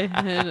Holiday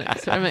Inn.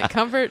 I meant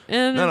Comfort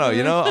Inn. No,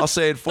 I'll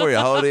say it for you.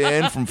 Holiday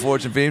Inn from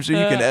Fortune Feimster.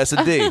 You can S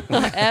a D.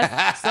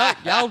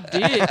 Y'all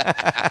did.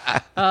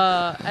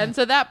 And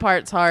so that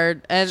part's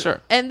hard. And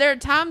Sure. And there are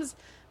times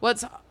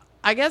what's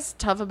I guess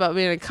tough about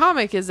being a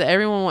comic is that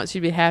everyone wants you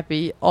to be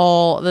happy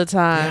all the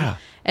time. Yeah.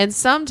 And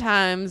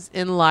sometimes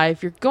in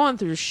life you're going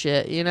through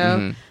shit,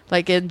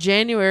 Like in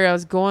January I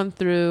was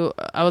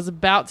I was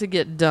about to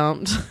get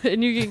dumped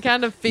and you can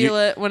kind of feel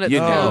it when it's you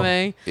know.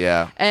 coming.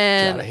 Yeah.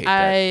 And God, I hate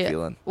that I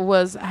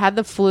feeling. had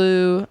the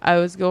flu. I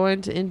was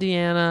going to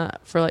Indiana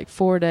for like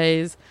 4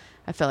 days.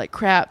 I felt like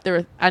crap.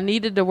 I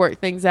needed to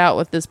work things out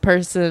with this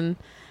person,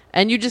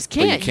 and you just But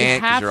you can't.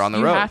 can't 'cause you're on the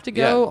you road. have to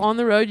go Yeah. on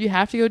the road. You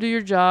have to go do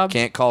your job.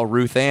 Can't call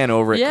Ruth Ann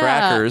over at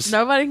Crackers.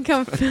 Nobody can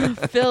come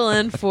fill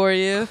in for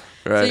you.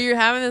 So Right. you're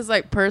having this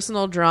like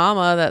personal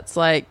drama that's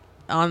like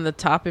on the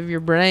top of your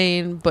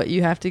brain, but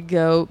you have to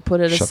go put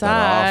it Shut aside.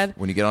 that off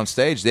when you get on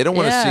stage. They don't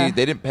want to Yeah. see.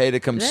 They didn't pay to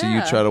come see you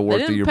Yeah. try to work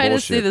they through your didn't pay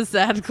bullshit. to see the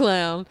sad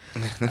clown.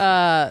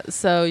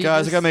 So you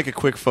Guys, just, I gotta make a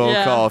quick phone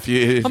Yeah. call if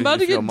you. I'm about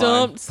to get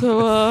dumped,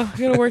 so I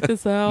gotta work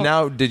this out.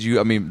 Now, did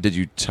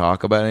you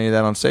talk about any of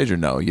that on stage, or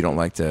no? You don't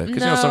like to,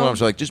 because No. sometimes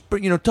you're like, just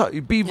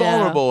be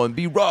vulnerable and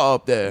be raw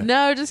up there.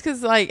 No, just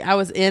because like I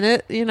was in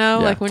it, Yeah.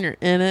 like when you're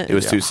in it, It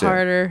was it's too soon.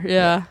 harder.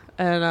 Yeah.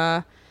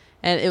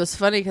 And it was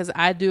funny because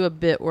I do a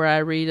bit where I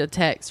read a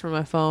text from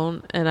my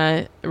phone and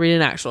I read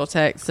an actual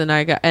text,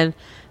 and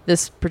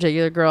this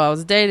particular girl I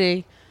was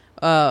dating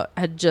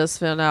had just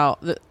found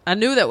out that I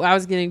knew that I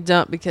was getting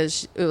dumped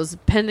because it was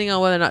pending on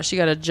whether or not she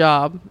got a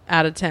job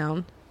out of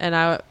town, and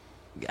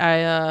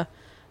I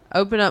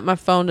opened up my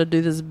phone to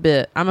do this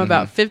bit. I'm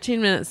about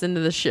 15 minutes into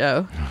the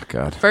show. Oh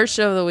God. First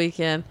show of the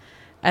weekend.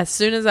 As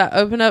soon as I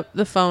open up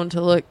the phone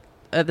to look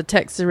at the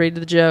text to read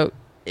the joke,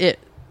 it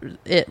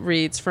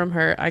reads from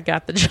her, I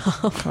got the job.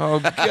 Oh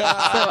God.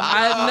 So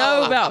I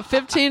know about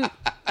 15.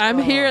 I'm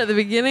here at the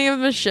beginning of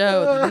the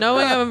show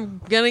knowing I'm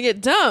going to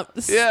get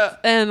dumped. Yeah.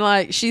 And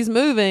like she's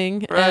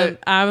moving. Right. And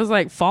I was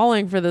like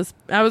falling for this.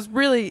 I was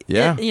really,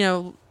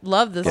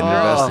 love this Getting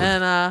girl. invested.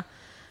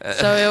 And,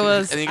 so it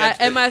was, And you got-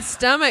 and my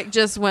stomach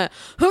just went,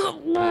 but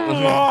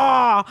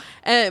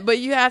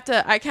you have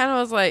to. I kind of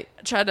was like,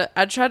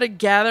 I tried to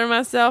gather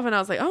myself, and I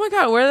was like, oh my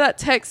God, where did that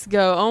text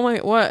go? Oh my,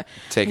 what?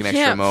 Take an I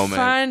extra can't moment.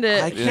 Find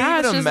it. I Gosh,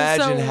 can't this even is so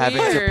imagine having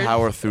weird. to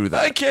power through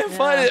that. I can't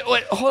find it.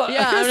 Wait, hold on.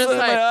 Yeah, I I'm just my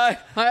like,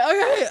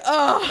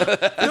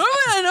 okay,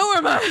 normally I know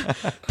where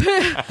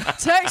my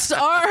texts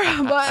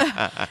are,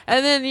 but,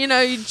 and then,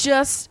 you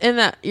just, in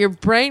that, your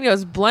brain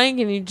goes blank,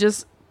 and you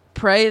just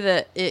pray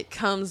that it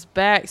comes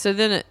back. So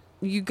then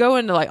you go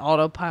into like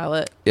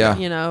autopilot, Yeah.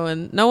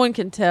 and no one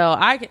can tell.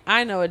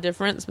 I know a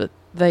difference, but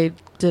they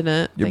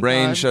didn't. Your thank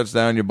brain God. shuts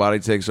down, your body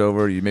takes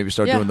over. You maybe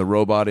start Yeah. doing the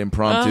robot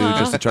impromptu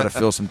just to try to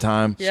fill some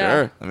time. Yeah.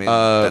 Sure. I mean,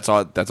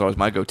 that's always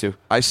my go-to.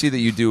 I see that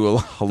you do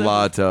a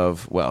lot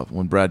of, well,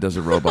 when Brad does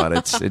a robot,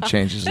 it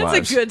changes It's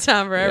lives. a good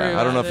time for everyone.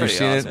 I don't know if you've Pretty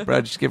seen awesome. it.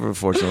 Brad, just give her a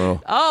fortune a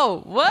little.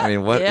 Oh, what? I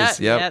mean, what is?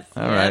 Yeah, Yep. yes,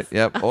 All right.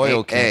 yes. Yep.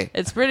 Oil king. Hey,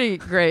 It's pretty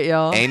great,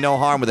 y'all. ain't no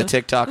harm with a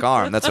TikTok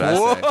arm. That's what I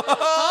say.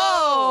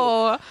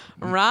 Oh,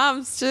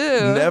 rhymes too.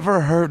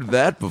 Never heard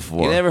that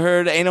before. You never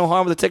heard ain't no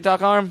harm with a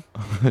TikTok arm?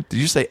 Did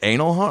you say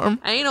anal harm?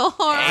 Anal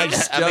harm. I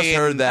Just mean,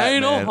 heard that.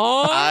 Anal man.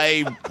 harm.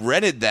 I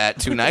rented that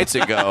 2 nights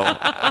ago.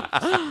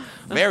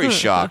 Very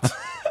shocked.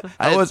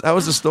 How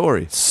was the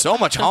story? So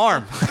much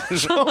harm.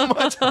 So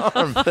much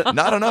harm.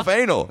 Not enough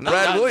anal.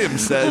 Brad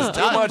Williams says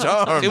too much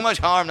harm. Too much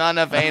harm, not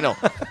enough anal.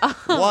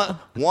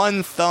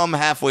 One thumb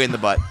halfway in the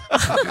butt.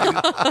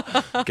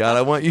 God,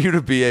 I want you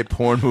to be a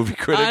porn movie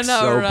critic I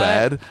know, so right?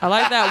 bad. I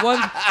like that one.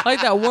 I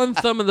like that one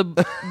thumb of the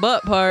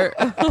butt part.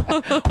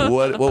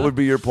 What would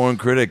be your porn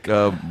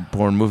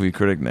movie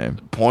critic name?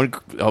 Porn.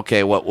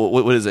 Okay, what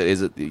is it?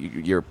 Is it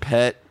your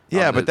pet?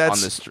 Yeah, on but the- that's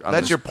on the str- on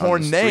that's the- your on the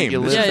porn street name.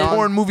 you This live is Yeah, your on?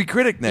 porn movie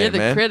critic name, You're the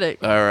man. critic.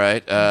 All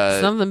right.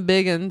 Something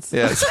biggins.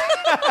 Yes.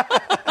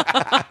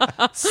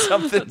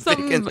 Something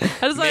Something. Biggins.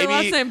 I just like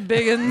last name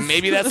Biggins.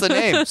 Maybe that's the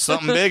name.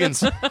 Something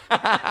Biggins.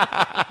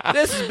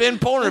 This has been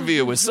Porn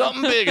Review with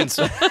Something Biggins.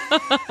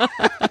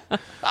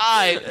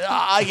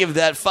 I give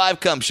that 5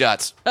 cum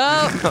shots.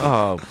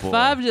 Oh boy.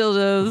 5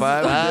 dildos.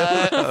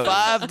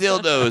 Five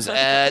dildos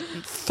at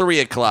 3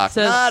 o'clock.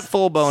 Says Not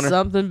full boner.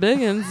 Something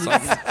biggins.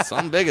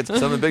 Something Biggins.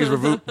 Some of the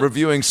biggest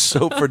reviewing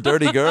soap for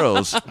dirty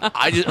girls.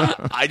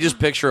 I just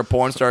picture a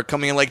porn star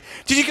coming in like,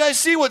 did you guys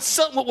see what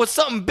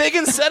Something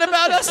Biggins said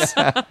about us?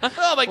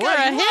 Oh my We're god,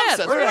 a he loves hit.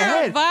 us. We're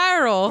ahead.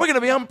 viral. We're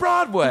gonna be on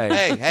Broadway.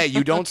 Hey,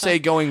 you don't say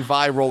going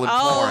viral in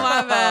Oh, porn.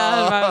 my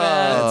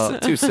bad.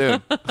 It's too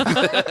soon.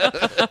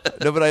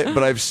 No,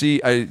 but I've seen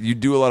you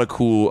do a lot of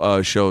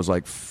cool shows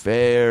like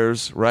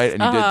fairs, right?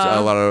 And you did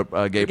a lot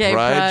of gay Gay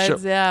pride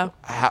prides, yeah.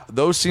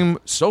 Those seem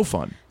so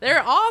fun.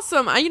 They're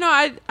awesome.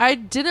 I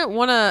didn't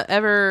want to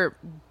ever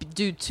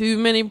do too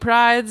many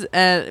prides,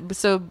 and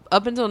so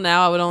up until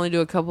now I would only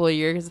do a couple a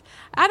year because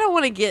I don't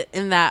want to get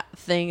in that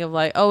thing of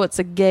like, oh, it's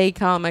a gay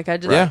comic. I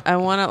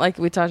want to, like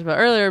we talked about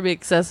earlier, be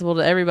accessible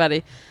to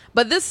everybody.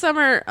 But this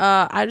summer,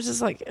 I was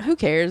just like, who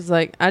cares?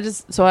 Like, I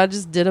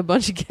just did a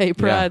bunch of gay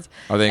prides.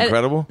 Are they And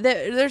incredible?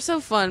 They're so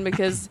fun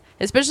because,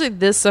 especially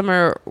this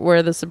summer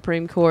where the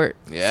Supreme Court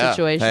Yeah.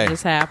 situation Hey.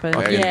 just happened.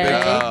 There you Yay.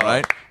 go.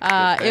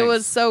 Right? It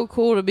was so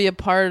cool to be a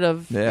part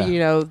of,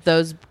 Yeah.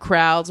 those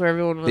crowds where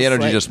everyone was The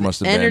energy like- just must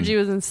have been energy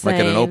was insane.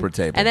 like at an Oprah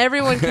table. And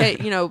everyone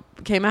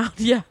came out,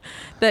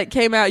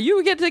 came out.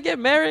 You get to get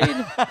married.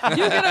 You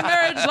get a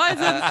marriage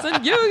license,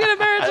 and you get a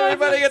marriage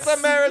Everybody license. gets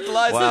a marriage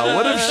license. Wow,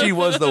 what if she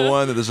was the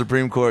one that the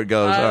Supreme Court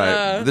goes, all right,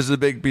 know. this is a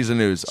big piece of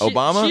news.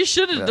 Obama? She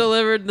should have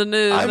delivered the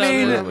news. I That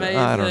mean, was amazing.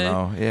 I don't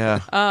know. Yeah.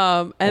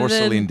 And or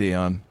then, Celine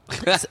Dion.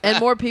 and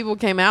more people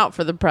came out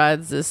for the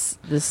prides this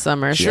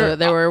summer. Sure. So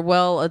they were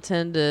well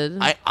attended.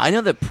 I know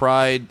that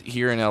Pride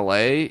here in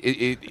LA,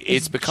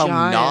 it's become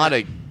giant. not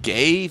a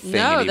gay thing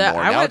No, anymore. that-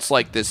 I Now went- it's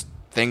like this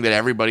thing that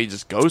everybody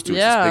just goes to. It's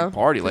Yeah. this big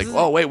party. Like,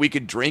 oh wait, we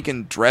could drink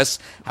and dress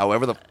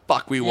however the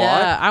fuck we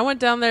want. Yeah, I went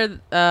down there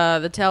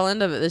the tail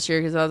end of it this year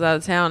because I was out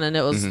of town, and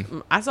it was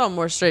I saw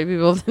more straight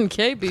people than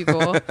gay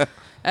people,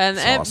 and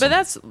awesome. but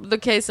that's the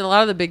case in a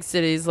lot of the big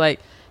cities. Like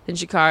in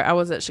Chicago, I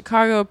was at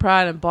Chicago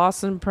Pride and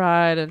Boston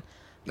Pride and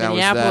Now,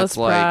 Minneapolis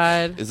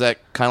Pride. Is that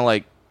kind of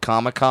like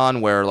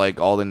Comic-Con where like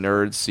all the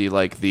nerds see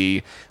like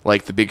the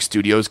big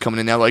studios coming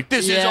in now like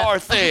this is Yeah. our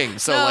thing?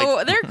 So no,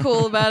 like they're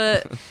cool about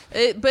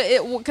it. But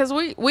because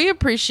we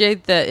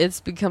appreciate that it's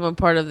become a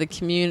part of the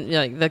community,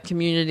 like the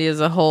community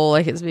as a whole,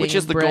 like it's being which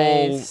is the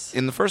goal embraced.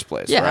 in the first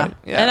place, Yeah. right?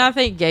 Yeah. And I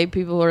think gay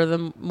people are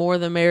the more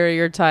the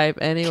merrier type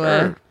anyway.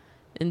 Sure.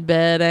 In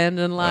bed and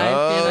in life,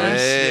 Oh, you know.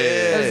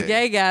 shit. Those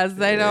gay guys,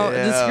 they don't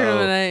Yeah.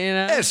 discriminate, you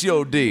know.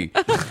 SOD.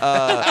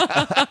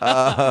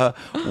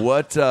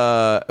 What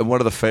are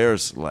the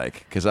fairs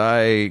like? Because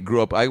I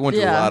grew up, I went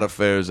to a Yeah. lot of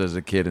fairs as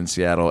a kid in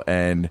Seattle,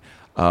 and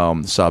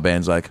saw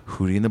bands like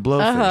Hootie and the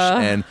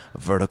Blowfish and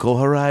Vertical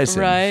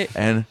Horizon Right.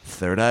 and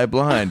Third Eye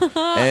Blind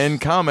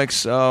and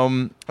comics.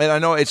 And I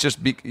know it's just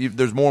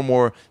there's more and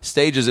more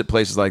stages at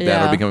places like that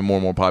Yeah. are becoming more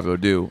and more popular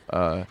to do.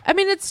 I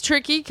mean, it's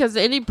tricky because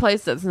any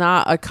place that's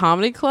not a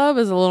comedy club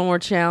is a little more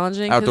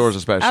challenging. 'cause Outdoors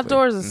especially.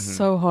 Outdoors is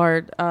so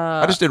hard.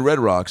 I just did Red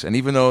Rocks, and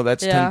even though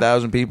that's Yeah.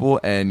 10,000 people,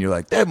 and you're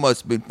like, that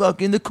must be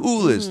fucking the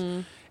coolest. Mm-hmm.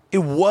 It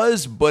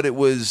was, but it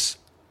was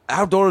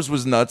outdoors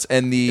was nuts,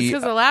 and It's the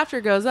because the laughter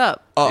goes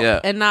up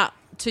Yeah. and not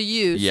to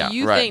you. Yeah, so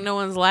you right. think no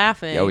one's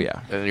laughing. oh yeah,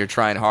 and you're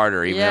trying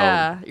harder, even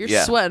Yeah. though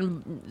You're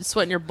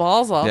sweating your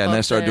balls off. yeah. And then I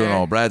up started doing there.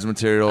 all Brad's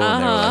material,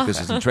 and they were like, this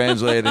isn't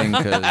translating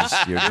because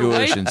you're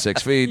Jewish and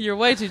 6 feet. You're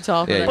way too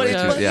tall for Yeah, that But, you're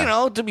joke. way but yeah. you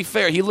know, to be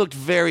fair, he looked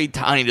very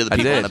tiny to the I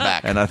people did, in the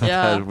back. and I thought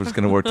Yeah. that was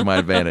going to work to my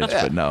advantage,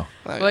 but no.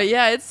 But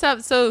yeah, it's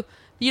tough. So,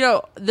 you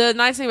know, the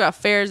nice thing about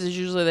fairs is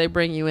usually they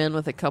bring you in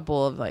with a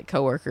couple of like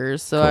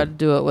coworkers. So I'd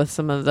do it with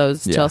some of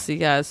those Yeah. Chelsea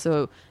guys.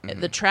 So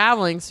the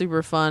traveling's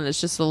super fun.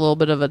 It's just a little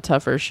bit of a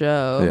tougher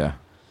show. Yeah,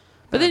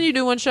 But then you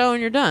do one show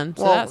and you're done.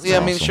 So Well, that's yeah, I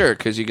mean, awesome. sure,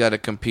 because you got to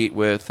compete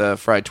with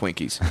fried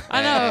Twinkies.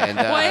 I know. And,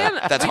 Well, and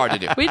that's hard to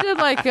do. We did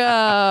like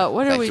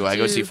what did Like, we do I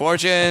go see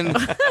Fortune,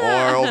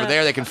 or over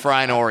there they can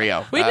fry an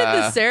Oreo? We did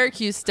the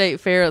Syracuse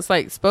State Fair. It's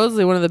like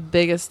supposedly one of the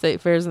biggest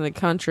state fairs in the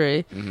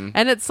country,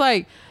 and it's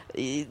like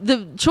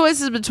the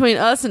choices between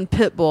us and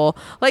Pitbull.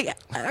 Like,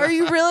 are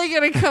you really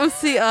gonna come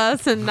see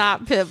us and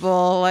not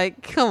Pitbull?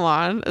 Like, come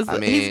on. I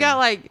mean- He's got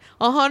like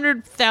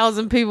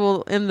 100,000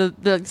 people in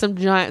the some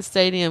giant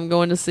stadium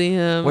going to see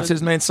him. what's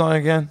his main song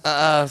again?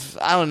 I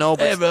don't know,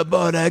 but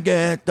Everybody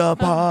get the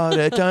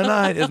party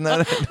tonight, isn't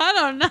that it? I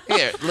don't know.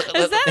 here,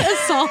 Is that a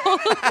song?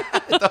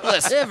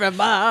 listen.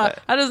 Everybody.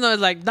 I just know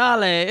it's like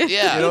Dolly.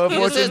 Yeah, You know what,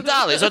 this is Fortune?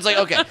 Dolly. So it's like,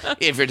 okay,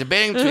 if you're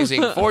debating between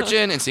seeing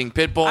Fortune and seeing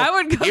Pitbull, I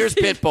would go here's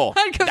see- Pitbull.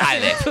 I'd go see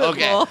Dolly.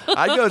 Okay. Pitbull.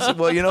 I go.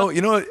 Well, you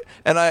know,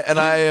 and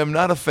I am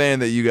not a fan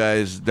that you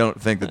guys don't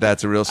think that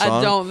that's a real I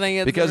song. don't think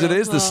it's a because it real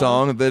is the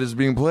song. song that is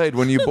being played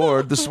when you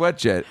board the sweat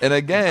jet. And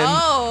again,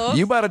 Oh.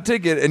 you bought a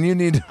ticket and you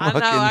need to I know.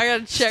 fucking I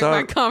gotta check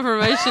my start-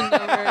 confirmation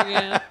number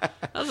again.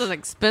 That was an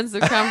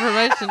expensive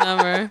confirmation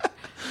number.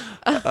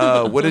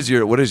 What is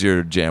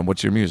your jam?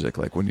 What's your music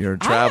like when you're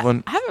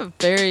traveling? I have a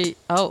very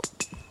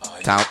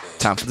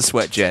Time for the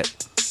sweat jet.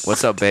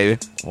 What's up, baby?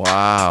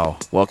 Wow.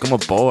 Welcome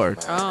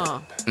aboard.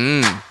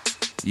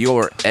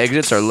 Your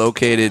exits are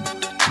located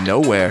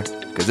nowhere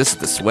because this is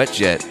the sweat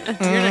jet.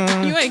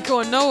 you ain't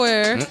going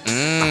nowhere.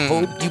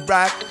 Hope you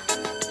brought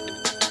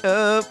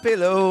a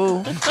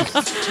pillow.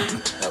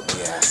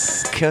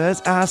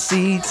 Cause our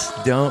seats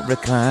don't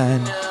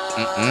recline.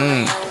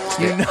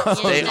 You know,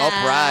 Stay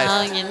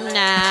upright. You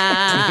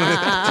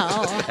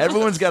know.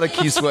 everyone's got a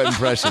Key Sweat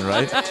impression,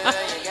 right?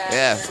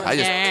 Yeah, I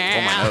just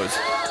pull my nose.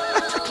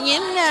 You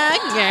know,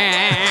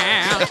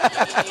 girl.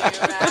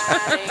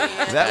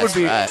 That would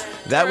be right.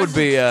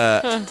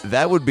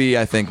 that would be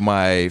I think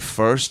my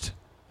first,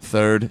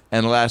 third,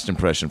 and last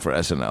impression for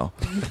SNL.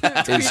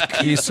 Is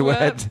Key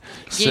Sweat.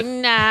 You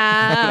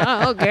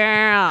know,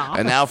 girl.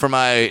 And now for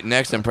my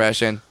next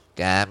impression.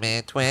 Got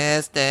me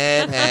twisted.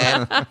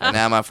 And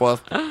now my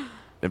fourth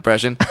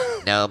impression.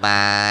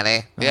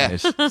 Nobody. Yeah,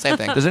 Nice. same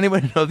thing. Does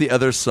anybody know the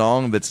other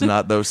song that's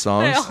not those They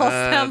songs? all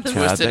sound the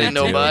Twisted they and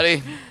do.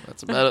 nobody.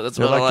 That's about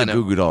They're all I like the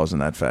know. Goo Goo Dolls in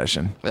that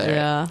fashion. There.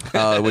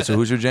 Yeah. Wait, so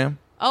who's your jam?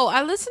 Oh,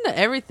 I listen to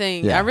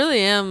everything. Yeah. I really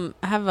am.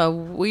 I have a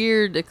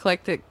weird,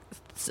 eclectic.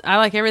 I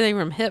like everything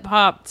from hip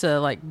hop to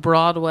like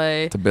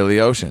Broadway. To Billy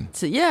Ocean.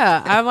 So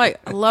yeah, I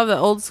love the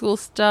old school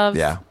stuff.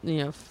 Yeah.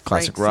 You know,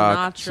 Classic Frank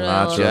rock,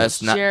 Sinatra,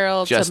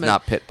 Sinatra. Just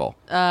not Pitbull.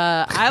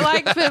 I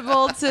like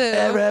Pitbull too.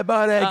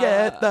 Everybody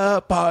get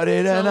the party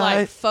To tonight.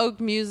 like folk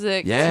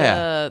music. Yeah.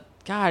 To,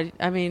 God,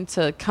 I mean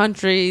to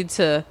country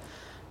to.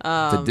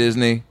 to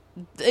Disney.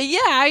 Yeah,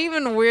 I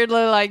even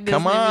weirdly like Disney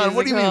Come on,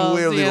 what do you mean musicals,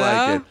 weirdly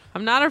like know? it?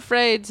 I'm not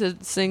afraid to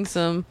sing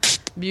some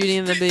Beauty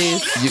and the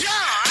Beast.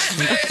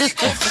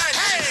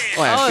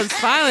 Oh, it's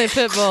finally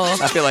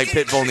Pitbull. I feel like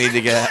Pitbull needs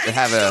to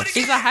have a.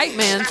 He's a hype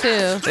man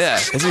too. Yeah.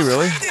 Is he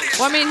really?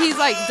 Well, I mean, he's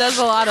like does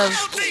a lot of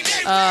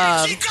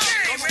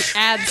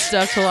ad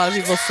stuff to a lot of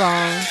people's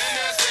songs.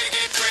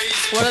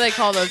 What do they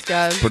call those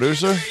guys?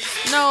 Producer?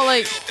 No,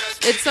 like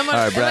it's someone.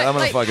 All right, Brad, I'm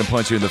going to like, fucking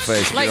punch you in the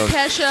face. Like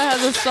Kesha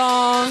has a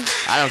song.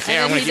 I don't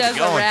care. I'm And going then to he keep does it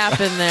going. a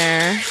rap in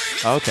there.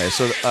 Okay,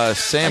 so Like,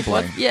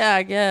 sampling. what? Yeah,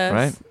 I guess.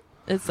 Right?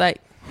 It's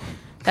like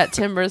that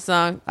Timber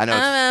song. I know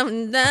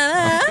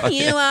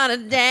You wanna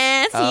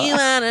dance? You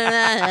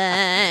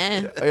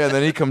wanna? Oh, yeah,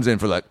 then he comes in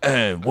for like,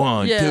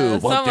 one, Yeah, two,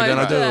 what something you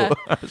like gonna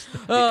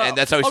do? And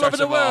that's how he all starts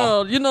over the them all.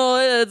 world. You know,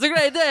 it's a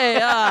great day.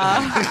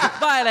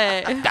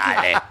 Baile.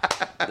 Dale.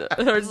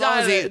 Or As long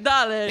as he-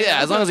 dale. Yeah,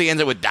 as long as he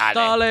ends it with dale.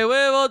 Dale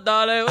huevo,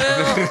 dale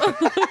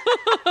huevo.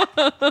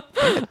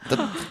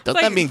 Does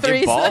that mean give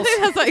I balls?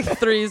 think that's like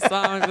 3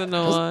 songs in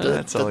the one.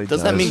 That's all he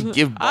Does that mean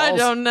give balls? I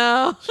don't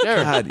know.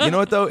 God, you know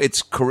what though?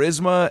 It's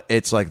charisma.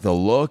 It's like the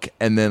look,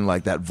 and then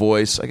like that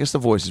voice. I guess the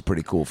voice is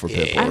pretty cool for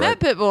Pitbull. I Right? met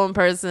Pitbull in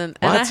person,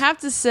 and I What? have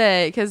to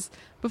say, because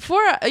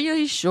before,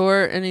 he's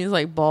short and he's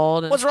like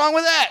bald and What's wrong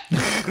with that?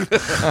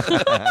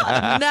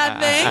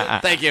 nothing.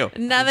 Thank you.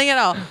 Nothing at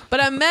all.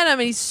 But I met him,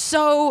 and he's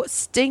so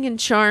stinking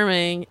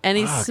charming, and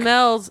he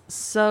smells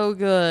so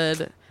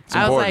good.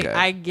 I was important, like,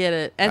 guy. I get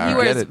it. And I he get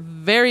wears it.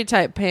 very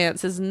tight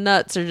pants. His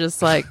nuts are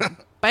just like,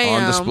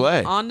 bam.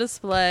 On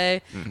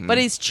display. But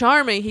he's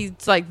charming. He's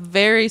like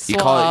very He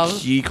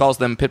suave. calls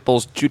them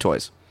Pitbull's chew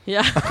toys.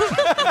 Yeah.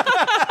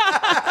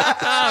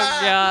 Oh,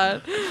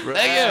 God. Thank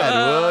Brad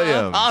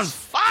Williams. On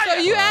fire. So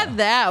you add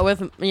that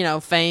with,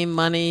 fame,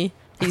 money.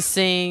 He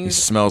sings.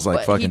 He smells like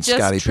But fucking he just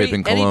Scottie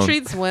Pippen And he cologne.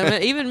 treats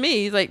women, even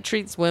me, he like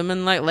treats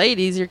women like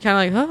ladies. You're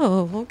kind of like,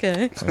 oh,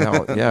 okay.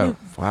 Yeah.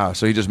 Wow.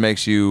 So he just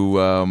makes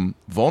you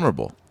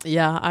vulnerable.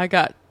 Yeah, I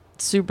got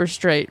super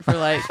straight for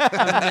like a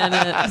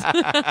minute.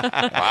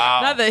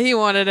 Not that he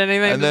wanted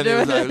anything And to then he do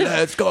was with like, it.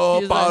 let's go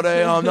He was like-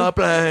 party on the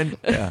plane.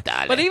 Yeah.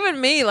 But even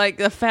me, like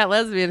the fat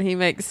lesbian, he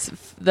makes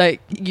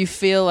like you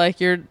feel like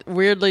you're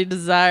weirdly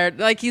desired.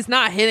 Like he's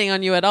not hitting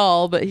on you at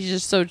all, but he's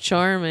just so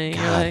charming.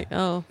 You're like,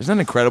 oh, Isn't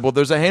that incredible?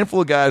 There's a handful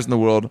of guys in the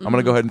world. I'm going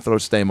to go ahead and throw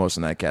Stamos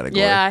in that category.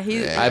 yeah,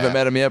 he's. I haven't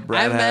met him yet.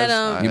 Brad I met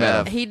has. him. You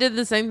met him. He did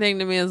the same thing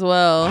to me as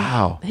well.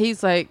 Wow.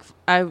 He's like,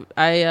 he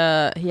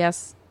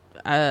asked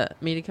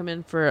me to come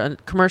in for a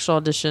commercial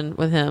audition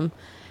with him,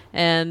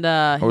 and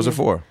What was it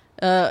for?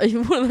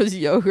 one of those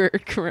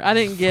yogurt. I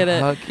didn't get it.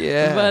 Fuck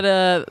yeah.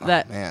 But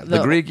that man.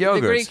 The Greek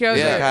yogurt. The Greek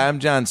yogurt. Like, hi, I'm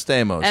John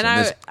Stamos. And,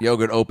 And this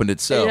yogurt opened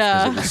itself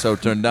because Yeah. it was so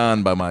turned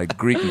on by my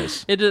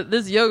Greekness.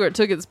 This yogurt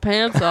took its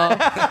pants off.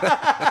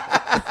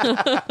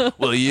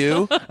 Will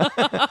you?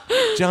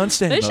 John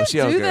Stamos They should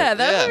yogurt. do that.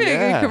 That would be a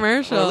Yeah. good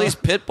commercial. Or at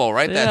least Pitbull,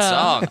 write that Yeah.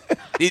 song.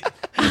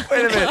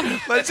 Wait a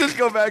minute. Let's just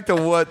go back to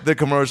what the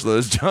commercial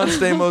is. John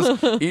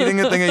Stamos eating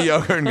a thing of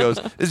yogurt and goes,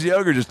 this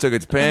yogurt just took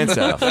its pants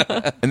off.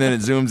 And then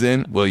it zooms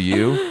in. Will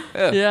you?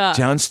 yeah.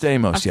 John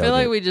Stamos I feel yogurt.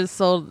 like we just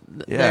sold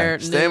yeah. their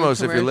new Stamos, if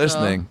you're commercial.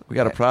 listening, we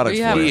got a product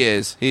We for have- you. He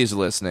is. He's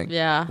listening.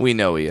 Yeah. We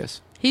know he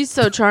is. He's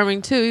so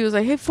charming too. He was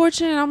like, "Hey,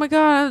 Fortune, oh my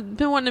god, I've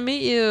been wanting to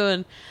meet you,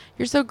 and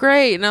you're so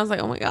great." And I was like,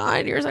 "Oh my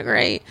god, you're so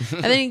great."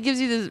 And then he gives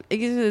you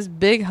this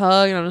big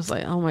hug, and I'm just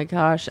like, "Oh my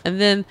gosh!" And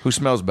then Who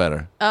smells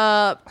better?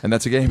 And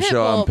that's a game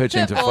show I'm Pitbull-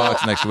 pitching to Pitbull-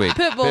 Fox next week.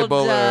 Pitbull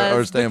or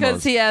does Stamos.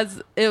 because he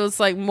has. It was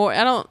like more.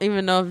 I don't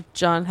even know if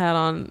John had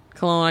on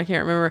cologne. I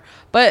can't remember.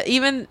 But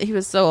even he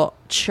was so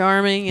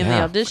charming in the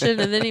Yeah. audition,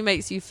 and then he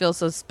makes you feel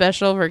so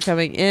special for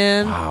coming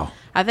in. Wow.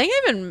 I think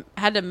I even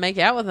had to make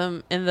out with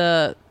him in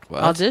the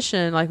What?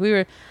 audition. Like we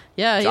were.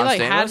 Yeah, he John like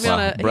had Stamos? me on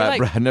Wow. a. he, Brad- like,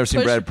 Brad- never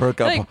seen Brad perk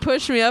he, up. like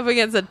pushed me up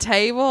against a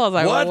table. I was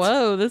like, What?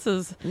 whoa, this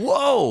is.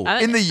 Whoa. I-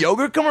 In the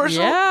yogurt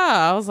commercial?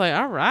 Yeah, I was like,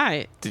 all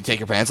right. Did you take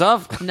your pants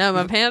off? No,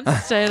 my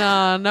pants stayed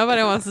on.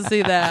 Nobody wants to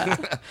see that.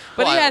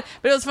 But Well,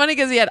 but it was funny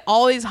because he had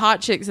all these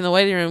hot chicks in the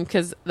waiting room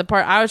because the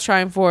part I was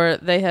trying for,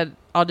 they had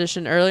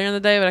auditioned earlier in the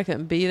day, but I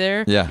couldn't be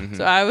there. Yeah.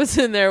 So I was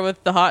in there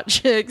with the hot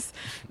chicks,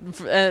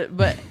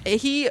 but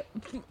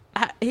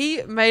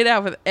he made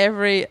out with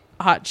every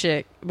hot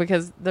chick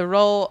because the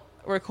role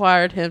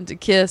required him to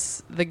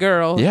kiss the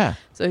girl. Yeah.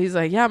 So he's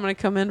like, yeah, I'm gonna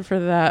come in for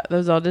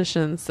those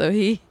auditions. So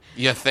he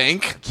You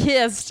think?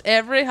 kissed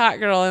every hot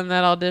girl in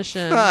that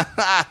audition.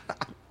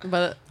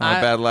 But Not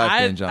a bad life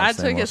being John I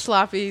took a Stamos.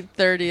 sloppy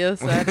 30th.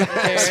 So I didn't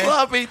care.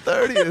 Sloppy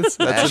 30s.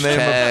 That's the name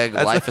Hashtag of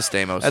that's Life the- of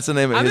Stamos. That's the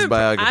name of I'm his imp-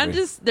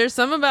 biography. there's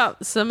some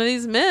about some of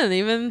these men.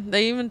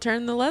 They even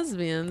turn the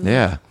lesbians.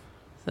 yeah.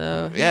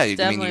 So he's Yeah, you mean you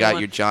definitely got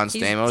one- your John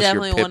he's Stamos, your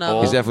definitely one of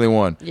Pitbull. He's them. definitely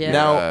one. Yeah.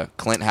 Now,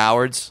 Clint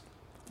Howard's.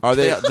 are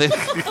they They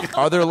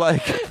are there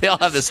like they all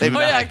have the same Oh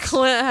yeah, name.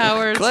 Clint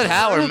Howard. Clint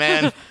Howard,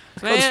 man.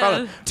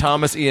 Man,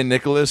 Thomas Ian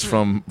Nicholas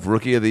from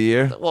Rookie of the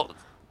Year? Well,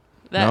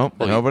 that, No,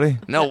 nobody.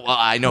 no, well,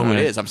 I know who it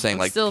Right. is. I'm saying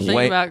like, still thinking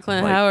Wayne- about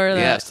Clint like- Howard.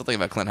 yeah, That, still thinking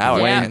about Clint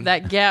Howard. gap, man.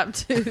 that gap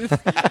tooth.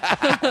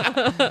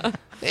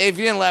 Hey, if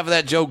you didn't laugh at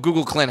that joke,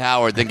 Google Clint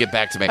Howard, then get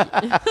back to me.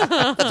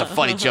 That's a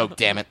funny joke,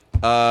 damn it.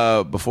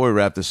 Before we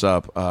wrap this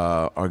up,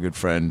 our good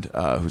friend,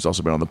 who's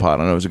also been on the pod,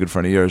 I know he's a good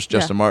friend of yours,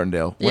 Justin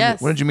Martindale.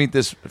 Yes. When did you meet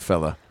this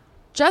fella?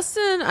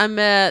 Justin, I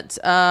met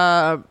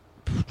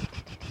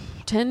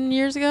 10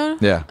 years ago.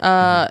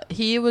 Yeah.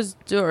 He was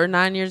or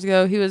 9 years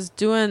ago. He was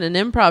doing an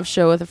improv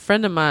show with a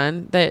friend of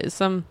mine.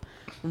 Some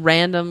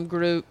random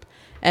group,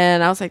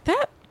 and I was like,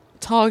 that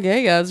tall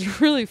gay guy is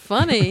really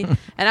funny.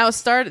 And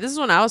this is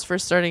when I was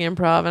first starting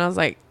improv, and I was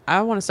like,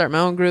 I want to start my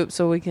own group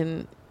so we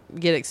can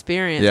get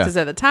experience. Yeah. Because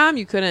at the time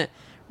you couldn't,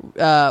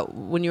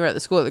 when you were at the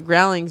school at the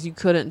Growlings, you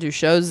couldn't do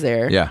shows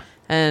there. Yeah.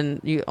 And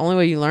the only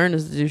way you learn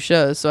is to do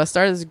shows. So I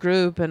started this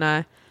group, and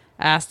I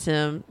asked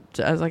him,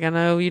 I was like, I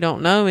know you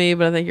don't know me,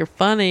 but I think you're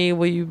funny.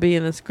 Will you be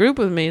in this group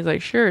with me? He's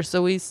like, sure.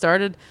 So we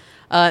started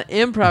an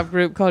improv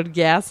group called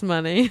Gas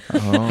Money.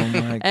 Oh my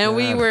God. And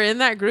we were in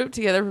that group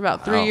together for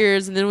about 3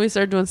 years, and then we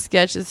started doing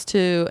sketches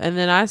too. And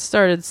then I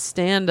started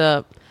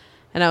stand-up,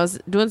 and I was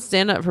doing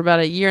stand-up for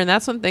about a year, and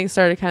that's when things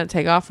started to kind of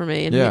take off for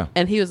me.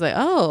 And he was like,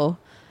 oh,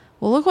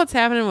 well, look what's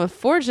happening with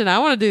Fortune. I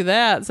want to do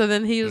that. So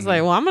then he was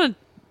like, well, I'm going to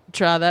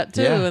try that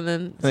too. And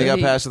then they got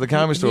passed to the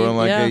Comedy Store in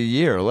like a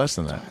year or less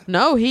than that.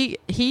 No, he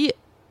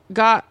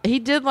had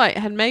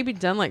maybe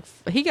done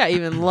he got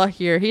even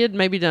luckier. He had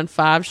maybe done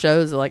 5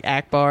 shows at like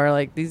Akbar,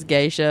 like these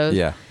gay shows.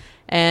 Yeah.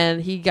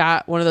 And he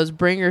got one of those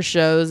bringer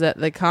shows at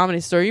the Comedy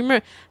Store. You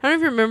remember? I don't know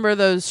if you remember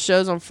those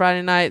shows on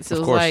Friday nights. It Of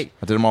was course. like,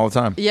 I did them all the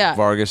time. yeah,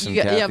 Vargas and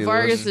Kathy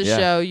Vargas' Lewis.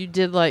 show. You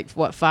did like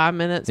 5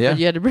 minutes, Yeah. but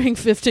you had to bring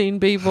 15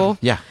 people.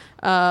 Yeah.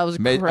 It was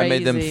crazy. I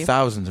made them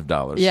thousands of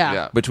dollars.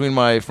 Yeah. Between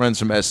my friends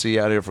from SC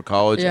out here for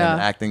college Yeah.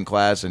 and acting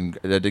class, and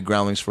I did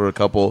Groundlings for a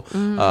couple.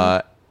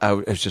 I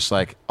was just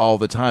like all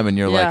the time, and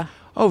you're Yeah. like,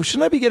 oh,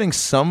 shouldn't I be getting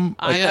some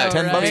I know,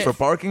 $10 right? for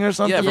parking or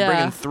something? Yeah, for Yeah.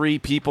 bringing 3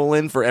 people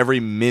in for every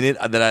minute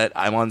that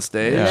I'm on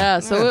stage. Yeah,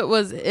 so it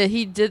was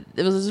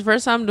his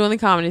first time doing the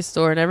Comedy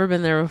Store, never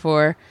been there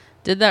before.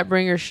 Did that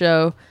bringer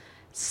show.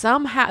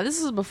 Somehow,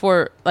 this was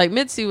before, like,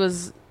 Mitzi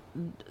was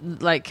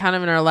like kind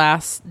of in our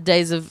last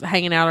days of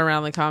hanging out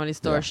around the Comedy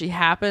Store. Yeah. She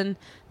happened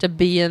to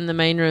be in the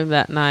main room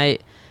that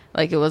night.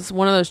 Like, it was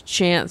one of those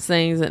chance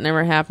things that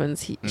never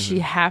happens. She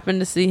happened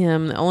to see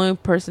him, the only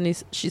person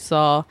she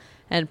saw,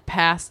 and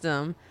passed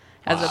him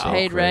as a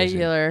paid crazy.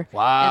 regular.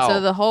 Wow.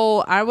 And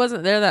so I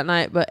wasn't there that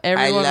night, but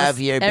everyone love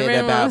was, your bit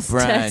everyone about was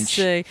brunch.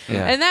 texting.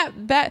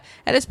 Yeah.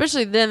 And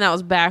especially then, that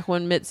was back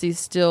when Mitzi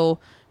still,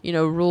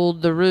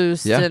 ruled the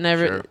roost, Yeah,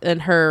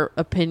 and her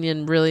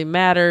opinion really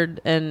mattered.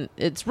 And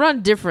it's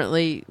run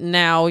differently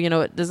now.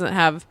 It doesn't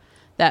have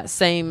that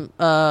same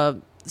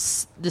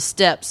the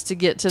steps to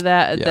get to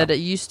that it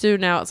used to.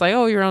 Now it's like,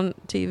 oh, you're on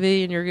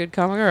TV and you're a good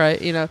comic, all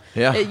right. Yeah.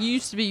 It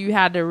used to be you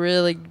had to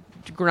really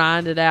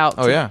grind it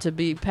out to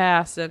be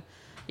passed. And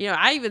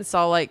I even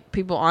saw like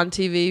people on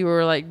TV who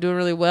were like doing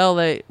really well,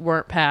 they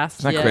weren't passed.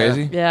 Isn't that yet.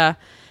 crazy? Yeah.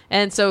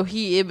 And so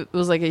it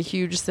was like a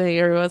huge thing.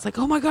 Everyone's like,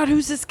 oh my God,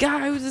 who's this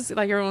guy? Who's this?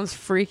 Like, everyone's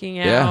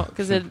freaking out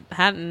because it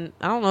hadn't,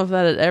 I don't know if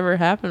that had ever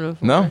happened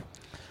before. No,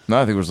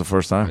 I think it was the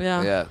first time.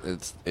 Yeah. Yeah,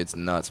 it's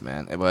nuts,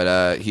 man.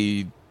 But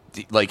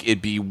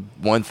it'd be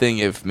one thing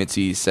if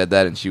Mitzi said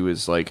that and she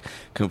was like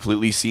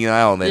completely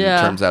senile, and then it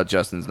turns out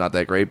Justin's not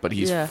that great, but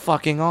he's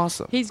fucking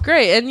awesome. He's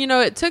great. And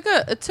it took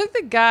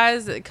the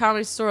guys at the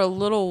Comedy Store a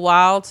little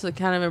while to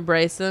kind of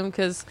embrace him,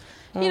 because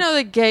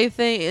the gay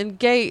thing,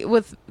 and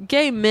with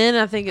gay men,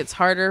 I think it's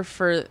harder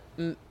for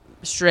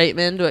straight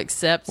men to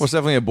accept. Well, it's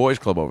definitely a boys'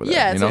 club over there.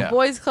 Yeah, it's a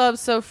boys' club.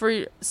 So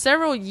for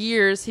several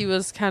years, he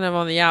was kind of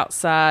on the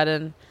outside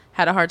and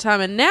had a hard time.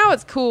 And now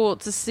it's cool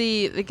to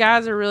see the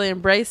guys are really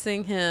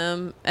embracing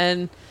him,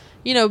 and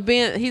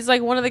he's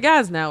like one of the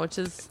guys now, which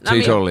is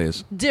He totally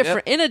is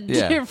different in a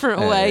different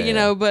way,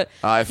 But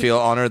I feel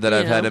honored that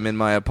I've had him in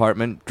my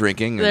apartment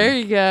drinking. There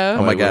you go.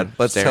 Oh my God!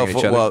 Let's tell. Staring at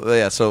each other. Well,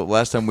 yeah. So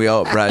last time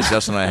Brad,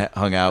 Justin, and I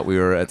hung out. We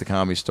were at the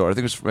Comedy Store. I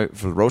think it was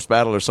for roast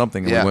battle or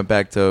something. And we went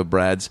back to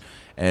Brad's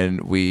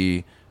and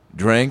we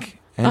drank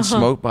and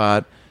smoked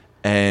pot.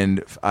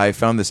 And I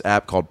found this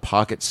app called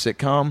Pocket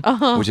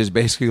Sitcom, which is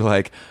basically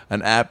like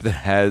an app that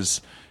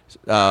has.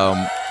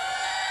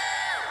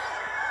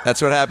 That's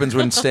what happens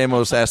when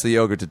Stamos asks the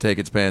yogurt to take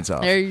its pants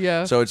off. There you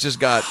go. So it's just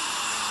got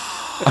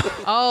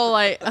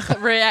like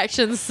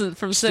reactions from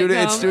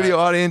sitcoms. studio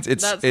audience.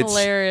 That's it's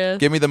hilarious.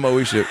 Give me the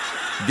Moesha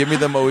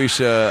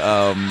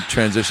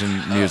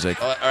transition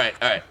music. All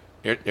right.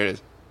 Here it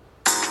is.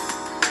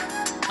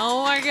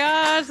 Oh my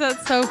gosh,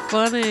 that's so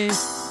funny.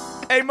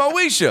 Hey,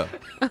 Moesha,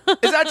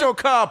 is that your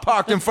car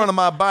parked in front of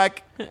my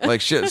bike?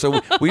 Like shit.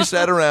 So we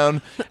sat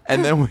around,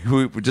 and then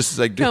we were just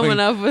like doing Coming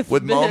up with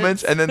bits.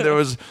 moments, and then there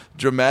was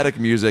dramatic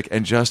music,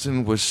 and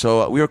Justin was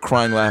we were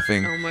crying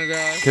laughing. Oh my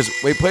gosh. Because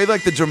we played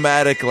like the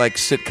dramatic, like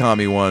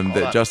sitcom-y one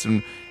that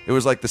Justin. It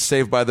was like the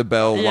Saved by the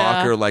Bell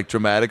locker, like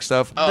dramatic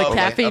stuff. The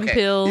caffeine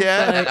pills.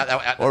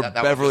 Yeah. Or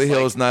Beverly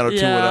Hills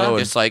 90210.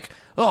 It's like,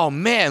 oh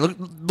man,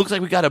 looks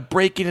like we got to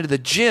break into the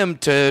gym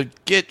to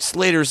get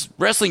Slater's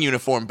wrestling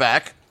uniform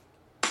back.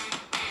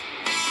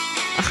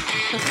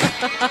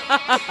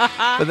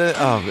 But then,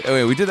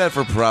 anyway, we did that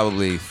for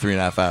probably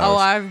 3.5 hours. Oh,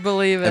 I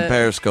believe it. And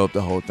Periscope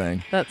the whole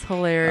thing. That's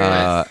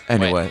hilarious.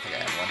 Anyway, Wait,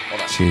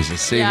 hold on. Jesus,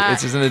 see, Yeah.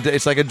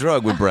 it's like a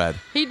drug with Brad.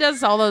 He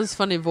does all those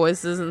funny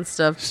voices and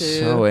stuff too.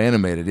 So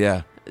animated,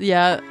 yeah.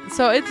 Yeah.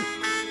 So it's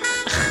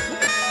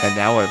And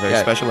now a very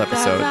special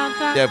episode.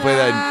 Yeah, play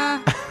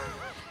that.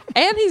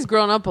 And he's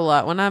grown up a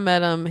lot. When I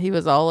met him, he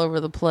was all over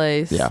the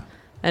place. Yeah.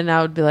 And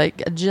I would be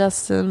like,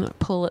 Justin,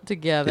 pull it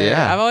together.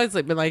 Yeah. I've always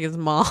been like his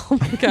mom,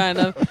 kind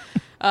of.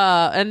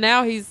 And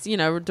now he's,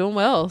 doing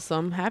well, so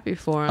I'm happy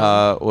for him.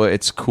 Well,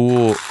 it's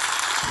cool.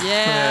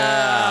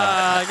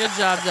 Yeah. Good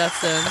job,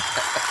 Justin.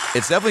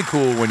 It's definitely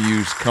cool when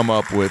you come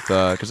up with,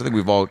 because I think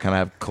we've all kind of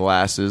have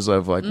classes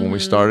of like when we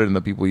started and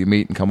the people you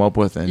meet and come up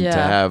with, and to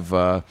have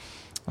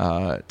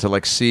to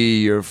like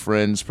see your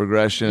friends'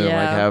 progression and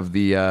like have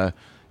the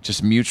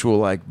just mutual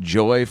like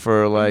joy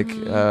for like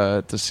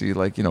to see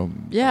like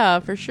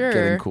for sure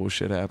getting cool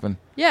shit happen.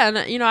 Yeah,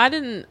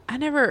 and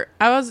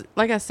I was,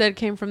 like I said,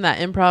 came from that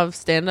improv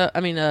stand-up,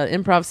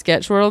 improv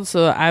sketch world,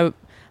 so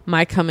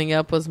my coming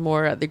up was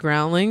more at the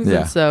Groundlings,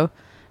 and so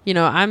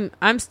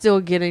I'm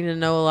still getting to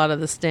know a lot of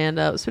the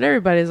stand-ups, but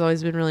everybody's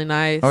always been really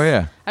nice. Oh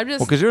yeah, I'm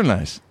just because you're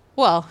nice.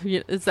 Well,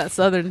 it's that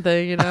Southern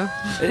thing,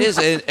 It is,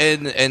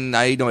 and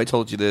I know I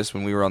told you this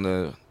when we were on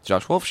the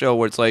Josh Wolf show,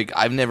 where it's like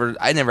I never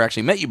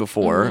actually met you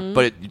before,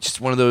 but it's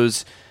just one of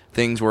those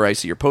things where I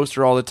see your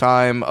poster all the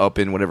time up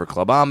in whatever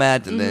club I'm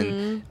at, and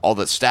then all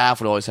the staff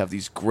would always have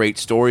these great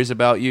stories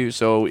about you.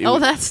 So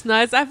that's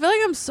nice. I feel like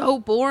I'm so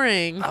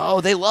boring.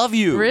 Oh, they love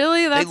you.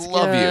 Really? That's they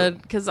love good. you.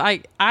 Because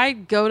I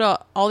go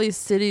to all these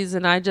cities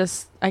and I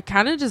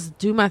kind of just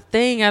do my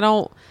thing.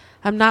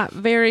 I'm not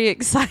very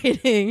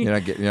exciting.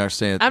 You're not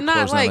saying I'm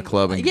not closing down the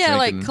club and drinking.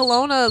 like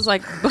Kelowna is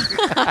like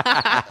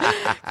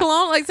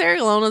Kelowna, like Sarah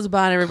Kelowna's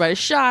buying everybody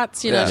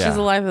shots. She's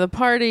the life of the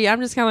party. I'm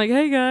just kind of like,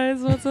 hey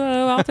guys, what's up?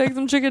 I'll take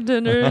some chicken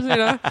tenders,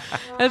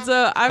 And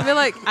so I feel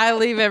like I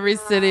leave every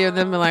city and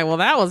then be like, well,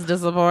 that was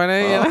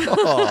disappointing.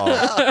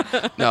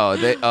 No,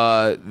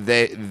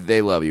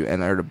 they love you,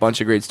 and I heard a bunch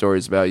of great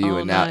stories about you,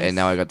 and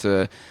now I got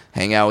to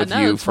hang out with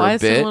you for a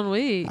bit. In 1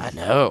 week. I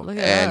know,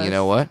 and you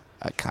know what?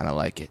 I kind of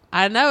like it.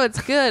 I know,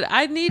 it's good.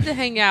 I need to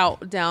hang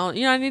out down.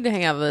 I need to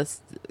hang out with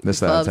this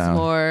side of town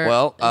more.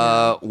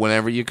 Well,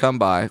 whenever you come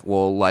by,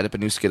 we'll light up a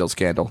new Skittles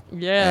candle.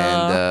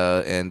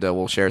 Yeah, and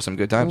we'll share some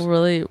good times.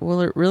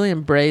 We'll really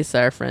embrace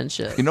our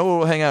friendship. You know where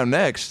we'll hang out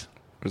next?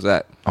 Where's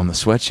that? On the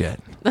Sweatshed.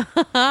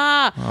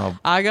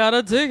 I got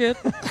a ticket.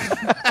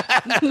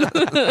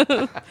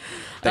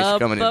 Thanks for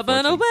coming in. Up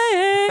and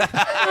away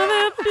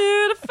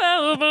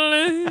beautiful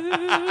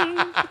balloon.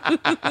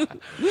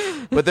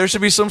 But there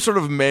should be some sort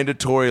of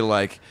mandatory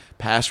like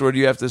password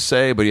you have to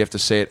say, but you have to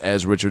say it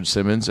as Richard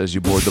Simmons as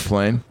you board the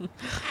plane.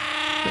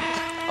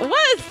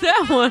 What is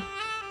that one?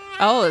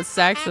 Oh, it's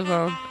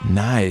saxophone.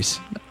 Nice.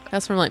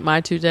 That's from like My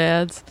Two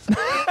Dads.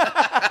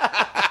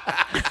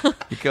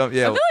 I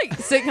feel like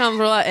sitcoms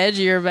were a lot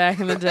edgier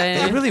back in the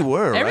day. They really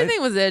were. Everything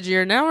was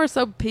edgier. Now we're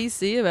so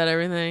PC about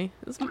everything.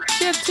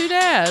 She had two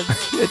dads.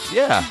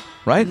 Yeah,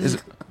 right?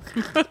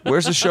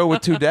 Where's the show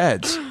with two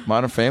dads?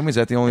 Modern Family? Is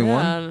that the only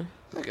one?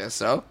 I guess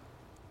so.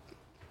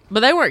 But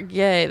they weren't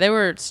gay. They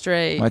were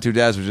straight. My two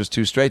dads were just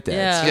two straight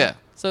dads. Yeah.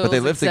 So but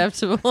it was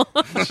acceptable.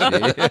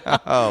 Yeah.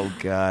 Oh,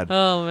 God.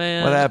 Oh,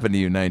 man. What happened to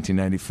you,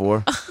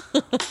 1994?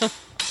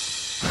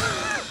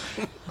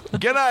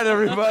 Good night,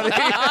 everybody.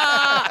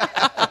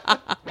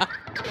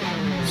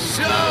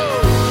 So,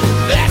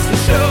 that's the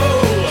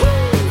show.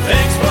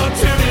 Thanks for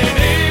tuning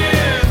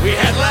in. We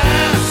had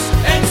laughs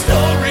and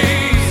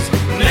stories.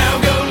 Now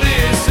go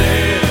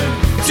listen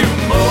to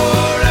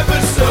more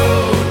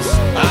episodes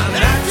on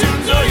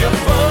iTunes or your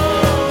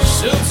phone.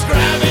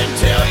 Subscribe and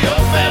tell your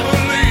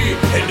family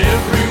and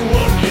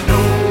everyone you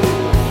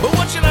know. But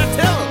what should I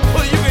tell them?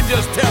 Well, you can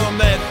just tell them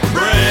that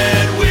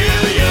Brad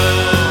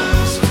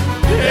Williams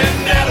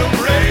and Adam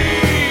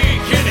Ray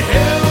can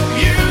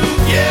help you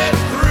get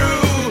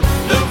through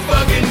the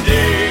fucking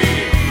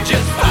day.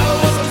 Just follow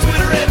us on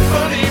Twitter at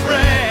Funny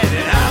Brad,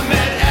 and I'm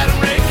at Adam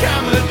Ray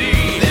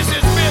Comedy. This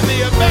has been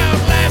the About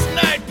Last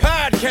Night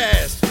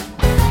podcast.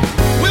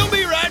 We'll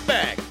be right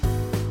back.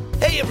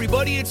 Hey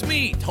everybody, it's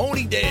me,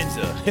 Tony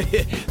Danza.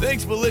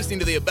 Thanks for listening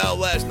to the About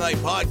Last Night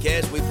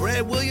podcast with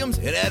Brad Williams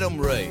and Adam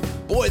Ray.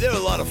 Boy, they're a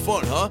lot of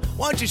fun, huh?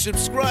 Why don't you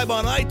subscribe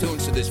on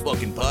iTunes to this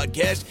fucking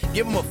podcast?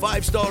 Give them a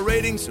 5-star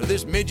rating so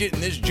this midget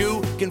and this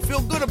Jew can feel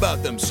good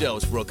about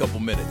themselves for a couple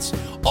minutes.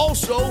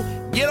 Also,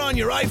 get on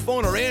your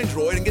iPhone or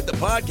Android and get the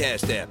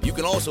podcast app. You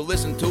can also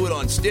listen to it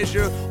on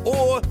Stitcher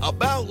or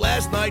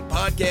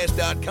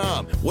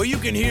AboutLastNightPodcast.com, where you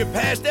can hear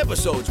past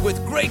episodes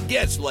with great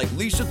guests like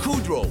Lisa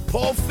Kudrow,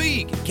 Paul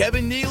Feig,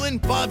 Kevin Nealon,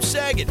 Bob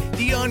Saget,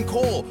 Dion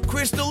Cole,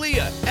 Chris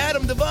D'Elia,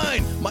 Adam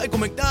Devine, Michael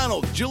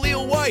McDonald,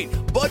 Jaleel White,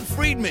 Bud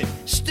Friedman,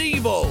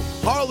 Steve-O,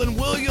 Harlan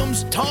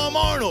Williams, Tom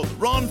Arnold,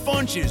 Ron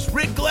Funches,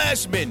 Rick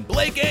Glassman,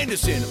 Blake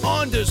Anderson,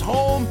 Anders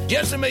Holm,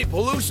 Jessime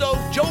Peluso,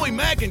 Joey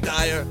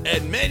McIntyre,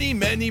 and many,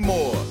 many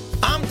more.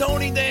 I'm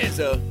Tony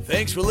Danza.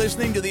 Thanks for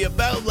listening to the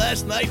About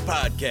Last Night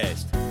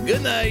podcast.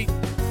 Good night.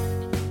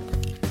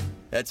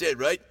 That's it,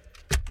 right?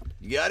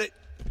 You got it?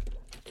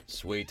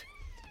 Sweet.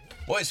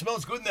 Boy, it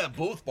smells good in that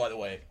booth, by the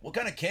way. What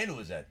kind of candle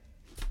is that?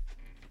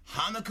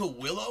 Hanukkah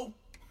willow?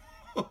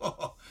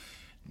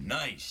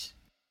 Nice.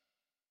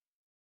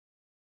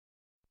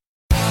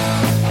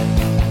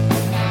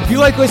 If you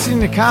like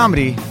listening to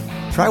comedy,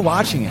 try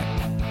watching it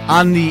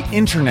on the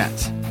internet.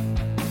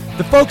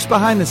 The folks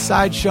behind the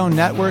Sideshow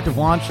Network have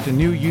launched a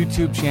new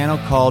YouTube channel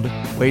called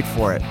Wait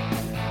For It.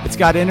 It's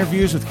got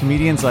interviews with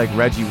comedians like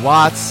Reggie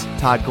Watts,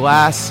 Todd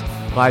Glass,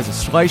 Liza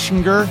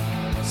Schleichinger.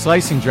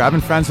 I've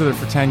been friends with her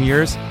for 10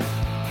 years.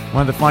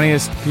 One of the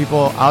funniest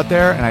people out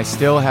there, and I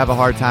still have a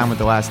hard time with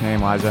the last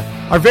name, Liza.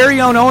 Our very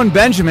own Owen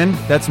Benjamin,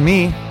 that's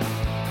me,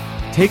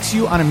 takes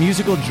you on a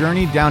musical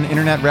journey down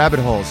internet rabbit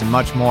holes and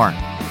much more.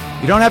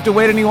 You don't have to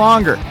wait any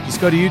longer. Just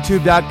go to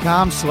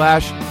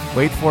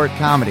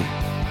youtube.com/waitforitcomedy.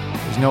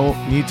 There's no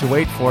need to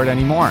wait for it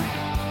anymore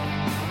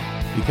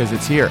because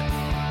it's here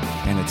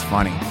and it's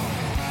funny.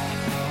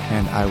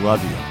 And I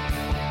love you.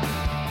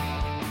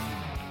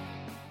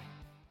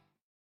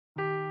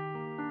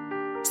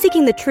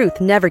 Seeking the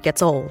truth never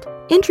gets old.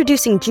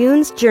 Introducing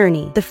June's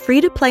Journey, the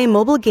free-to-play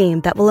mobile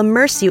game that will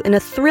immerse you in a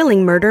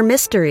thrilling murder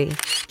mystery.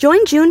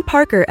 Join June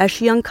Parker as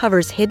she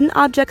uncovers hidden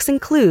objects and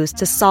clues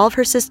to solve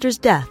her sister's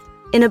death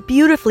in a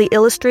beautifully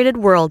illustrated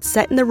world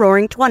set in the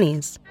Roaring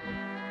 '20s.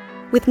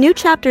 With new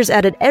chapters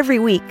added every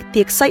week,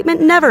 the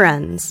excitement never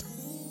ends.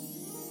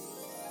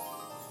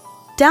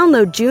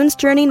 Download June's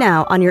Journey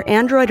now on your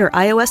Android or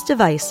iOS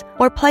device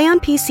or play on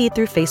PC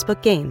through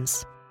Facebook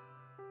Games.